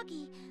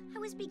foggy. I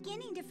was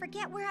beginning to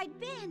forget where I'd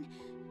been.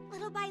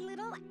 Little by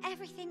little,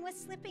 everything was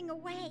slipping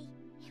away.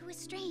 It was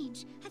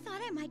strange. I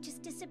thought I might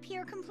just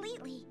disappear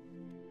completely.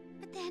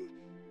 But then,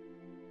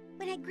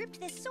 when I gripped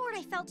this sword,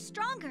 I felt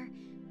stronger.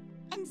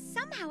 And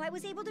somehow I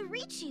was able to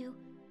reach you.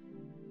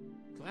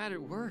 Glad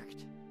it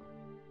worked.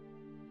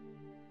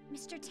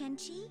 Mr.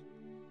 Tenchi?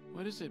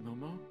 What is it,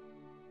 Momo?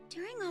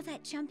 During all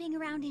that jumping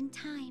around in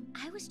time,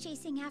 I was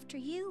chasing after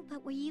you,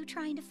 but were you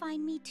trying to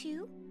find me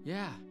too?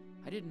 Yeah,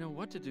 I didn't know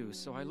what to do,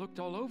 so I looked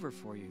all over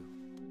for you.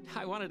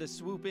 I wanted to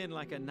swoop in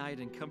like a knight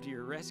and come to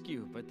your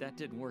rescue, but that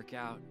didn't work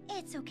out.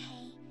 It's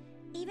okay.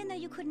 Even though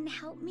you couldn't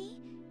help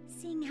me,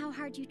 seeing how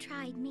hard you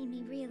tried made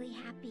me really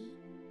happy.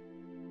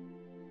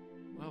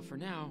 Well, for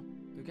now,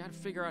 we've got to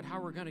figure out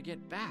how we're gonna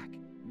get back.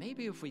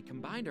 Maybe if we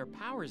combined our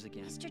powers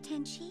again. Mr.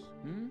 Tenchi?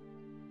 Hmm?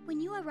 When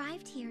you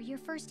arrived here, your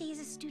first day as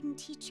a student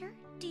teacher,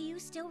 do you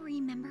still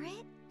remember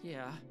it?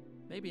 Yeah,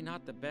 maybe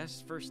not the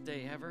best first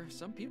day ever.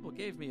 Some people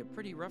gave me a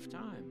pretty rough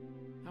time.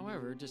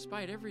 However,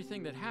 despite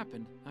everything that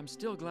happened, I'm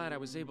still glad I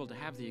was able to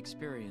have the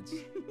experience.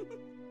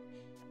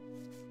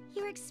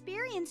 Your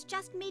experience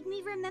just made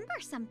me remember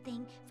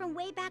something from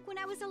way back when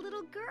I was a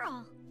little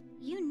girl.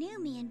 You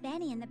knew me and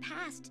Benny in the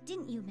past,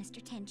 didn't you,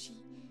 Mr. Tenchi?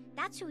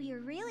 That's who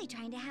you're really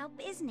trying to help,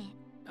 isn't it?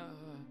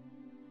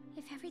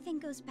 If everything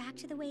goes back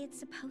to the way it's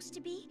supposed to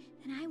be,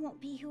 then I won't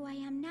be who I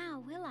am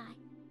now, will I?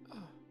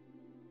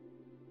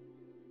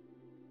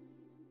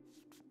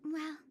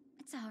 Well,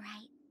 it's all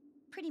right.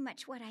 Pretty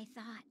much what I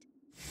thought.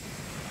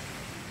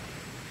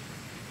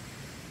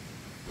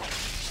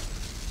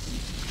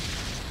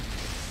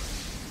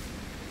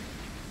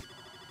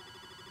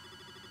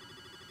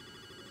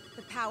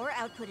 power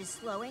output is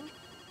slowing.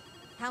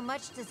 How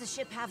much does the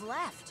ship have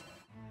left?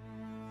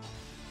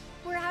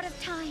 We're out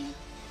of time.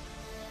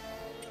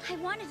 I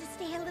wanted to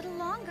stay a little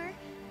longer,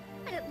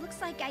 but it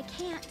looks like I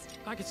can't.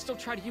 I could still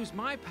try to use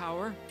my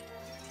power.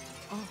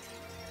 Oh.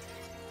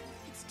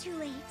 It's too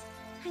late.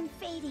 I'm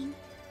fading.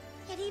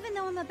 Yet even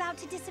though I'm about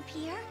to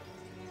disappear,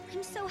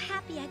 I'm so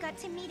happy I got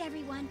to meet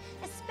everyone,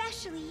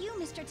 especially you,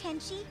 Mr.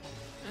 Tenchi.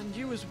 And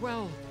you as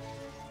well.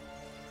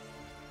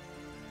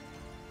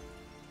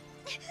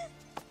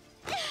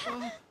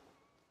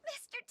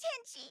 Mr.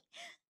 Tenchi,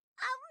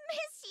 I'll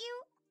miss you.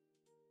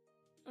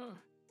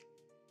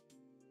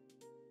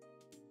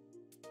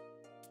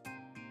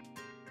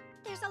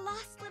 There's a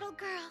lost little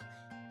girl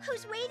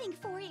who's waiting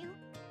for you.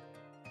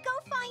 Go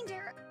find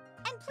her,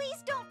 and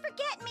please don't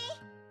forget me.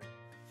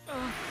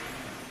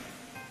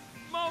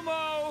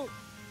 Momo!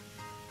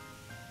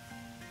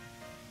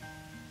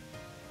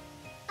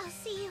 I'll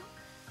see you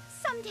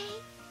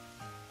someday.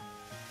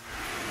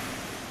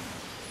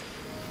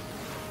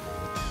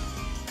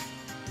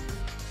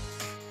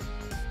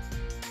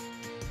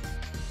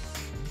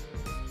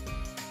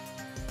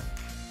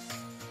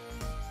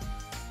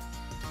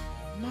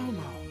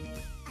 Momo.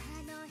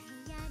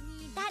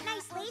 That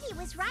nice lady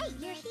was right.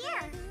 You're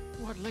here.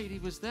 What lady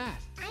was that?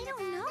 I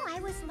don't know. I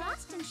was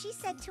lost and she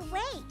said to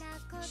wait.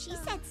 She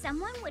said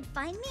someone would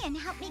find me and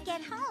help me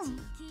get home.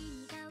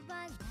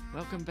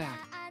 Welcome back.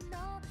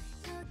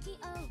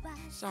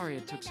 Sorry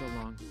it took so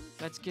long.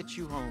 Let's get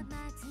you home.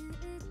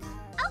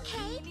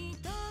 Okay.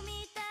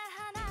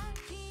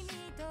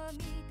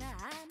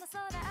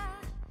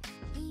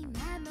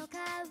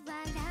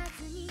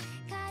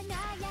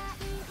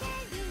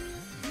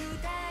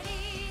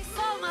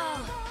 Momo!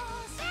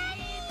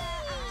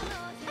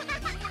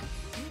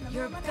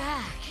 You're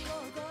back.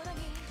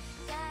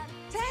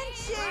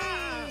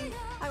 Tenchi!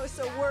 I was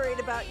so worried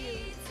about you.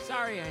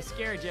 Sorry I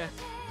scared you.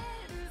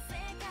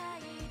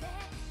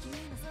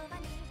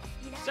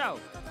 So,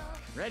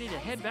 ready to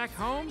head back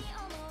home?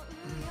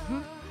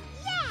 Yeah!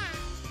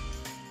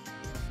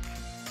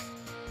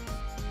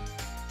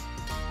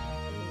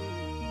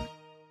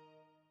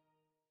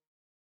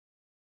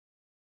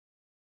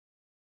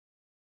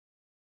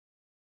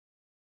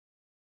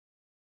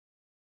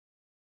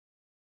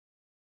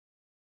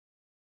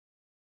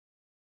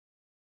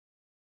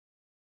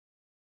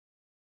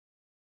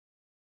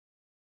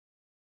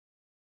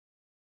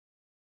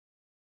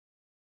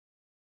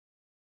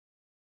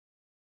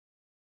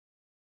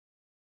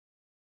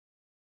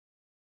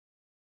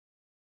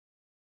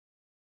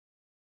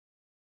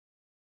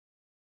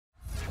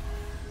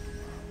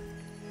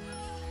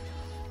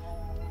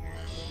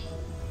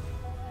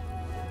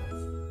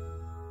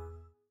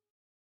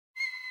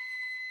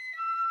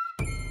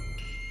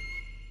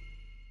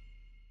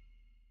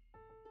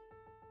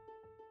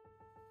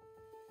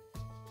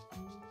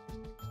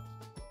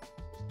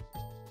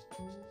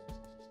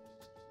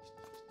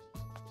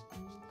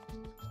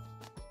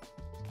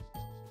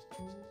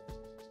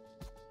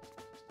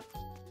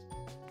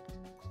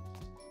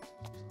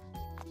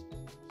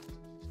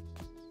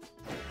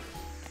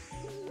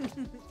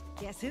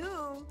 Guess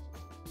who?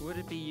 Would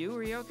it be you,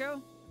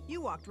 Ryoko?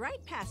 You walked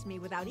right past me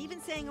without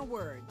even saying a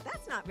word.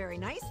 That's not very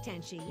nice,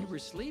 Tenchi. You were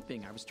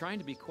sleeping. I was trying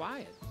to be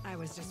quiet. I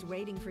was just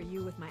waiting for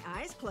you with my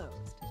eyes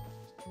closed.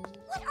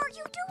 What are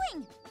you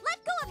doing?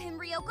 Let go of him,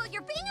 Ryoko.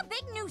 You're being a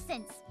big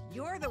nuisance.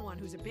 You're the one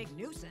who's a big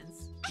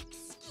nuisance.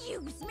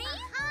 Excuse me?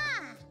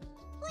 Aha!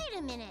 Wait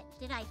a minute.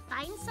 Did I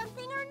find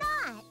something or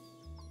not?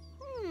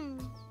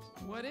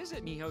 What is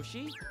it,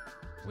 Mihoshi?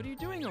 What are you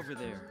doing over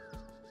there?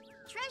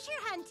 Treasure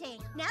hunting.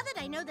 Now that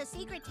I know the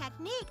secret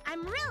technique,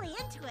 I'm really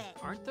into it.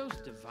 Aren't those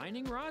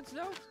divining rods,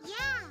 though?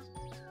 Yeah.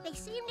 They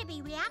seem to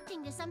be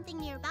reacting to something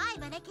nearby,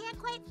 but I can't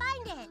quite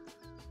find it.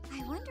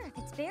 I wonder if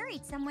it's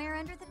buried somewhere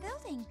under the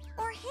building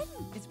or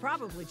hidden. It's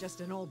probably just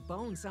an old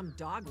bone some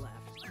dog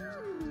left.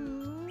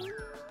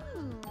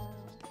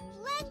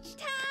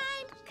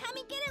 Lunchtime! Come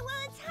and get it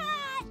while it's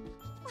hot!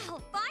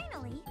 Well,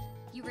 finally!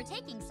 You were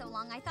taking so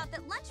long, I thought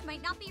that lunch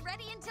might not be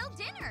ready until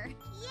dinner.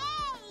 Yay!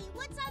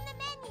 What's on the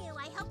menu?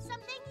 I hope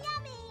something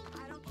yummy!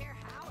 I don't care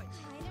how it's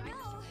I don't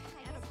know.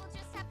 I guess we'll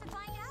just have to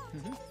find out.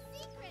 It's a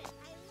secret.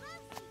 I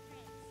love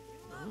secrets.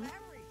 You love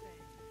everything.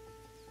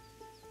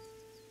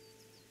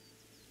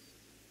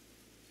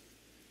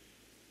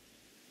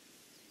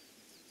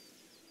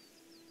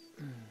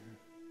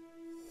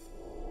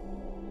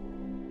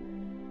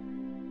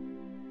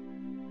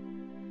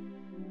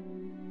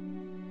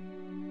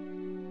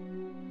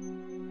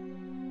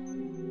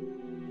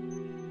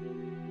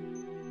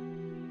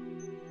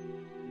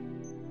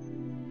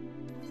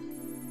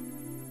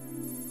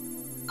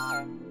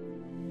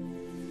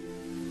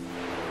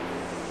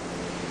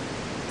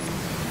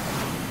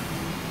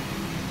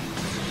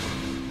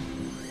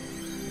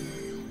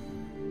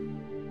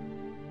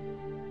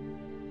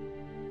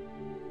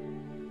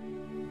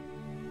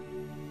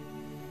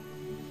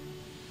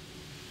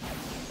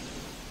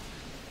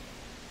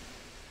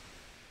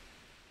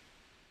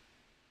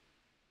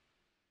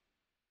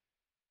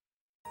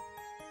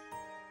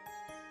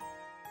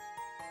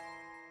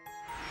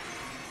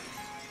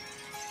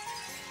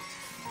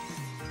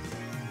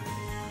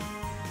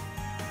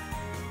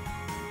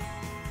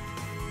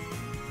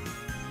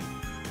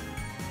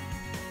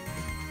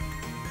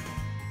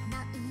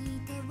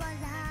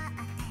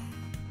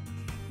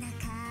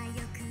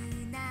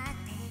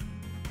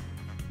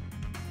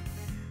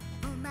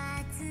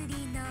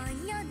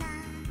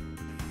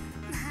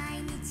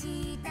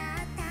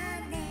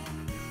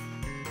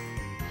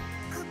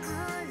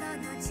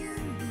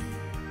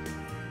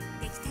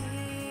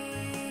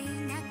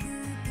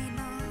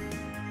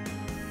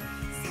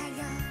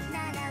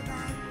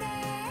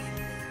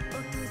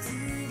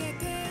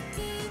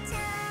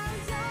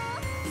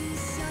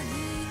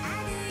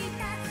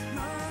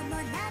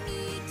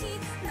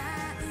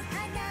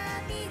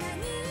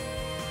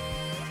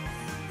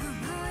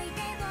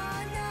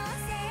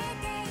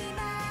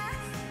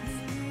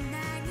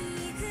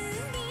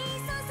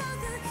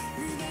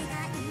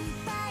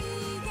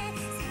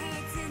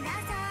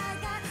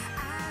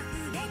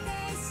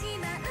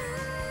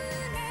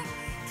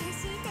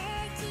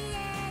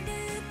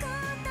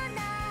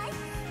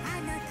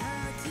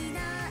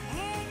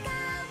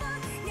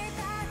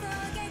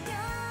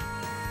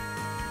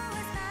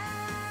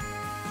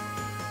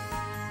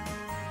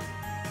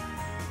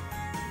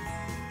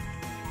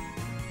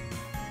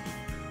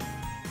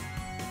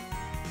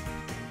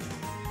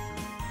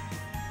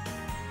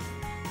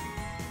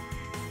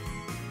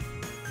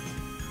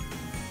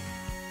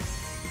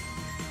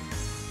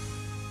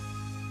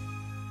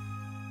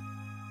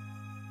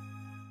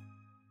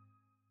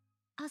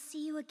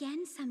 see you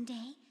again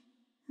someday,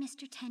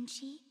 Mr.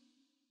 Tenchi.